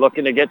Chateauguay,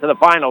 looking to get to the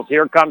finals.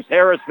 Here comes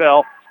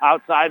Harrisville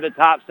outside the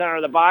top center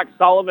of the box.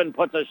 Sullivan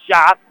puts a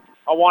shot,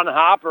 a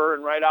one-hopper,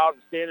 and right out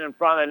standing in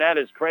front of the net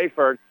is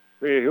Crayford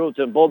for your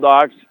Heuvelton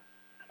Bulldogs,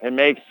 and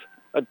makes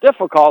a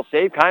difficult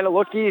save kind of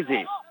look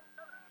easy.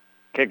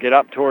 Kick it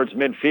up towards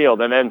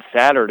midfield, and then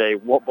Saturday,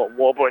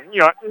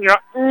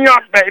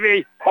 nyuk,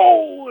 baby.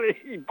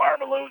 Holy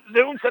Barbaloo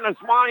Zooms and a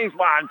Swanee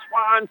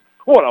Swans.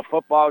 What a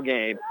football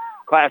game.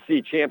 Class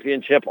C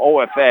championship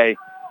OFA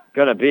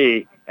going to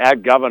be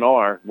at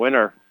Governor.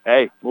 Winner,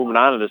 hey, moving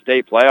on to the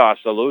state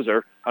playoffs. The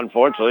loser,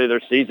 unfortunately,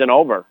 their season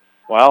over.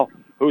 Well,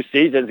 whose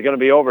season is going to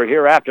be over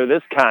here after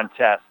this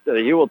contest? The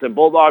Heuvelton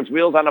Bulldogs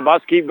wheels on the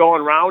bus keep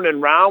going round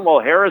and round.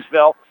 Well,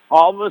 Harrisville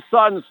all of a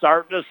sudden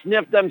starting to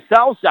sniff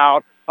themselves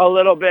out a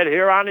little bit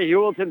here on the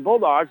Heuvelton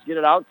Bulldogs. Get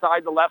it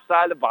outside the left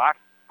side of the box.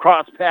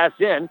 Cross pass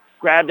in.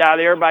 Grabbed out of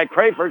there by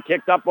Crayford.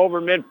 Kicked up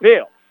over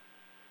midfield.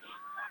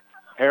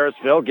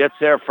 Harrisville gets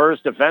there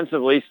first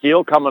defensively.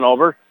 Steele coming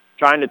over,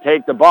 trying to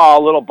take the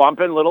ball. A little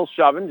bumping, little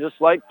shoving, just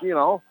like,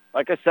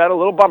 like I said, a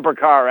little bumper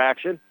car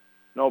action.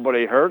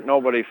 Nobody hurt,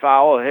 nobody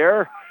foul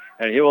here.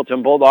 And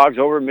Heuvelton Bulldogs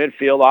over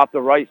midfield off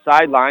the right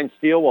sideline.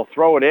 Steele will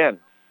throw it in.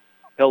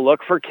 He'll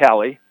look for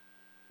Kelly.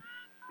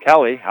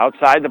 Kelly,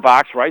 outside the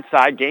box, right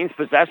side, gains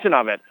possession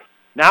of it.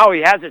 Now he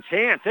has a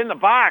chance in the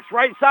box,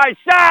 right side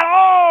shot.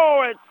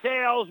 Oh, it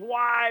sails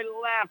wide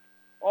left.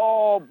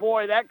 Oh,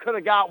 boy, that could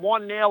have got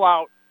one nail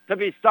out to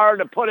be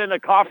started to put in the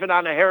coffin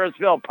on the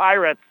Harrisville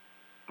Pirates.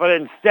 But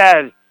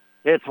instead,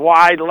 it's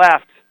wide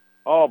left.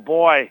 Oh,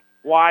 boy,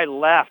 wide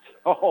left.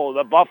 Oh,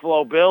 the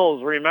Buffalo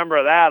Bills,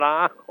 remember that,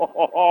 huh?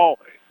 Oh,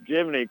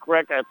 Jiminy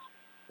Crickets.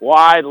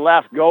 Wide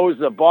left goes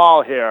the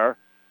ball here.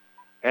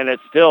 And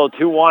it's still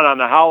 2-1 on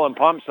the Howland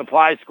Pump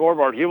Supply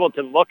scoreboard.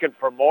 Heuvelton looking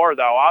for more,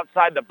 though.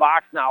 Outside the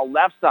box now,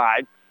 left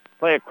side.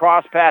 Play a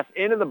cross pass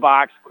into the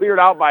box, cleared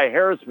out by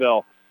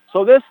Harrisville.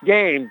 So this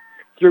game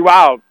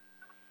throughout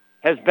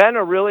has been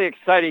a really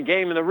exciting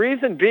game. And the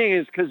reason being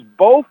is because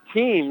both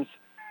teams,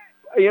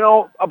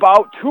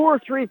 about 2 or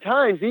 3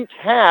 times each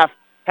half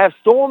have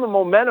stolen the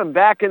momentum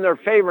back in their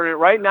favor.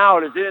 And right now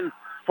it is in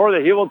for the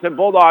Heuvelton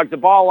Bulldogs. The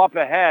ball up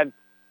ahead.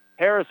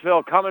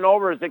 Harrisville coming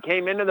over as it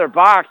came into their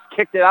box,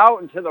 kicked it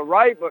out and to the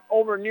right, but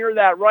over near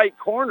that right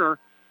corner,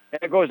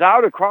 and it goes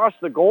out across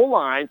the goal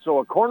line. So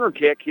a corner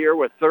kick here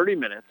with 30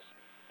 minutes,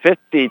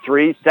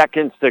 53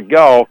 seconds to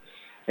go.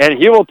 And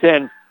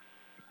Heuvelton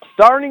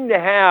starting to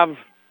have,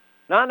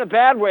 not in a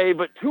bad way,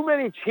 but too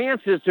many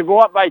chances to go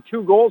up by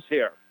 2 goals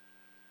here.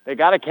 They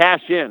got to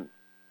cash in.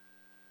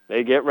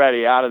 They get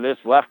ready out of this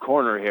left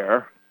corner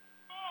here.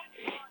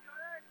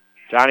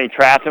 Johnny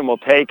Tratton will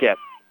take it.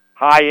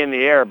 High in the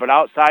air, but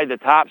outside the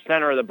top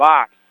center of the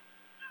box.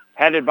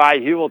 Headed by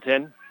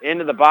Heuvelton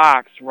into the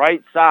box,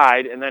 right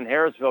side, and then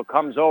Harrisville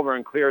comes over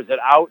and clears it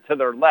out to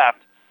their left.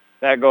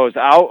 That goes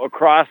out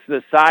across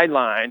the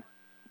sideline.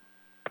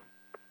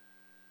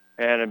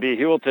 And it'll be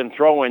Heuvelton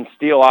throwing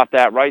Steele off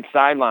that right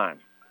sideline.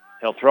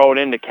 He'll throw it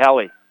into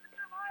Kelly.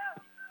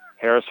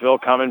 Harrisville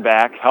coming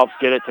back, helps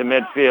get it to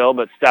midfield,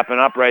 but stepping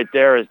up right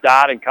there is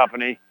Dodd and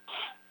company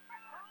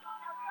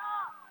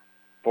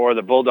for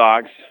the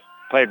Bulldogs.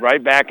 Played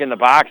right back in the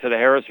box of the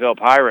Harrisville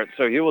Pirates.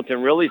 So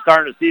Heuvelton really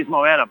starting to seize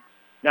momentum.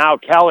 Now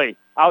Kelly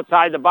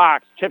outside the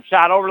box. Chip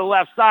shot over to the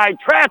left side.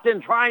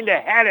 Tratton trying to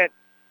head it,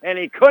 and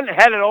he couldn't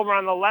head it over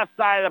on the left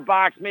side of the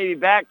box, maybe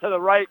back to the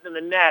right in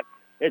the net.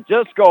 It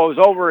just goes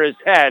over his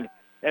head,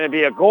 and it'd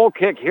be a goal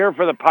kick here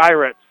for the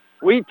Pirates.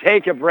 We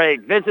take a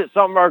break, visit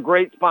some of our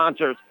great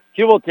sponsors.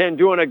 Heuvelton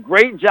doing a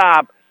great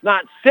job,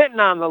 not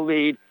sitting on the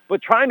lead,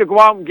 but trying to go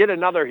out and get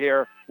another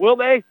here. Will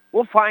they?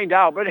 We'll find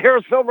out. But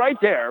Harrisville right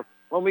there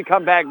when we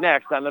come back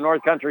next on the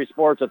North Country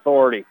Sports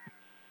Authority.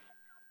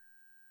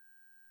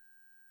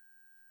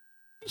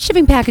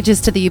 Shipping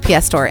packages to the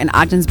UPS store in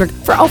Ogdensburg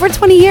for over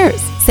 20 years.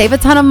 Save a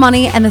ton of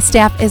money, and the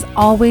staff is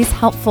always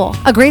helpful.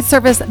 A great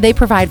service they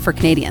provide for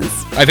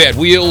Canadians. I've had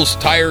wheels,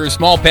 tires,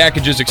 small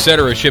packages,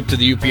 etc. shipped to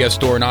the UPS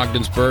store in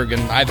Ogdensburg,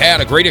 and I've had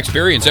a great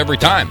experience every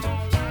time.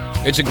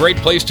 It's a great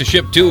place to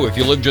ship, too, if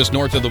you live just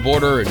north of the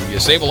border, and you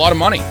save a lot of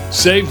money.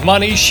 Save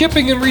money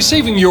shipping and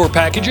receiving your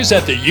packages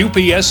at the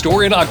UPS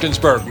store in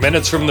Ogdensburg,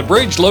 minutes from the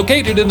bridge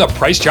located in the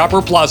Price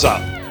Chopper Plaza.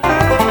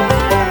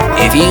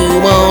 If you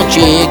want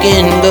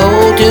chicken,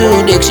 go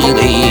to Dixie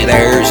Lee.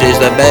 Theirs is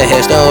the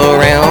best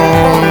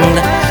around.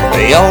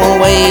 They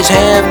always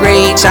have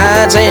great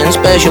sides and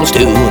specials,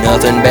 too.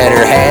 Nothing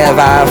better have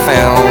I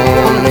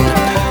found.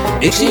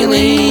 Dixie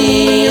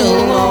Lee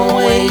will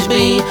always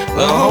be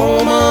the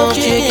home of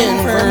chicken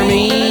for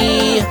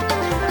me.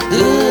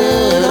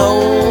 Good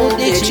old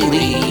Dixie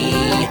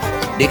Lee.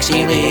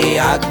 Dixie Lee,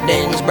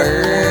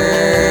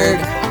 Ogdensburg.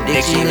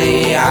 Dixie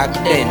Lee,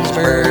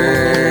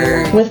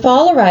 Ogdensburg. With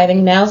fall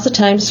arriving, now's the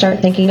time to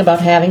start thinking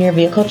about having your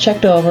vehicle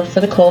checked over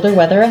for the colder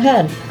weather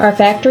ahead. Our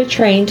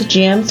factory-trained,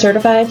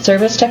 GM-certified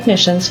service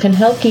technicians can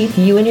help keep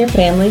you and your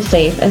family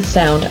safe and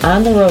sound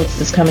on the roads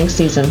this coming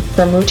season.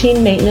 From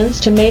routine maintenance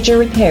to major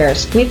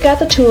repairs, we've got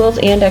the tools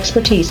and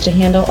expertise to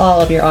handle all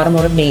of your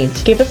automotive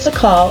needs. Give us a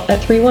call at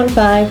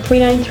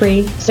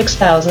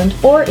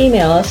 315-393-6000 or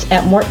email us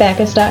at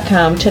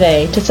mortbackus.com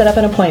today to set up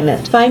an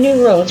appointment. Find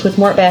new roads with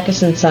Mort Backus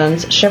 &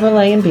 Sons,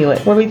 Chevrolet and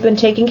Buick, where we've been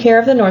taking care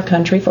of the North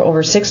Country for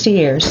over 60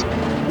 years.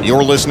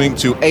 You're listening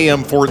to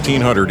AM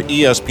 1400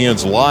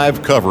 ESPN's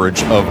live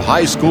coverage of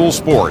high school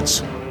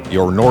sports.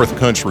 Your North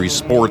Country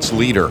sports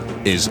leader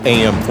is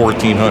AM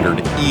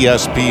 1400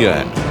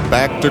 ESPN.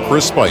 Back to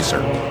Chris Spicer.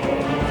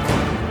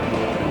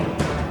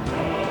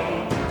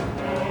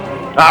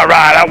 All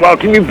right, I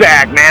welcome you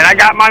back, man. I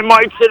got my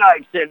mics and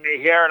Ikes in me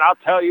here, and I'll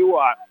tell you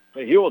what, the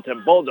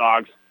Heuvelton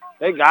Bulldogs,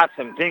 they got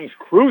some things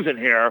cruising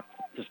here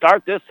to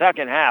start this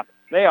second half.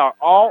 They are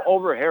all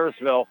over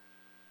Harrisville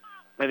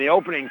in the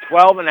opening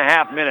 12 and a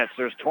half minutes.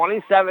 There's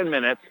 27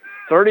 minutes,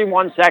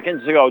 31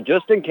 seconds to go.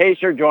 Just in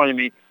case you're joining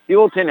me,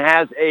 Heuvelton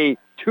has a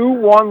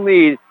 2-1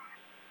 lead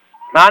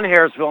on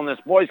Harrisville in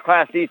this boys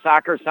Class D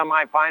soccer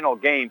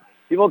semifinal game.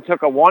 Heuvelton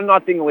took a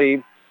 1-0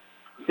 lead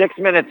 6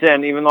 minutes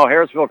in, even though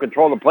Harrisville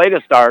controlled the play to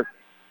start.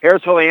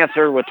 Harrisville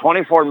answered with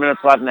 24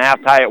 minutes left in the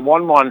half, tie at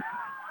 1-1.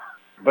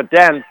 But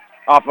then,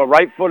 off a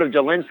right foot of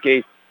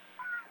Jelinski,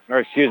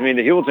 the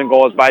Heuvelton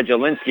goal is by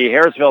Jelinski.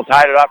 Harrisville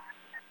tied it up.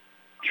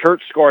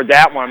 Church scored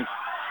that one.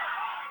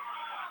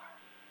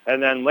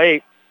 And then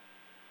late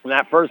in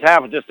that first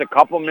half, with just a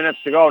couple minutes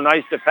to go,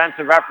 nice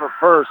defensive effort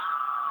first.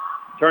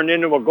 Turned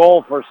into a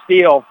goal for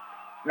Steele.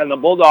 And the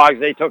Bulldogs,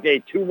 they took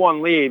a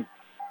 2-1 lead.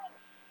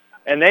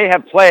 And they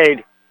have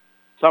played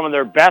some of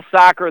their best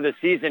soccer of the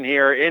season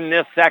here in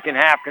this second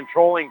half,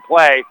 controlling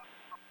play.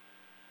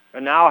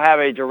 And now have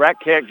a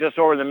direct kick just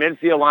over the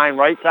midfield line,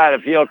 right side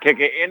of the field, kick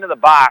it into the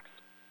box,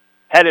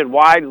 headed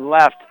wide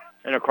left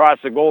and across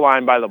the goal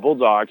line by the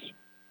Bulldogs.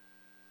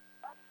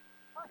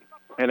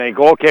 And a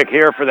goal kick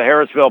here for the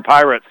Harrisville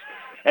Pirates.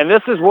 And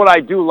this is what I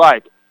do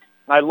like.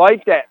 I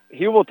like that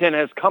Heuvelton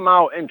has come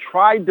out and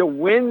tried to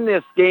win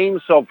this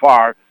game so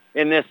far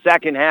in this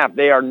second half.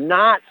 They are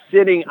not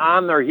sitting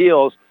on their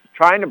heels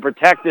trying to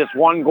protect this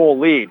 1-goal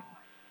lead.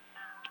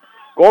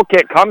 Goal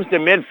kick comes to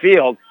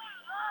midfield,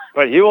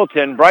 but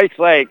Heuvelton, Bryce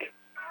Lake,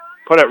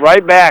 put it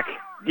right back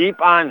deep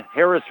on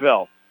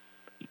Harrisville.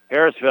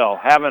 Harrisville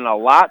having a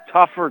lot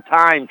tougher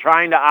time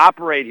trying to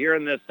operate here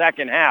in this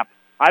second half.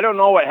 I don't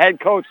know what head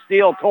coach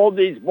Steele told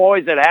these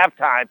boys at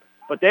halftime,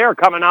 but they are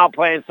coming out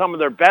playing some of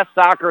their best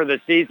soccer of the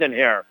season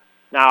here.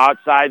 Now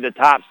outside the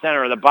top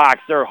center of the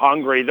box, they're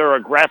hungry, they're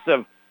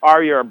aggressive,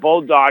 are your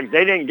Bulldogs.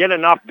 They didn't get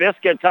enough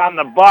biscuits on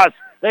the bus.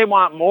 They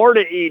want more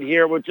to eat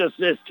here with just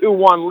this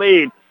 2-1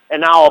 lead. And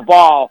now a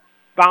ball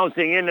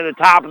bouncing into the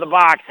top of the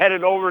box,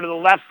 headed over to the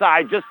left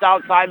side, just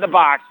outside the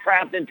box.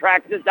 Crafton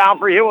tracks it down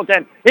for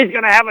Heuvelton. He's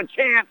going to have a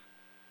chance.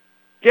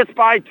 Gets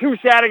by two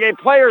Chateauguay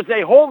players.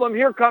 They hold him.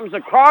 Here comes a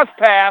cross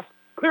pass,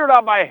 cleared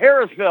out by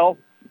Harrisville.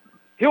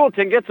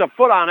 Heuvelton gets a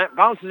foot on it,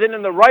 bounces in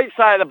the right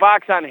side of the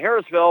box on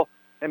Harrisville,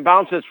 and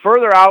bounces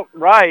further out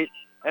right.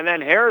 And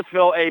then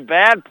Harrisville, a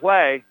bad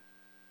play,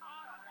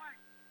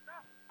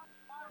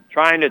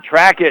 trying to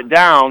track it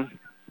down.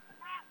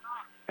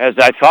 As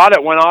I thought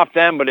it went off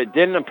them, but it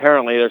didn't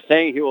apparently. They're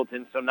saying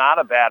Heuvelton, so not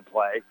a bad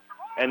play.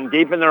 And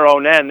deep in their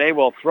own end, they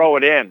will throw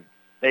it in.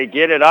 They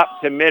get it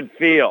up to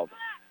midfield.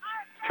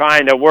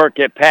 Trying to work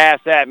it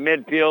past that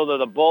midfield of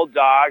the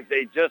Bulldogs.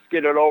 They just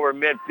get it over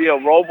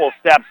midfield. Roble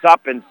steps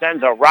up and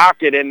sends a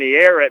rocket in the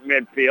air at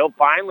midfield.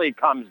 Finally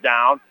comes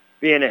down,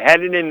 being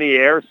headed in the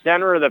air,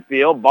 center of the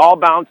field, ball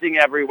bouncing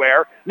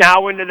everywhere.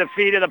 Now into the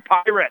feet of the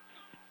Pirates.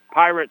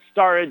 Pirates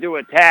started to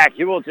attack.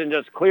 Heuvelton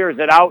just clears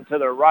it out to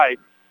the right.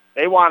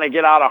 They want to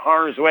get out of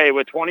harm's way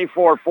with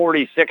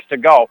 24:46 to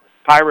go.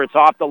 Pirates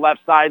off the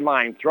left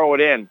sideline, throw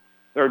it in.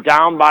 They're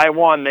down by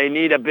 1. They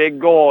need a big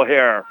goal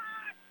here.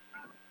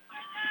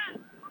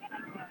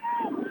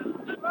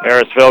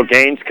 Harrisville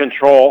gains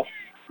control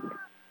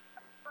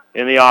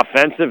in the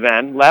offensive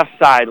end, left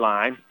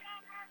sideline.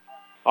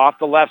 Off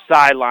the left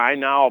sideline,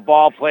 now a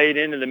ball played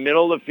into the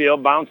middle of the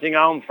field, bouncing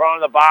out in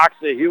front of the box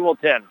to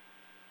Heuvelton.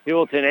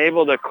 Heuvelton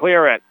able to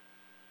clear it.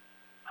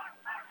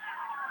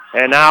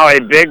 And now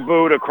a big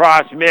boot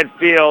across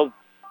midfield.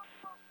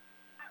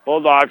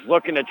 Bulldogs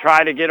looking to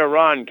try to get a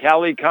run.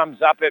 Kelly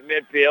comes up at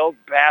midfield,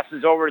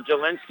 passes over to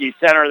Jelinski,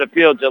 center of the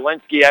field.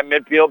 Jelinski at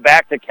midfield,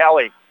 back to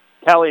Kelly.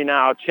 Kelly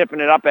now chipping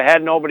it up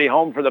ahead. Nobody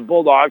home for the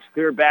Bulldogs.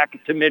 Cleared back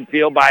to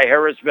midfield by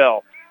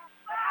Harrisville.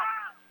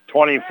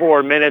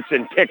 24 minutes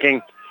and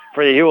ticking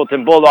for the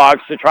Heuvelton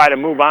Bulldogs to try to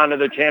move on to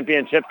the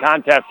championship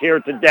contest here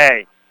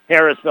today.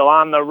 Harrisville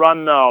on the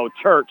run, though.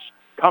 Church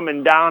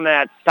coming down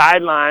that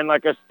sideline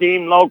like a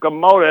steam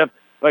locomotive,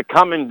 but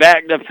coming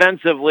back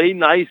defensively.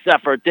 Nice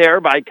effort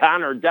there by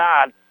Connor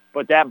Dodd,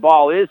 but that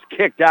ball is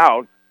kicked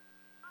out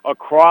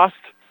across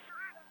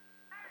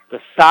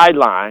the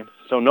sideline.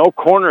 So no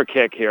corner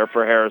kick here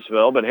for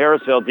Harrisville, but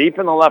Harrisville deep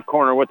in the left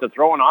corner with the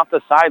throwing off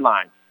the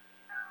sideline.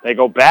 They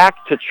go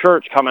back to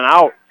Church coming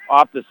out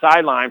off the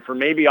sideline for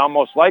maybe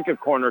almost like a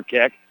corner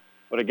kick.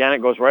 But again,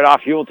 it goes right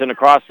off Heuvelton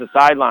across the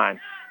sideline.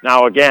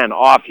 Now again,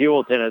 off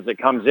Heuvelton as it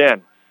comes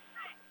in.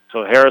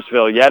 So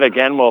Harrisville yet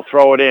again will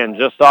throw it in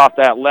just off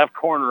that left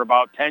corner,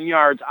 about 10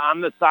 yards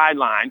on the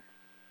sideline.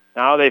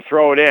 Now they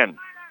throw it in.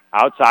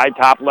 Outside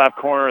top left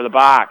corner of the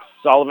box.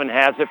 Sullivan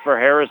has it for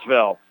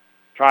Harrisville.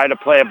 Try to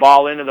play a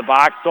ball into the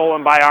box,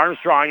 stolen by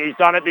Armstrong. He's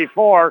done it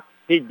before.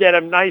 He did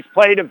a nice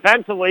play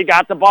defensively,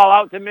 got the ball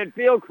out to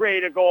midfield,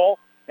 create a goal,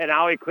 and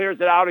now he clears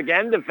it out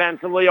again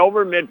defensively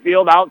over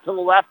midfield, out to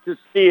the left to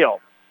Steele.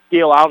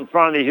 Steele out in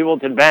front of the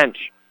Heuvelton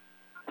bench,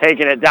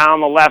 taking it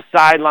down the left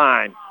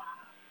sideline.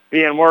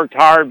 Being worked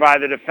hard by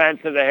the defense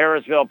of the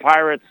Harrisville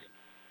Pirates.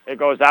 It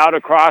goes out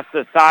across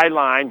the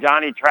sideline.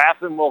 Johnny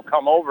Trassen will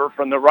come over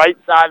from the right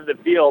side of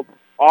the field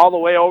all the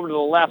way over to the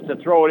left to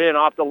throw it in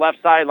off the left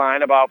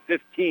sideline, about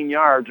 15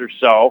 yards or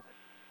so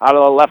out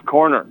of the left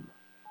corner.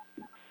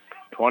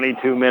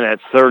 22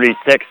 minutes,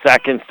 36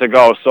 seconds to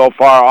go. So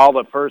far, all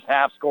the first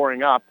half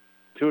scoring up.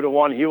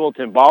 2-1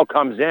 Heuvelton. Ball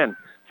comes in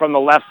from the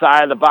left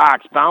side of the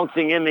box,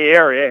 bouncing in the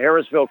area.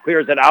 Harrisville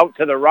clears it out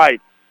to the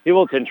right.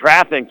 Heuvelton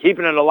Traffen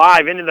keeping it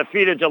alive into the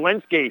feet of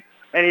Jelinski,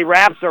 and he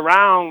wraps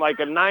around like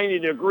a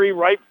 90-degree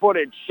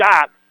right-footed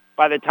shot.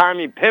 By the time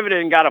he pivoted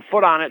and got a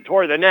foot on it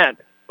toward the net,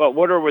 but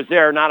Woodard was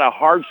there, not a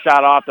hard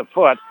shot off the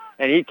foot,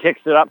 and he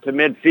kicks it up to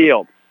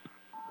midfield.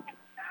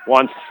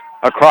 Once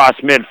across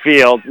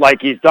midfield,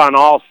 like he's done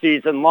all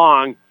season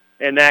long,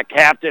 and that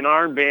captain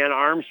armband,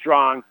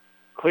 Armstrong,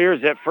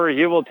 clears it for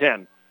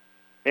Heuvelton.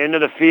 Into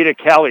the feet of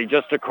Kelly,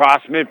 just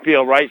across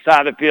midfield, right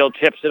side of the field,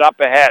 chips it up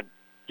ahead.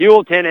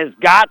 Heuvelton has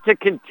got to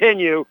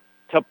continue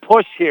to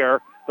push here.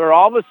 They're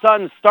all of a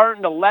sudden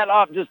starting to let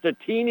up just a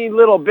teeny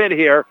little bit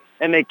here,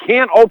 and they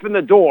can't open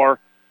the door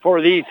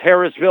for these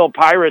Harrisville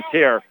Pirates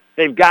here.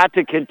 They've got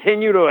to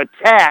continue to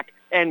attack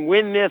and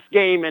win this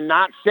game and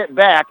not sit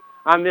back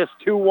on this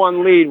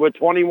 2-1 lead with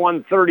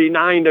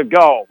 21:39 to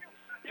go.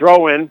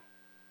 Throw-in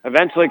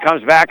eventually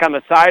comes back on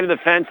the side of the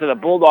fence of the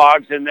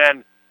Bulldogs, and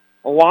then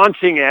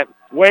launching it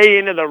way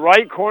into the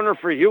right corner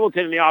for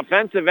Heuvelton. And the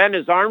offensive end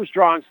is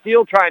Armstrong.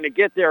 Steele trying to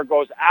get there,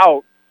 goes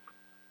out.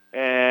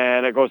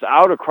 And it goes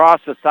out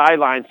across the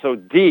sideline, so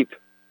deep.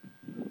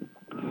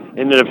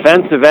 In the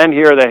defensive end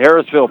here, the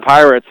Harrisville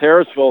Pirates.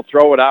 Harrisville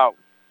throw it out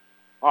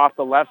off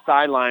the left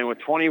sideline with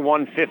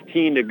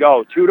 21:15 to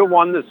go.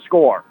 2-1 the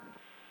score.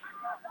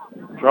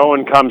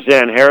 Throw-in comes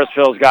in.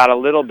 Harrisville's got a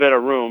little bit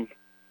of room.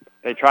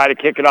 They try to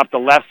kick it up the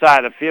left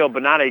side of the field,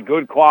 but not a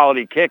good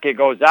quality kick. It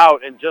goes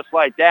out, and just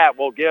like that,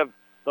 we'll give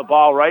the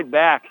ball right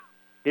back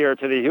here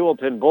to the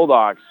Heuvelton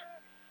Bulldogs.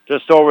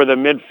 Just over the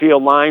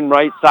midfield line,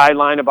 right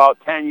sideline, about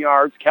 10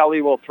 yards.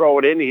 Kelly will throw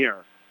it in here.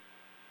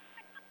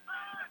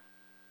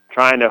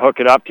 Trying to hook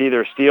it up to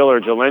either Steele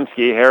or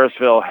Jelinski.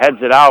 Harrisville heads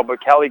it out,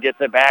 but Kelly gets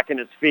it back in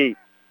his feet.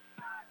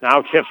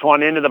 Now chips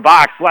one into the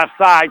box, left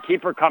side.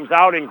 Keeper comes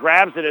out and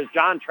grabs it as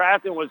John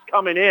Trassen was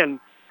coming in.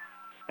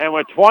 And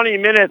with 20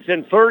 minutes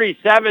and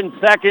 37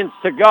 seconds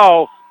to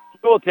go,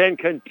 Heuvelton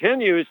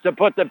continues to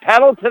put the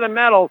pedal to the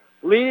metal,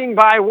 leading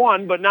by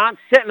one, but not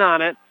sitting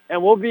on it.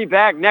 And we'll be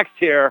back next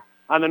here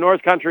on the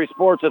North Country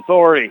Sports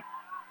Authority.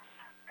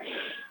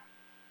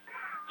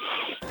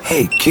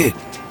 Hey, kid.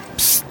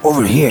 Psst,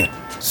 over here.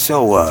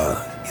 So,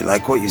 you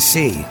like what you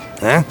see,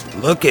 huh?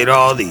 Look at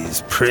all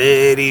these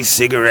pretty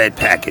cigarette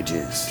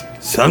packages.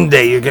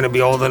 Someday you're gonna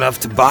be old enough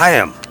to buy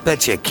them.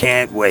 Bet you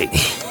can't wait.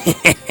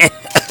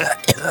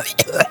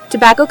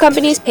 Tobacco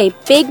companies pay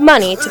big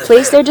money to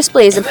place their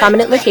displays in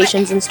prominent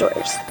locations in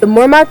stores. The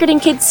more marketing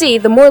kids see,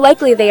 the more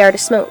likely they are to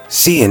smoke.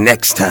 See you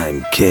next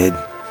time, kid.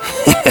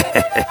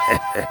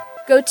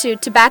 Go to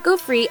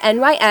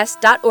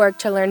tobaccofreenys.org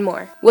to learn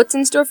more. What's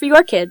in store for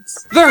your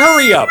kids? The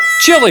Hurry Up!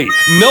 Chilly!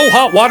 No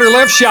hot water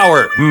left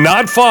shower.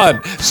 Not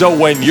fun. So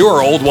when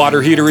your old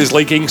water heater is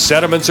leaking,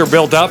 sediments are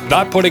built up,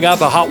 not putting out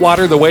the hot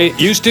water the way it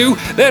used to,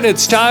 then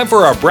it's time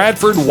for a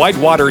Bradford white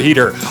water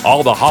heater.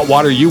 All the hot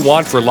water you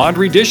want for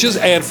laundry, dishes,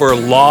 and for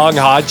long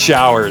hot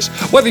showers.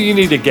 Whether you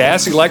need a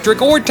gas,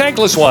 electric, or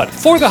tankless one,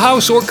 for the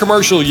house or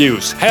commercial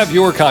use, have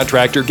your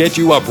contractor get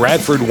you a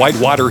Bradford white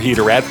water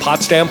heater at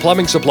Potsdam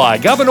Plumbing Supply,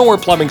 Governor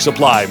Plumbing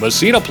Supply,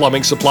 Messina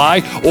Plumbing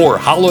Supply, or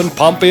Howland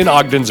Pump in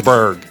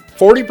Ogdensburg.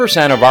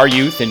 40% of our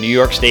youth in New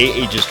York State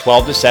ages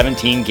 12 to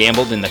 17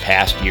 gambled in the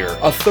past year.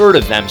 A third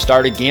of them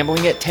started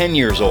gambling at 10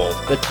 years old.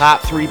 The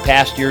top 3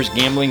 past year's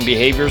gambling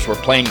behaviors were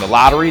playing the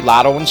lottery,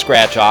 lotto, and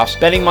scratch-offs,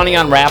 betting money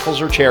on raffles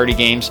or charity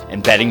games,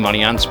 and betting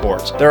money on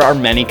sports. There are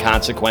many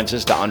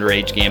consequences to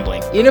underage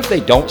gambling. Even if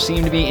they don't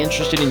seem to be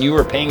interested in you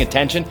or paying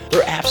attention,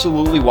 they're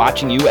absolutely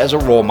watching you as a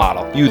role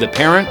model. You, the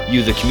parent,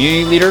 you, the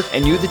community leader,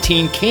 and you, the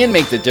teen, can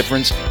make the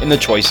difference in the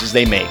choices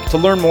they make. To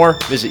learn more,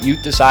 visit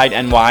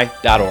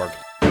youthdecideNY.org.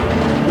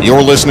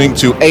 You're listening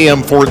to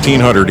AM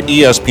 1400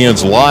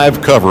 ESPN's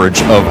live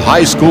coverage of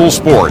high school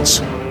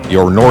sports.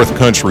 Your North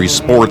Country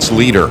sports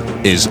leader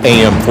is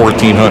AM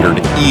 1400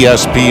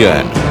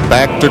 ESPN.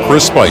 Back to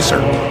Chris Spicer.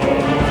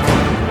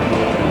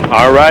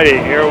 All righty,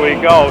 here we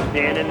go.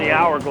 Seeing in the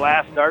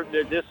hourglass starting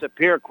to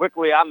disappear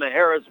quickly on the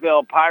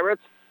Harrisville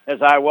Pirates.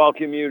 as I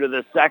welcome you to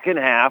the second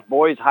half,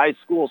 boys high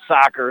school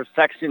soccer,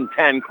 Section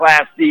 10,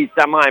 Class D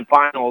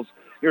semifinals.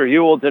 Your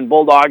Heuvelton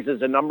Bulldogs is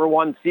the number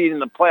one seed in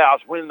the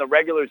playoffs, winning the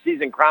regular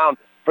season crown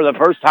for the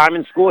first time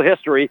in school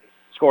history.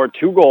 Scored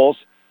 2 goals,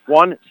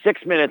 one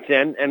 6 minutes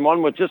in, and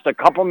one with just a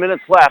couple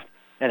minutes left,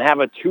 and have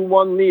a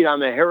 2-1 lead on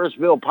the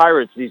Harrisville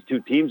Pirates. These two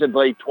teams have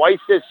played twice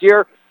this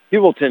year.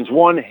 Heuvelton's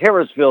won,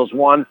 Harrisville's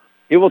won.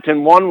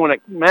 Heuvelton won when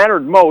it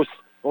mattered most,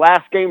 the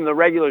last game of the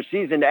regular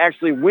season, to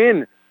actually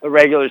win the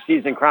regular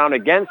season crown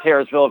against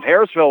Harrisville. If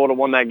Harrisville would have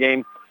won that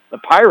game, the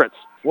Pirates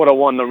would have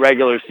won the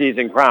regular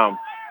season crown.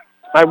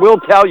 I will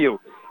tell you,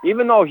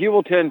 even though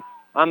Heuvelton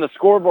on the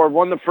scoreboard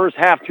won the first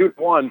half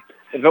 2-1,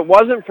 if it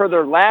wasn't for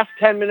their last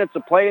 10 minutes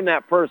of play in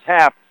that first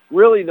half,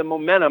 really the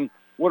momentum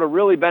would have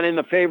really been in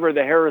the favor of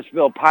the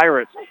Harrisville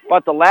Pirates.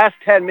 But the last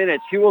 10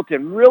 minutes,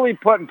 Heuvelton really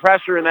putting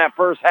pressure in that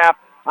first half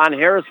on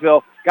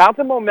Harrisville, got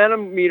the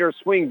momentum meter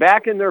swing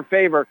back in their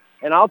favor.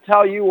 And I'll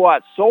tell you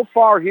what, so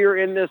far here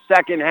in this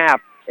second half,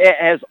 it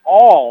has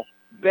all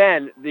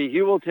been the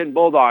Heuvelton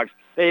Bulldogs.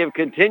 They have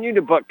continued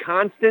to put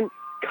constant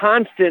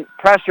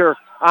pressure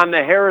on the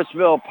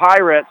Harrisville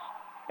Pirates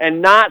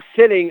and not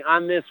sitting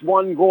on this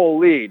 1-goal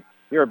lead.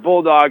 Your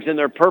Bulldogs in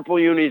their purple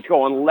unis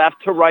going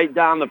left to right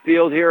down the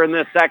field here in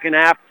this second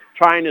half,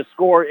 trying to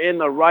score in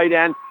the right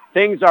end.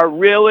 Things are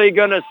really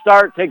going to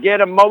start to get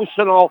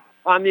emotional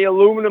on the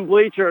aluminum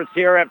bleachers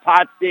here at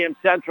Potsdam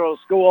Central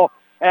School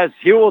as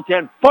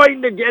Heuvelton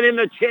fighting to get in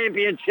the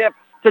championship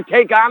to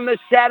take on the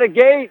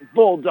Chattagate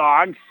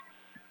Bulldogs.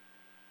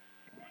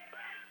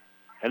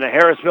 And the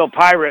Harrisville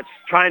Pirates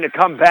trying to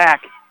come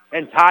back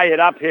and tie it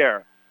up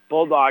here.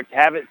 Bulldogs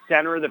have it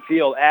center of the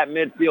field at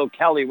midfield.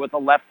 Kelly with a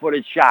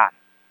left-footed shot.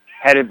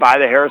 Headed by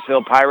the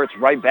Harrisville Pirates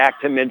right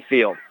back to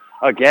midfield.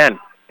 Again,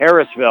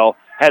 Harrisville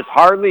has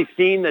hardly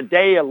seen the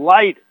day of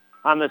light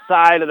on the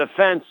side of the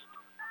fence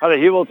of the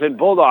Heuvelton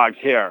Bulldogs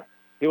here.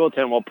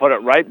 Heuvelton will put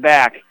it right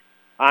back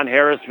on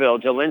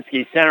Harrisville.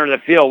 Jelinski, center of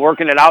the field,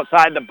 working it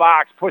outside the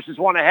box, pushes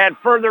one ahead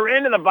further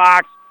into the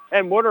box,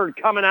 and Woodard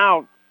coming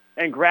out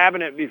and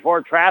grabbing it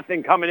before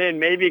Trafton coming in.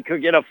 Maybe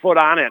could get a foot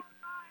on it.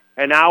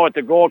 And now with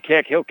the goal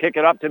kick, he'll kick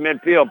it up to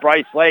midfield.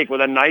 Bryce Lake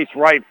with a nice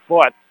right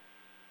foot.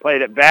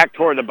 Played it back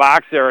toward the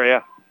box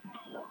area.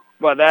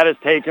 But that is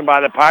taken by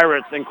the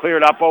Pirates and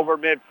cleared up over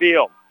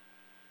midfield.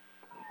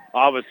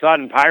 All of a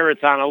sudden,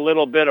 Pirates on a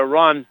little bit of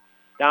run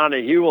down to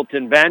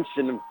Heuvelton bench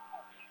and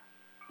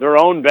their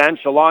own bench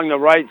along the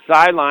right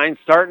sideline,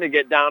 starting to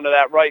get down to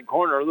that right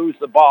corner, lose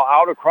the ball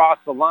out across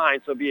the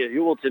line. So it'll be a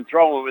Heuvelton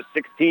throw-in with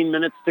 16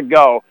 minutes to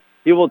go.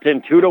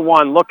 Heuvelton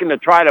 2-1, looking to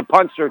try to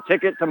punch their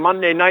ticket to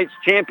Monday night's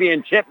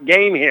championship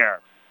game here,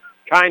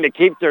 trying to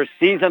keep their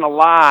season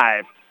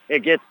alive.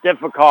 It gets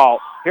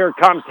difficult. Here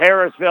comes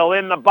Harrisville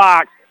in the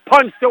box,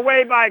 punched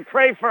away by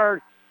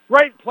Crayford.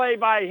 Great play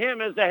by him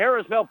as the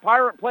Harrisville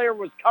Pirate player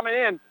was coming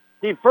in.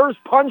 He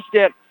first punched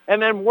it and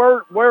then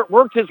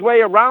worked his way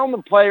around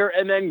the player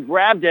and then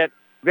grabbed it.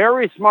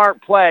 Very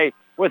smart play.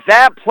 With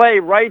that play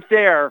right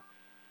there,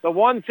 the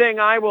one thing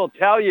I will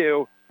tell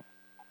you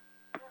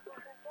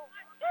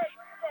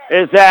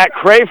is that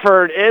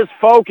Crayford is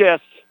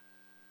focused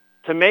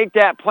to make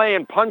that play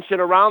and punch it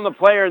around the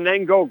player and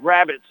then go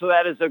grab it. So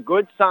that is a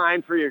good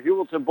sign for your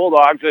Heuvelton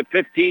Bulldogs with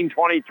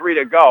 15:23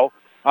 to go.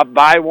 Up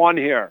by 1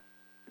 here.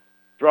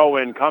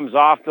 Throw-in comes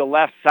off the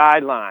left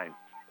sideline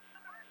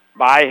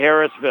by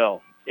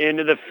Harrisville.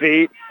 Into the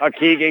feet of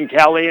Keegan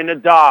Kelly and the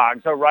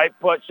Dogs. A right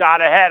foot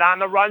shot ahead on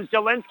the run.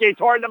 Jelinski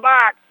toward the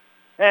box.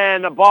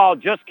 And the ball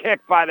just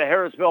kicked by the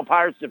Harrisville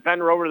Pirates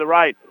defender over to the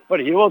right. But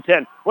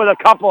Heuvelton with a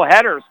couple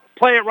headers.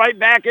 Play it right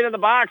back into the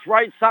box,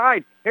 right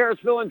side.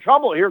 Harrisville in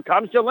trouble. Here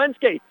comes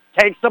Jelinski.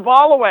 Takes the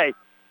ball away.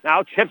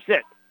 Now chips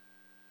it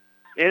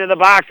into the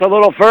box a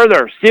little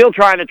further. Steele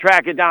trying to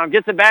track it down.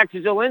 Gets it back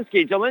to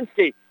Jelinski.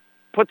 Jelinski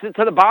puts it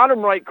to the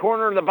bottom right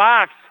corner of the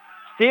box.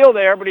 Steele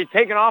there, but he's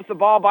taken off the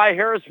ball by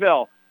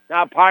Harrisville.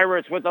 Now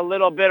Pirates with a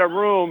little bit of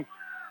room.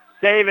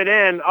 Save it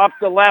in up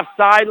the left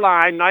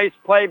sideline. Nice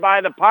play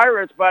by the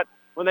Pirates, but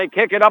when they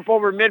kick it up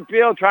over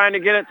midfield trying to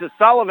get it to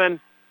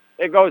Sullivan,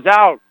 it goes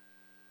out.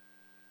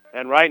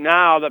 And right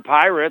now, the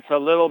Pirates, a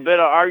little bit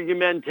of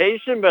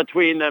argumentation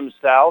between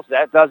themselves.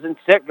 That doesn't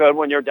sit good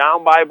when you're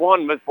down by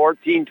 1 with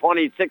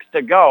 14:26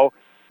 to go.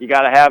 You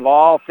got to have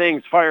all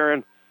things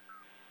firing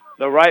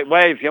the right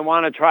way if you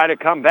want to try to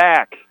come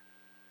back.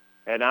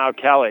 And now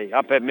Kelly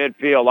up at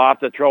midfield off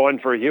the throw-in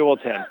for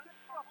Heuvelton.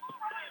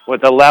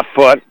 With the left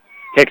foot,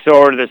 kicks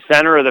over to the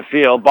center of the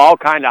field. Ball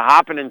kind of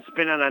hopping and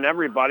spinning on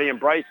everybody. And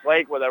Bryce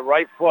Lake with a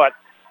right foot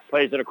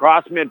plays it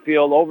across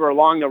midfield, over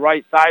along the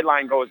right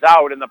sideline, goes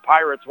out, and the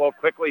Pirates will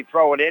quickly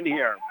throw it in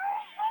here.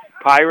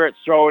 Pirates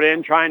throw it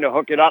in, trying to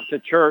hook it up to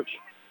Church.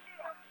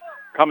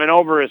 Coming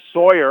over is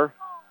Sawyer.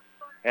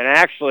 And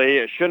actually,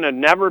 it shouldn't have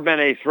never been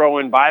a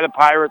throw-in by the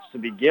Pirates to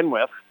begin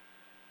with.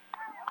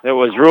 It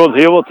was ruled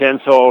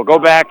Heuvelton, so we'll go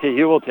back to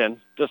Heuvelton.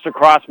 Just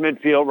across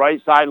midfield,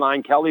 right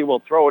sideline. Kelly will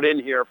throw it in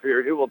here for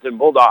your Heuvelton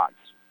Bulldogs.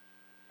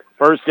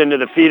 First into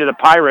the feet of the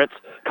Pirates.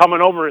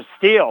 Coming over is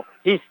Steele.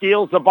 He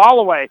steals the ball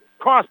away.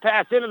 Cross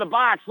pass into the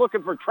box,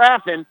 looking for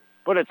Trafton.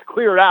 but it's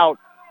cleared out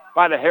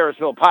by the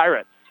Harrisville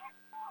Pirates.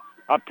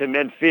 Up to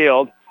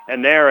midfield,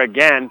 and there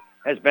again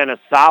has been a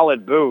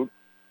solid boot.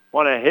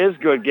 One of his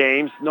good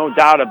games, no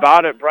doubt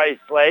about it, Bryce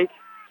Lake.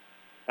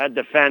 That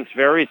defense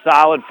very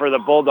solid for the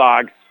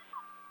Bulldogs.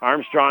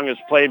 Armstrong has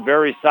played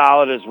very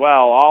solid as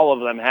well. All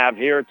of them have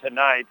here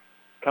tonight.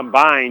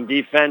 Combined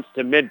defense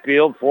to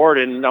midfield forward,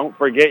 and don't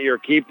forget your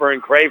keeper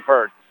in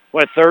Crayford.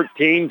 With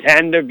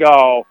 13:10 to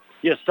go,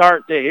 you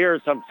start to hear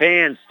some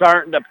fans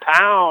starting to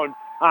pound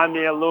on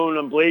the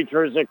aluminum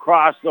bleachers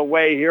across the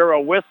way here.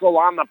 A whistle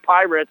on the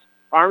Pirates.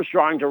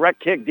 Armstrong direct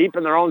kick deep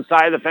in their own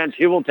side of the fence.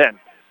 Heuvelton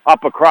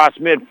up across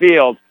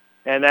midfield,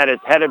 and that is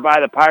headed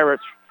by the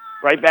Pirates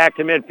right back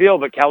to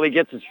midfield, but Kelly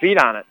gets his feet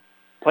on it.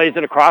 Plays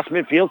it across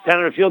midfield,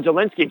 center of field,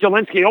 Jelinski.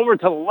 Jelinski over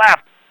to the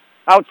left,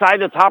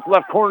 outside the top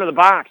left corner of the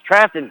box.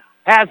 Trafton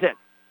has it,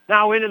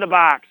 now into the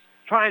box,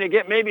 trying to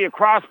get maybe a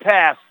cross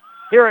pass.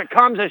 Here it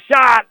comes, a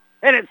shot,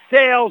 and it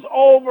sails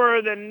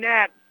over the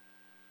net.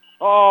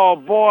 Oh,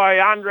 boy,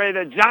 Andre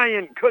the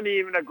Giant couldn't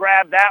even have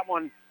grabbed that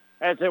one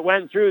as it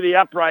went through the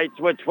uprights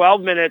with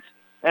 12 minutes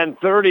and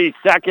 30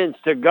 seconds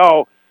to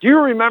go. Do you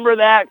remember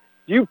that?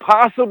 Do you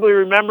possibly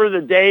remember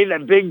the day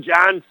that Big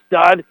John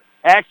Studd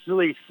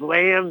actually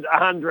slammed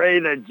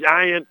Andre the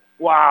Giant?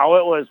 Wow,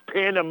 it was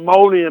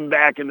pandemonium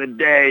back in the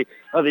day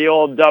of the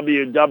old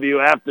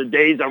WWF, the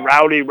days of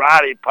Rowdy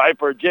Roddy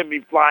Piper, Jimmy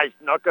Fly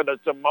Snuka, the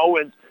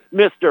Samoans,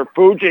 Mr.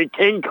 Fuji,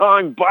 King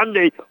Kong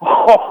Bundy.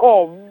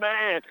 Oh,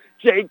 man,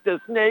 Jake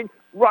the Snake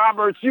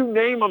Roberts, you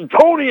name them,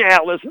 Tony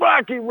Atlas,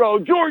 Rocky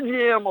Road,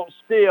 Georgie Ammo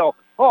Steel.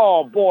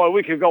 Oh, boy,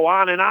 we could go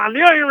on and on.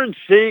 The Iron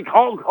Sheik,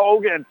 Hulk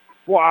Hogan.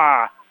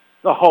 Wow,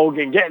 the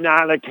Hogan getting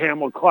out of the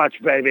camel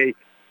clutch, baby.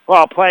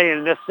 Well, playing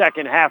in this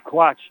second half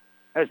clutch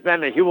has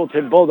been the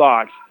Heuvelton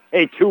Bulldogs.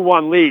 A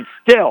 2-1 lead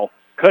still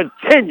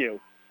continue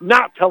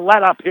not to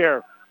let up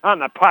here on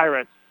the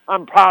Pirates.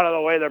 I'm proud of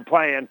the way they're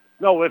playing.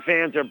 No ifs,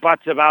 ands, or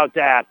buts about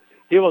that.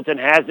 Heuvelton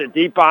has it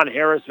deep on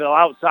Harrisville,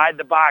 outside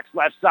the box,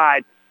 left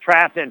side.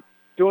 Trafton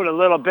doing a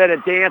little bit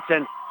of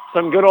dancing,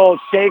 some good old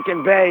shake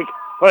and bake,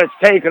 but it's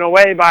taken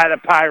away by the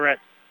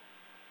Pirates.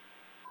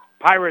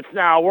 Pirates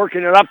now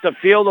working it up the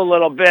field a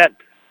little bit,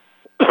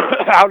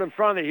 out in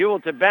front of the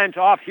Heuvelton bench,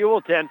 off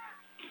Heuvelton,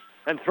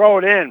 and throw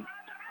it in.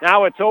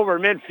 Now it's over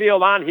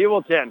midfield on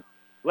Heuvelton.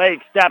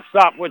 Lake steps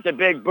up with the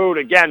big boot.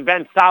 Again,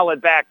 been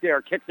solid back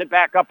there, kicks it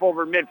back up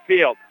over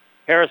midfield.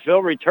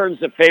 Harrisville returns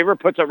the favor,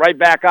 puts it right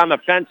back on the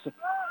fence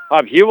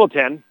of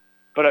Heuvelton,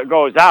 but it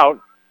goes out.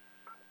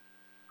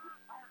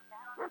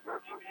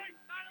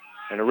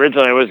 And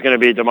originally it was going to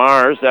be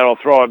DeMars that'll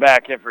throw it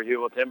back in for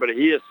Heuvelton, but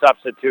he is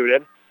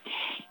substituted.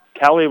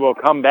 Kelly will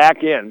come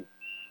back in.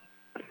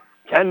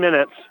 10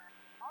 minutes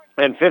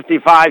and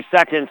 55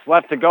 seconds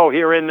left to go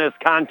here in this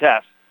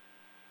contest.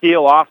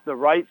 Steele off the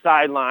right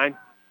sideline,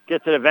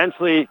 gets it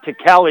eventually to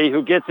Kelly,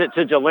 who gets it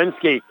to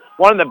Jelinski.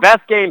 One of the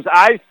best games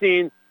I've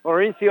seen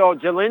Mauricio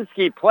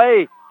Jelinski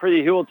play for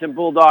the Heuvelton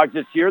Bulldogs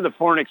this year, the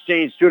foreign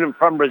exchange student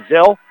from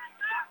Brazil.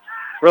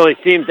 Really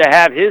seems to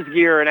have his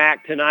gear in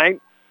act tonight.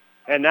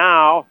 And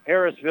now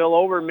Harrisville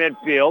over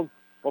midfield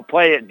will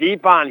play it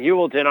deep on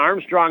Heuvelton.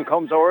 Armstrong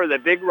comes over the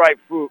big right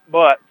foot,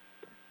 but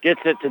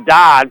gets it to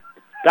Dodd.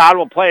 Dodd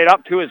will play it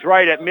up to his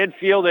right at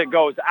midfield. It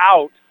goes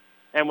out.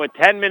 And with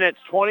 10 minutes,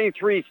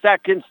 23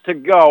 seconds to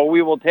go,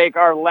 we will take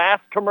our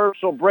last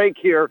commercial break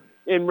here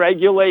in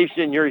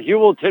regulation. Your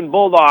Heuvelton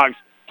Bulldogs,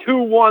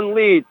 2-1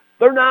 lead.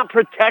 They're not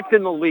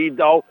protecting the lead,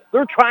 though.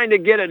 They're trying to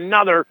get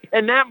another,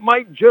 and that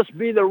might just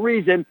be the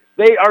reason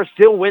they are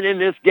still winning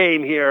this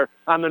game here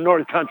on the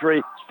North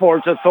Country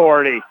Sports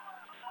Authority.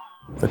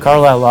 The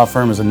Carlisle Law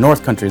Firm is a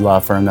North Country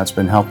law firm that's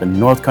been helping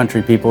North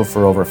Country people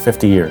for over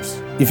 50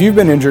 years. If you've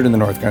been injured in the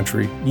North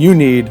Country, you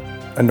need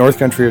a North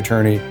Country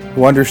attorney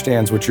who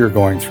understands what you're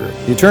going through.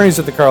 The attorneys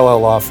at the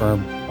Carlisle Law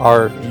Firm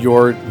are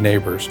your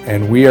neighbors,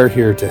 and we are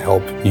here to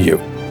help you.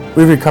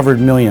 We've recovered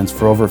millions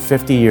for over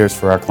 50 years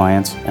for our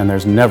clients, and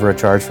there's never a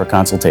charge for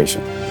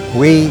consultation.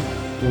 We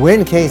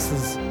win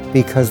cases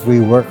because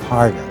we work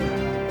harder.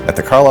 At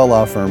the Carlisle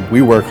Law Firm,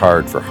 we work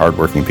hard for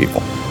hardworking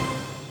people.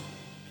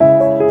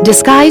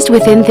 Disguised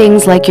within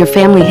things like your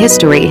family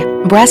history,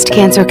 breast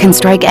cancer can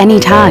strike any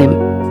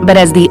time. But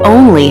as the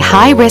only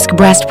high-risk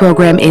breast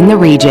program in the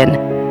region,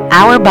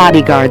 our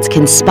bodyguards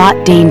can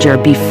spot danger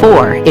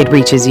before it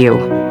reaches you.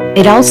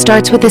 It all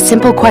starts with a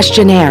simple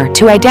questionnaire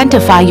to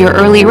identify your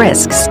early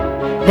risks.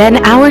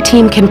 Then our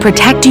team can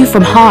protect you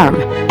from harm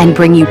and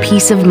bring you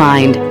peace of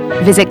mind.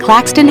 Visit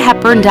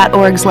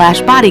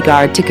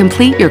claxtonhepburn.org/bodyguard to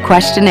complete your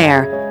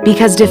questionnaire,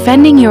 because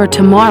defending your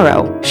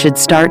tomorrow should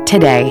start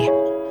today.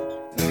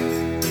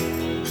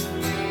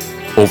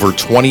 Over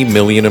 20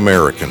 million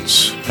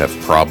Americans have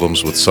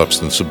problems with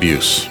substance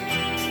abuse.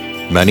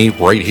 Many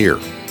right here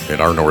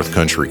in our North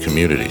Country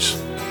communities.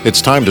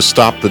 It's time to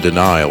stop the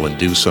denial and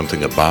do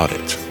something about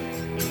it.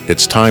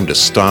 It's time to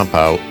stomp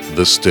out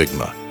the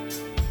stigma.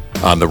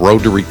 On the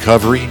road to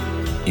recovery,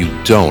 you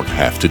don't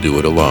have to do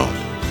it alone.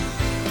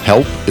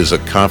 Help is a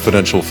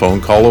confidential phone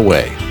call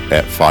away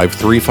at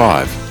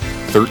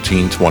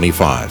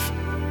 535-1325.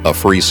 a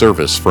free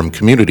service from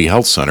Community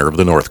Health Center of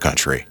the North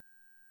Country.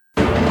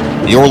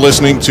 You're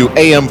listening to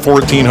AM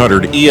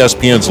 1400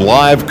 ESPN's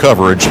live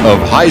coverage of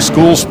high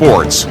school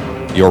sports.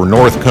 Your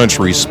North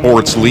Country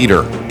sports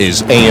leader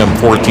is AM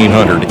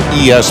 1400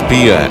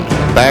 ESPN.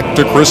 Back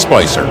to Chris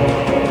Spicer.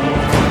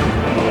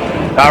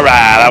 All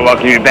right, I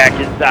welcome you back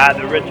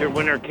inside the Richard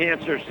Winter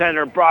Cancer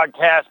Center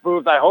broadcast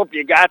booth. I hope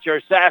you got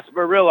your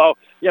sarsaparilla,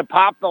 you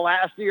popped the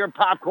last of your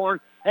popcorn,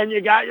 and you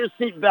got your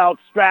seatbelt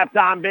strapped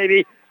on,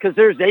 baby, because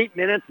there's 8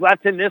 minutes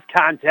left in this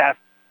contest.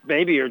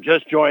 Maybe you're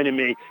just joining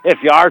me. If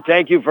you are,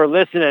 thank you for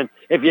listening.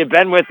 If you've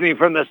been with me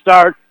from the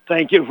start,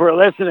 thank you for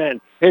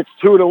listening. It's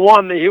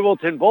 2-1, the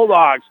Heuvelton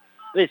Bulldogs.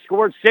 They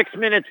scored 6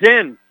 minutes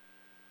in,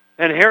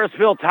 and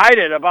Harrisville tied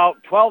it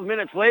about 12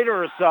 minutes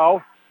later or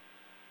so.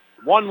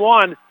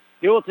 1-1.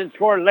 Heuvelton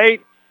scored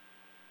late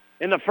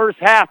in the first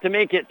half to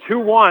make it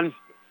 2-1,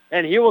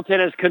 and Heuvelton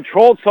has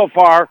controlled so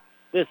far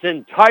this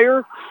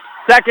entire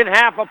second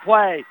half of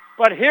play.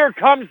 But here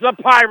comes the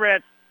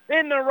Pirates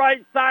in the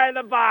right side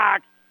of the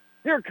box.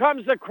 Here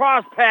comes the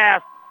cross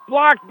pass,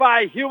 blocked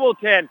by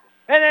Heuvelton,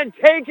 and then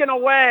taken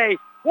away.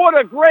 What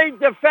a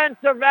great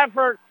defensive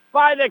effort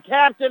by the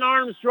captain,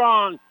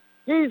 Armstrong.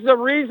 He's the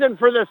reason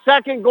for the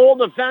second goal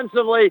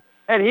defensively,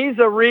 and he's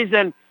the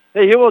reason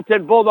the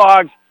Heuvelton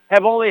Bulldogs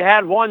have only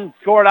had one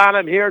scored on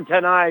him here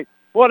tonight.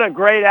 What a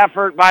great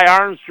effort by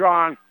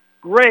Armstrong.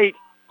 Great,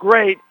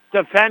 great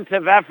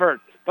defensive effort.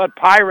 But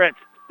Pirates,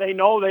 they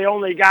know they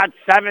only got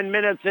 7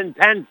 minutes and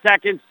 10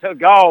 seconds to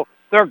go.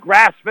 They're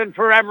grasping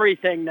for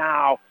everything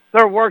now.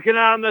 They're working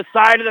on the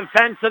side of the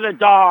fence of the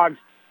Dogs,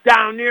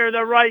 down near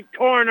the right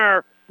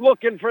corner,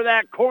 looking for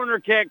that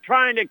corner kick,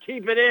 trying to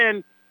keep it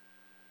in.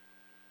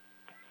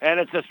 And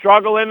it's a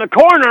struggle in the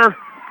corner.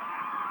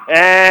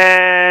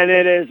 And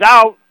it is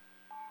out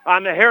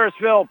on the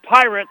Harrisville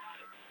Pirates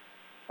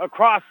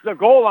across the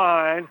goal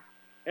line.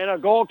 And a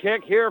goal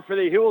kick here for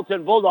the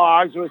Heuvelton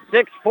Bulldogs with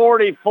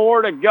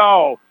 6:44 to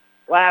go.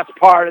 Last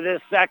part of this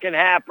second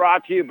half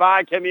brought to you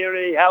by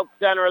Community Health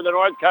Center of the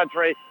North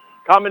Country.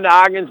 Coming to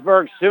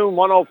Ogdensburg soon,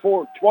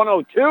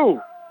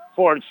 102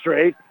 4th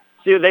Street.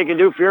 See what they can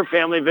do for your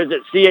family.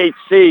 Visit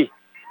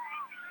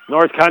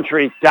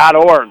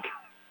chcnorthcountry.org.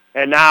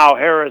 And now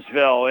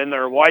Harrisville in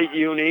their white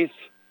unis.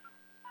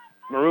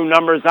 Maroon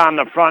numbers on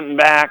the front and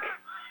back.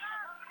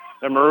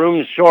 The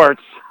maroon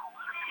shorts.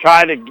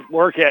 Try to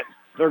work it.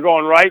 They're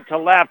going right to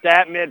left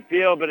at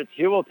midfield, but it's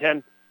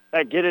Heuvelton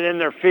that get it in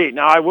their feet.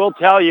 Now, I will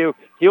tell you,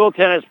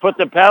 Heuvelton has put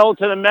the pedal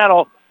to the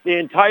metal the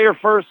entire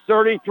first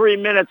 33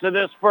 minutes of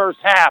this first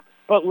half.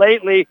 But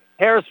lately,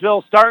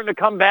 Harrisville's starting to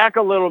come back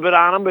a little bit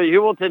on them, but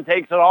Heuvelton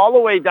takes it all the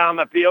way down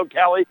the field.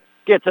 Kelly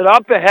gets it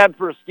up ahead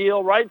for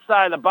steal, right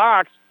side of the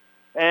box,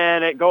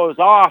 and it goes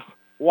off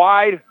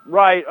wide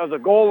right of the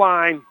goal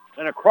line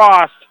and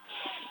across.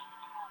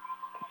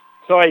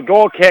 So a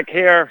goal kick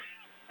here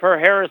for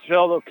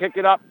Harrisville. They'll kick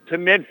it up to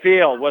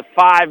midfield with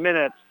 5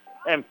 minutes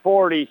and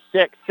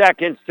 46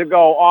 seconds to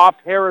go off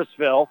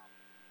Harrisville.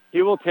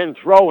 Heuvelton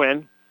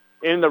throw-in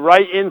the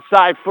right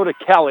inside foot of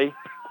Kelly.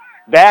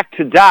 Back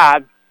to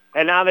Dodd,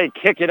 and now they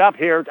kick it up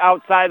here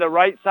outside the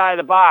right side of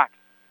the box.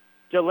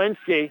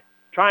 Jelinski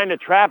trying to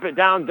trap it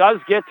down, does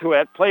get to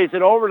it, plays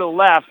it over to the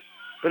left,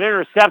 but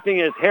intercepting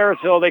is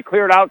Harrisville. They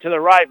cleared out to the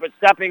right, but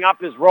stepping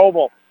up is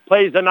Roble.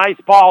 Plays a nice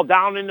ball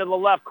down into the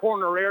left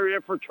corner area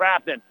for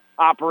Trapton.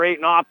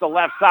 Operating off the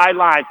left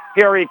sideline.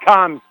 Here he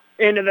comes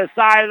into the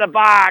side of the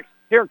box.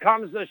 Here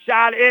comes the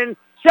shot in.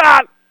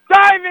 Shot.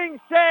 Diving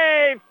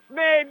save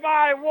made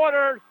by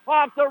Woodard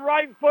off the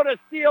right foot of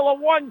Steele. A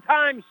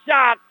one-time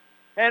shot.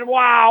 And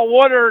wow,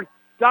 Woodard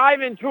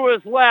diving to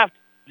his left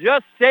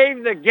just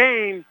saved the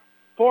game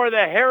for the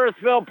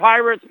Harrisville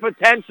Pirates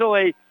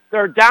potentially.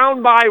 They're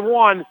down by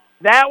one.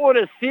 That would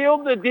have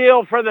sealed the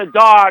deal for the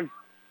Dogs.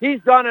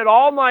 He's done it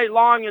all night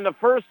long in the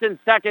first and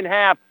second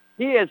half.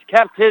 He has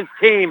kept his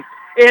team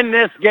in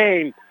this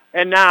game.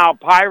 And now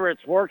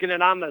Pirates working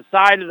it on the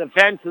side of the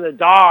fence of the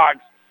Dogs.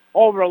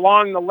 Over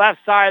along the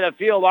left side of the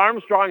field,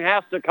 Armstrong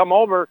has to come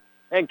over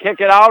and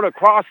kick it out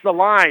across the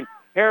line.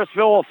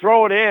 Harrisville will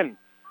throw it in.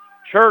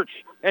 Church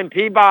and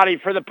Peabody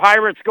for the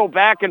Pirates go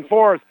back and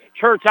forth.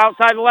 Church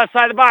outside the left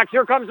side of the box.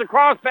 Here comes the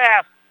cross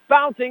pass.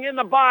 Bouncing in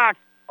the box.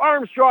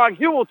 Armstrong,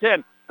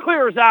 Heuvelton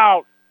clears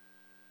out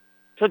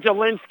to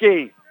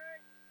Jelinski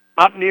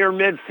up near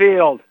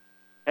midfield.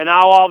 And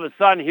now all of a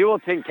sudden,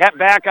 Heuvelton kept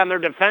back on their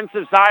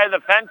defensive side of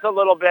the fence a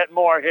little bit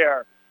more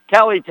here.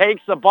 Kelly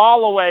takes the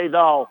ball away,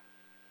 though.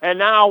 And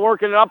now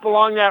working it up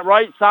along that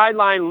right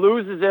sideline,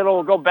 loses it.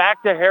 It'll go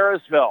back to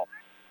Harrisville.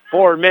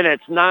 4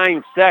 minutes,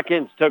 9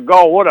 seconds to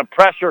go. What a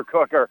pressure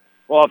cooker.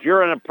 Well, if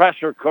you're in a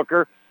pressure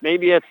cooker,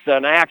 maybe it's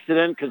an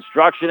accident,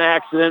 construction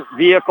accident,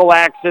 vehicle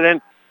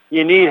accident.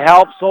 You need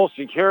help, Social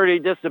Security,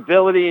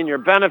 disability, and your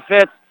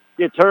benefits.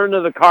 You turn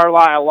to the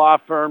Carlisle Law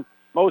Firm.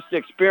 Most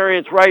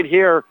experienced right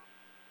here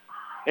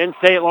in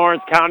St.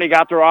 Lawrence County.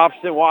 Got their office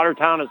in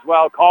Watertown as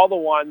well. Call the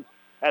ones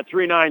at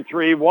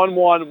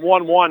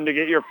 393-1111 to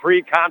get your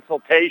free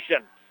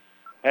consultation.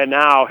 And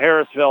now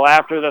Harrisville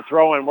after the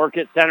throw-in. Work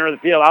at center of the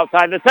field.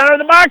 Outside the center of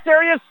the box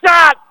area.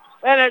 Shot!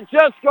 and it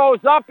just goes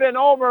up and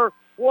over.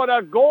 What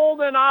a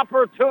golden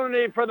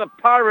opportunity for the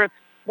Pirates.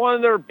 One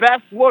of their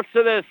best looks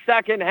of this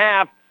second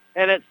half,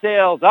 and it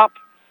sails up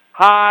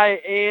high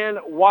and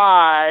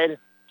wide.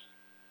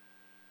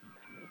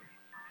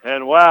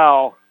 And,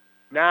 well,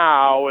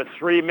 now with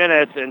 3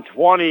 minutes and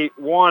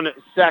 21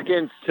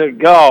 seconds to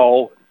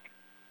go,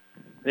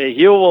 the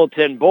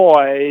Heuvelton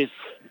boys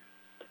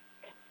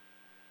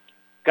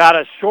got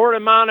a short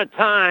amount of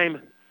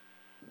time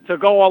to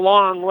go a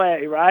long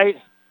way, right?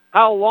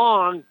 How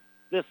long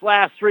this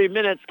last 3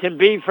 minutes can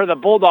be for the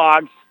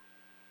Bulldogs,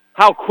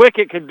 how quick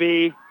it could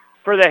be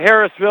for the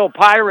Harrisville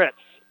Pirates.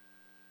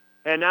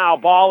 And now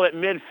ball at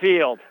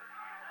midfield.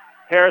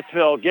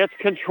 Harrisville gets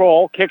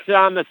control, kicks it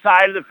on the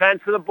side of the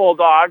fence for the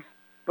Bulldogs,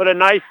 but a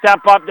nice step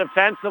up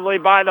defensively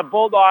by the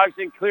Bulldogs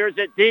and clears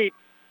it deep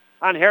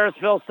on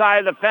Harrisville's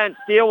side of the fence.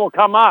 Steele will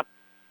come up,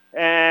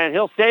 and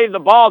he'll save the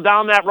ball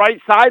down that right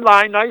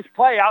sideline. Nice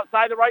play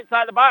outside the right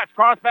side of the box.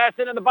 Cross pass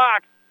into the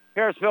box.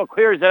 Harrisville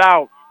clears it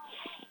out.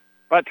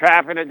 But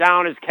trapping it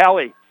down is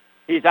Kelly.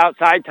 He's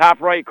outside top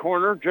right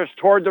corner, just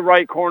toward the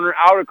right corner,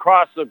 out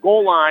across the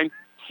goal line.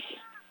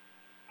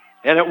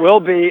 And it will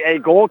be a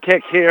goal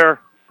kick here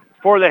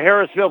for the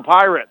Harrisville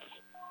Pirates.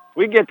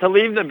 We get to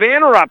leave the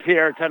banner up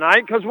here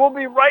tonight because we'll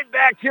be right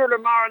back here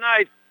tomorrow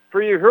night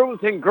for your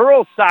Heuvelton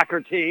girls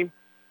soccer team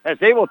as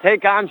they will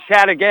take on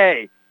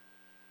Chateaugay.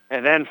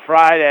 And then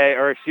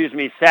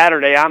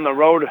Saturday on the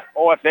road,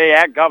 OFA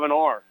at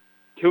Governor.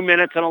 2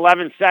 minutes and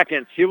 11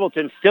 seconds.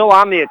 Heuvelton still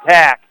on the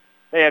attack.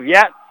 They have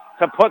yet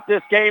to put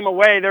this game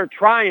away. They're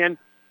trying.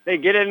 They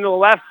get into the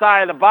left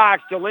side of the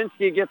box.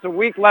 Jelinski gets a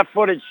weak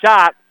left-footed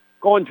shot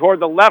going toward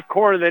the left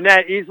corner of the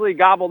net, easily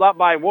gobbled up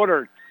by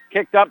Woodard.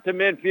 Kicked up to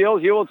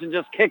midfield. Heuvelton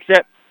just kicks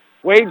it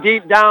way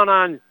deep down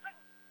on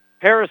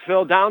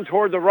Harrisville, down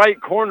toward the right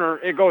corner.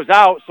 It goes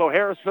out, so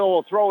Harrisville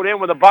will throw it in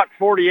with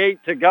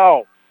 $1:48 to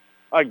go.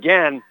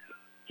 Again,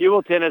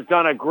 Heuvelton has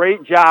done a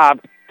great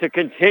job to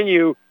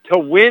continue to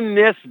win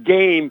this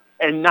game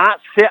and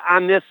not sit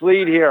on this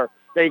lead here.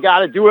 They got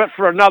to do it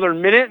for another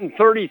minute and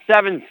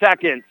 37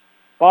 seconds.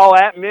 Ball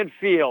at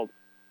midfield.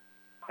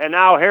 And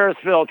now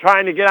Harrisville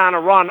trying to get on a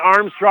run.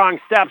 Armstrong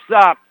steps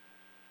up,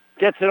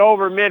 gets it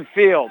over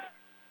midfield.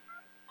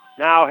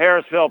 Now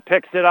Harrisville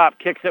picks it up,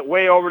 kicks it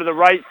way over to the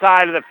right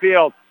side of the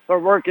field. They're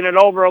working it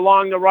over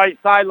along the right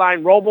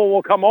sideline. Roble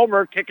will come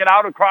over, kick it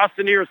out across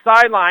the near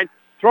sideline.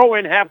 Throw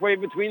in halfway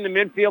between the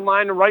midfield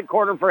line and right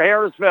corner for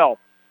Harrisville.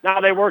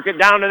 Now they work it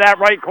down to that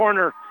right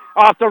corner.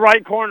 Off the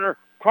right corner,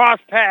 cross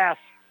pass.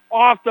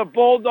 Off the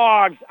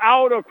Bulldogs,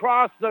 out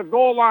across the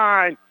goal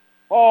line.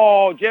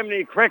 Oh,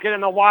 Jiminy Cricket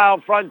and the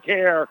Wild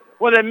Frontier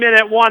with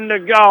 1:01 to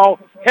go.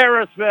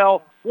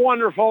 Harrisville,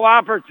 wonderful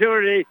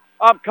opportunity.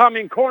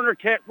 Upcoming corner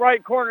kick,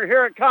 right corner,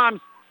 here it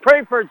comes.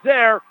 Crayford's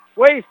there,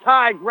 waist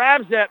high,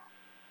 grabs it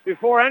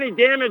before any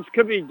damage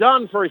could be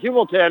done for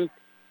Heuvelton.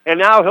 And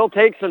now he'll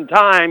take some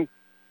time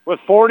with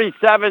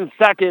 47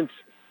 seconds.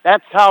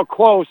 That's how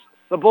close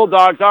the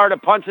Bulldogs are to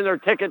punching their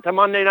ticket to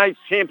Monday night's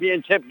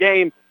championship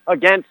game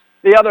against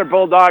the other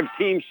Bulldogs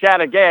team,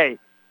 Chateaugay.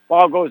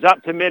 Ball goes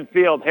up to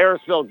midfield.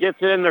 Harrisville gets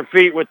it in their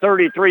feet with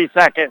 33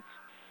 seconds.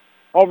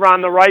 Over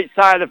on the right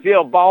side of the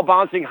field, ball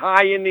bouncing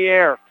high in the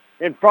air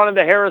in front of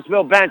the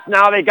Harrisville bench.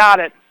 Now they got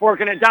it.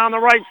 Working it down the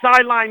right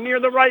sideline near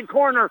the right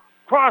corner.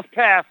 Cross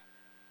pass.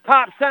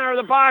 Top center of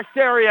the box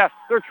area.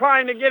 They're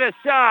trying to get a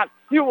shot.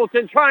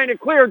 Heuvelton trying to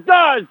clear.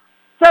 Does.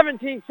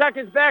 17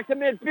 seconds back to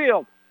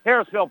midfield.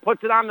 Harrisville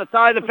puts it on the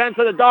side of the fence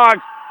of the Dogs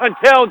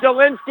until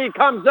Jelinski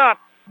comes up.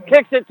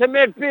 Kicks it to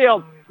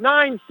midfield.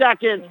 9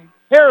 seconds.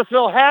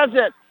 Harrisville has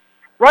it.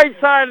 Right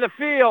side of the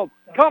field.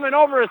 Coming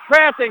over is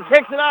Crafton.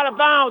 Kicks it out of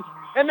bounds.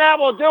 And that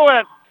will do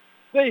it.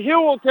 The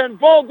Heuvelton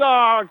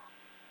Bulldogs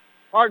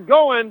are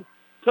going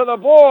to the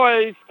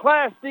boys'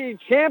 Class D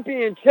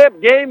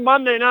championship game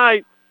Monday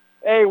night.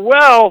 A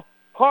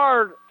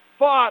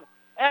hard-fought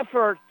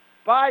effort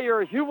by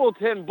your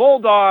Heuvelton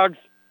Bulldogs.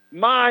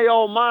 My,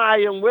 oh my.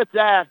 And with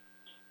that,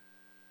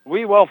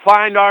 we will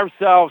find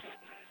ourselves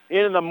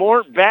in the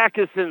Mort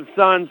Backus &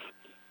 Sons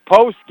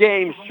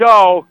post-game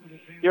show.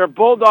 Your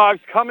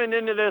Bulldogs coming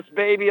into this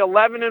baby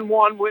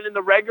 11-1, winning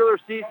the regular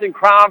season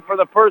crown for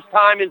the first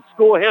time in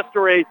school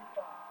history.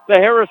 The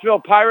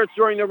Harrisville Pirates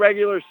during the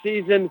regular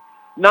season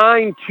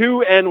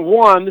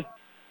 9-2-1.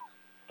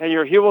 And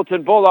your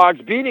Heuvelton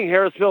Bulldogs beating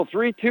Harrisville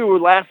 3-2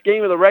 last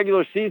game of the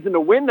regular season to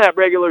win that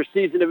regular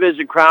season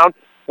division crown.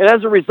 And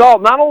as a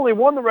result, not only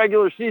won the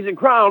regular season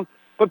crown,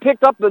 but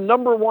picked up the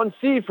number 1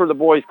 seed for the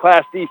boys'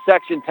 Class D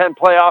Section 10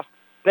 playoffs.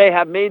 They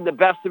have made the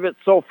best of it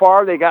so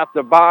far. They got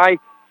the bye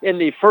in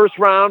the first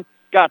round,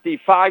 got the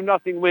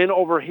 5-0 win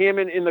over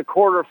Hammond in the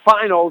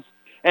quarterfinals,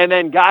 and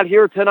then got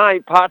here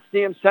tonight,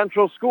 Potsdam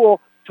Central School,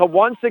 to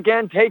once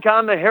again take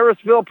on the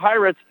Harrisville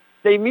Pirates.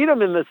 They meet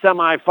them in the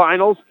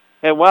semifinals,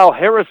 and while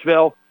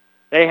Harrisville,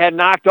 they had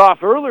knocked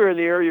off earlier in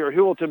the year, your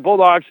Heuvelton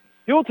Bulldogs.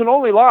 Heuvelton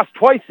only lost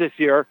twice this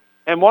year,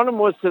 and one of them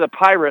was to the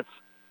Pirates,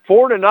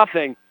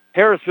 4-0.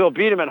 Harrisville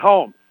beat them at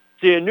home.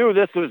 So you knew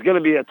this was going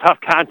to be a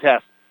tough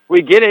contest.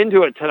 We get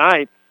into it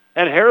tonight.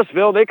 And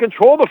Harrisville, they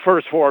control the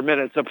first 4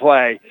 minutes of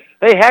play.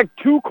 They had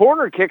 2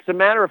 corner kicks, a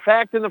matter of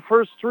fact, in the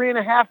first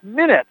 3.5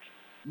 minutes.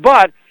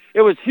 But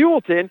it was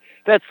Heuvelton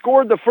that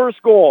scored the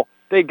first goal.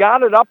 They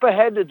got it up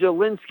ahead to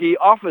Jelinski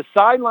off a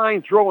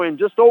sideline throw-in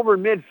just over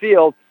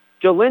midfield.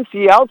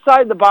 Jelinski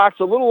outside the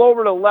box, a little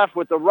over to the left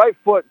with the right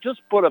foot,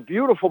 just put a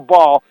beautiful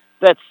ball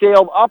that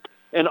sailed up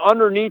and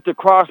underneath the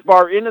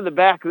crossbar into the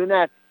back of the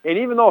net. And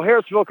even though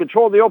Harrisville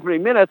controlled the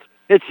opening minutes,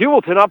 it's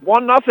Heuvelton up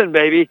 1-0,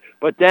 baby.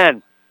 But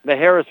then the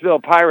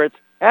Harrisville Pirates,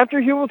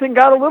 after Heuvelton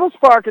got a little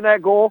spark in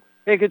that goal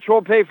and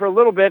controlled play for a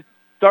little bit,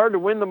 started to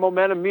win the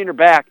momentum meter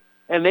back,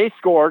 and they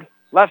scored.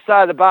 Left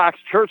side of the box,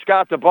 Church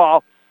got the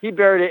ball. He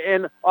buried it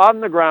in on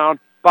the ground,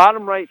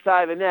 bottom right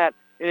side of the net,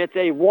 and it's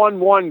a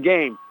 1-1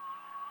 game.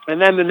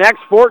 And then the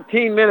next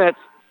 14 minutes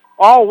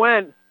all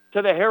went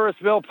to the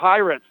Harrisville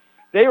Pirates.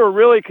 They were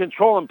really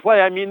controlling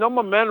play. I mean, the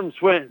momentum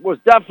swing was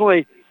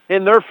definitely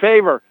in their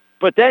favor.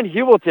 But then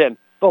Heuvelton,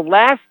 the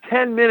last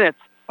 10 minutes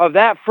of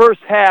that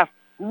first half,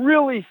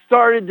 really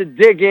started to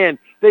dig in.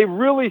 They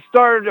really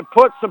started to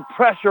put some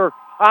pressure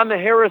on the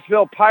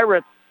Harrisville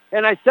Pirates.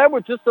 And I said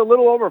with just a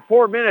little over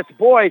 4 minutes,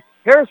 boy,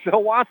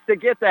 Harrisville wants to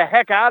get the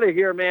heck out of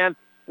here, man,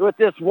 with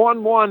this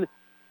 1-1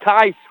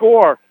 tie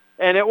score.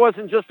 And it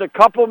wasn't just a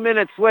couple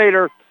minutes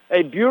later,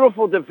 a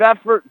beautiful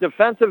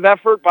defensive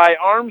effort by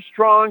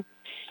Armstrong.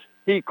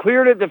 He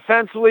cleared it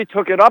defensively,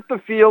 took it up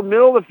the field,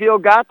 middle of the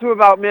field, got to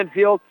about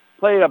midfield,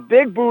 played a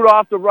big boot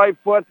off the right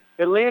foot.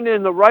 It landed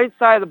in the right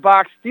side of the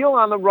box, Steele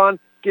on the run,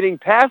 getting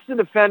past the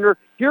defender.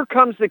 Here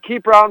comes the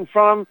keeper out in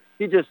front of him.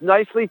 He just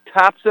nicely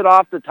taps it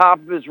off the top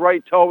of his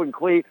right toe and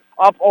cleat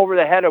up over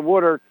the head of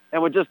Woodard.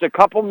 And with just a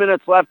couple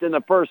minutes left in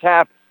the first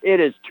half, it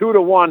is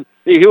 2-1.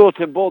 The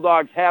Heuvelton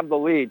Bulldogs have the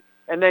lead.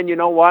 And then you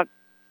know what?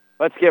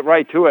 Let's get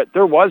right to it.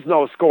 There was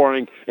no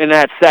scoring in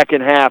that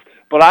second half.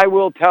 But I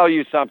will tell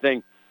you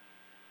something.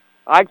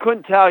 I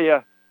couldn't tell you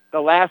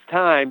the last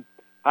time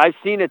I've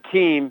seen a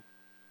team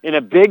in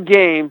a big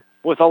game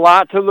with a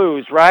lot to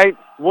lose, right?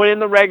 Winning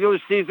the regular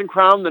season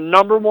crown, the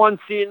number 1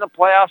 seed in the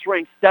playoffs,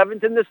 ranked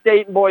 7th in the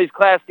state in boys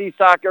Class D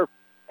soccer,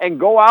 and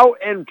go out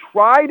and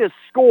try to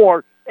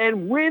score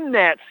and win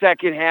that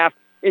second half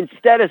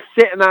instead of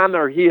sitting on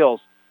their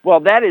heels. Well,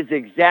 that is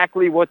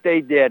exactly what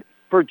they did.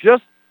 For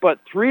just but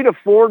 3 to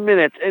 4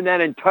 minutes in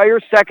that entire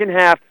second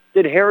half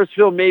did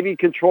Harrisville maybe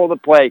control the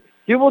play.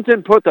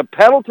 Heuvelton put the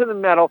pedal to the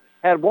metal,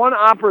 had one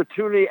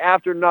opportunity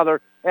after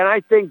another, and I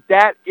think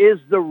that is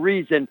the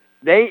reason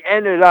they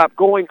ended up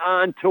going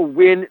on to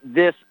win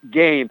this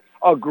game.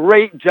 A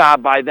great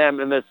job by them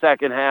in the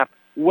second half.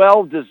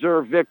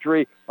 Well-deserved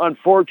victory.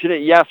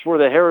 Unfortunate, yes, for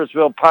the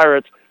Harrisville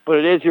Pirates, but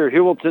it is your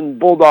Heuvelton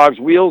Bulldogs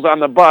wheels on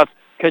the bus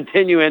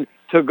continuing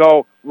to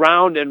go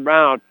round and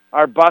round.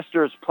 Our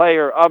Busters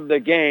player of the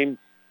game,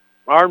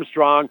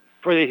 Armstrong,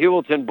 for the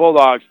Heuvelton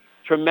Bulldogs.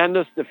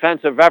 Tremendous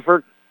defensive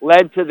effort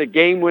led to the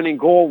game-winning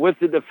goal with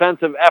the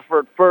defensive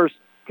effort first.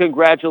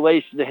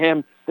 Congratulations to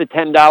him. The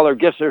 $10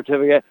 gift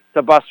certificate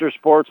to Buster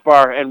Sports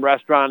Bar and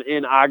Restaurant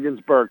in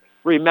Ogdensburg.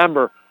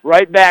 Remember,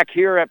 right back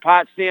here at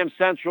Potsdam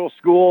Central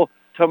School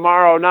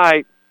tomorrow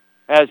night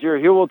as your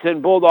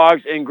Heuvelton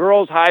Bulldogs in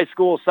girls high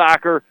school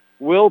soccer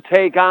will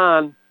take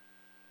on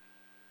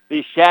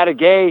the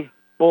Chateauguay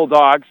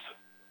Bulldogs.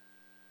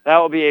 That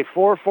will be a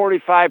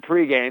 4:45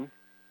 pregame,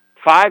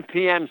 5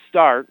 p.m.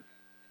 start.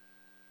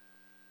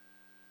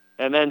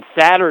 And then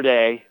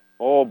Saturday,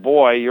 oh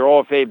boy, your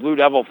OFA Blue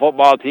Devil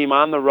football team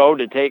on the road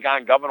to take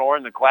on Governor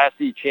in the Class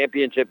C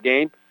championship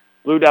game.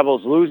 Blue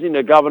Devils losing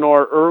to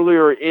Governor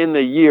earlier in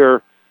the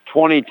year,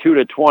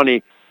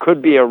 22-20.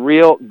 Could be a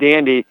real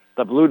dandy.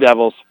 The Blue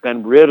Devils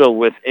been riddled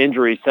with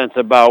injuries since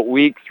about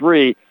week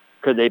 3.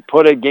 Could they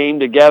put a game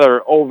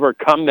together,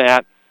 overcome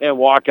that, and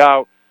walk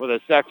out with a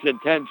Section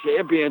 10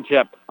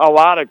 championship? A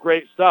lot of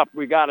great stuff.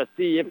 We got to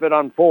see if it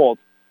unfolds.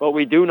 But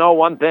we do know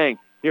one thing.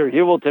 Your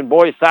Heuvelton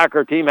boys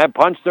soccer team have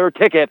punched their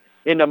ticket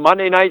into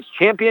Monday night's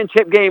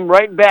championship game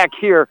right back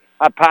here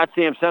at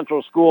Potsdam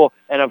Central School.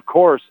 And, of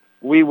course,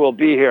 we will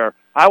be here.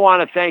 I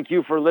want to thank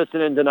you for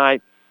listening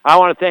tonight. I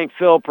want to thank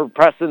Phil for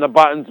pressing the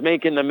buttons,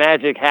 making the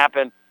magic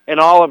happen, and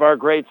all of our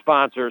great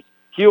sponsors.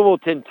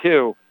 Heuvelton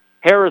 2,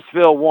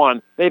 Harrisville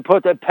 1. They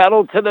put the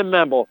pedal to the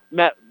metal.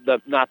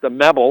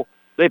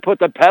 They put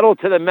the pedal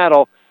to the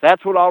metal.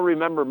 That's what I'll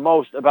remember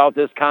most about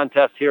this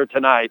contest here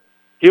tonight.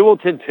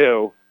 Heuvelton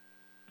 2,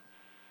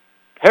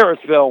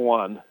 Harrisville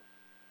 1.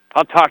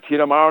 I'll talk to you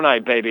tomorrow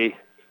night, baby,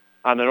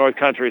 on the North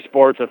Country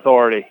Sports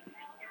Authority.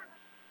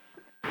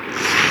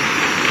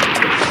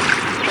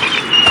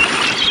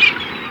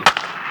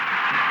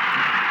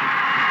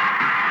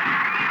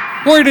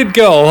 Where'd it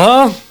go,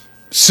 huh?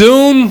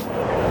 Soon?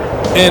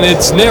 And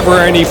it's never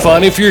any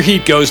fun if your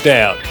heat goes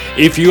down.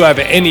 If you have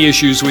any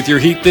issues with your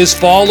heat this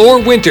fall or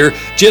winter,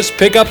 just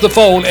pick up the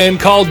phone and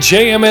call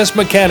JMS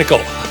Mechanical.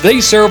 They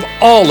serve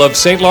all of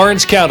St.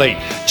 Lawrence County.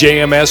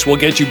 JMS will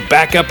get you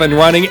back up and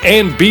running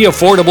and be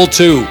affordable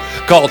too.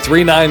 Call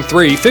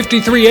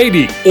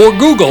 393-5380 or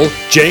Google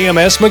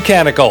JMS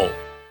Mechanical.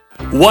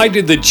 Why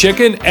did the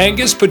chicken,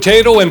 Angus,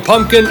 potato, and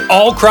pumpkin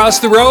all cross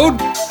the road?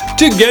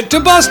 to get to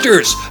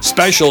Buster's.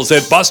 Specials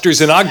at Buster's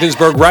in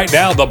Ogdensburg right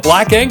now. The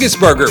Black Angus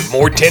Burger,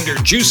 more tender,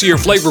 juicier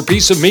flavor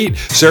piece of meat,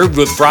 served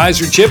with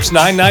fries or chips,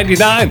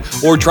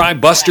 $9.99. Or try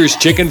Buster's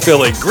Chicken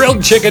Philly,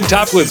 grilled chicken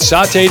topped with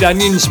sauteed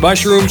onions,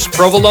 mushrooms,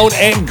 provolone,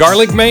 and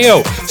garlic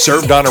mayo,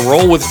 served on a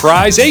roll with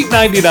fries,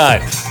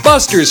 $8.99.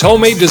 Buster's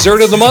homemade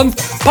dessert of the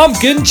month,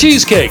 pumpkin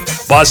cheesecake.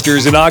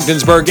 Buster's in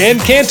Ogdensburg and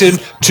Canton,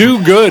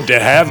 too good to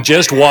have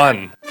just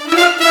one.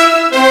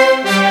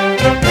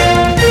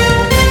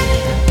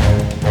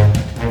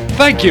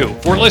 Thank you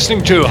for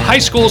listening to High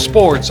School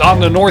Sports on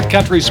the North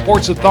Country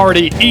Sports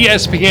Authority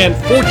ESPN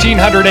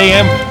 1400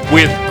 AM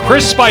with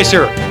Chris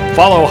Spicer.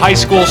 Follow High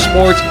School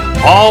Sports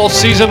all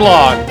season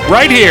long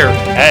right here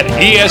at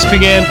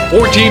ESPN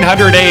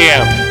 1400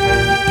 AM.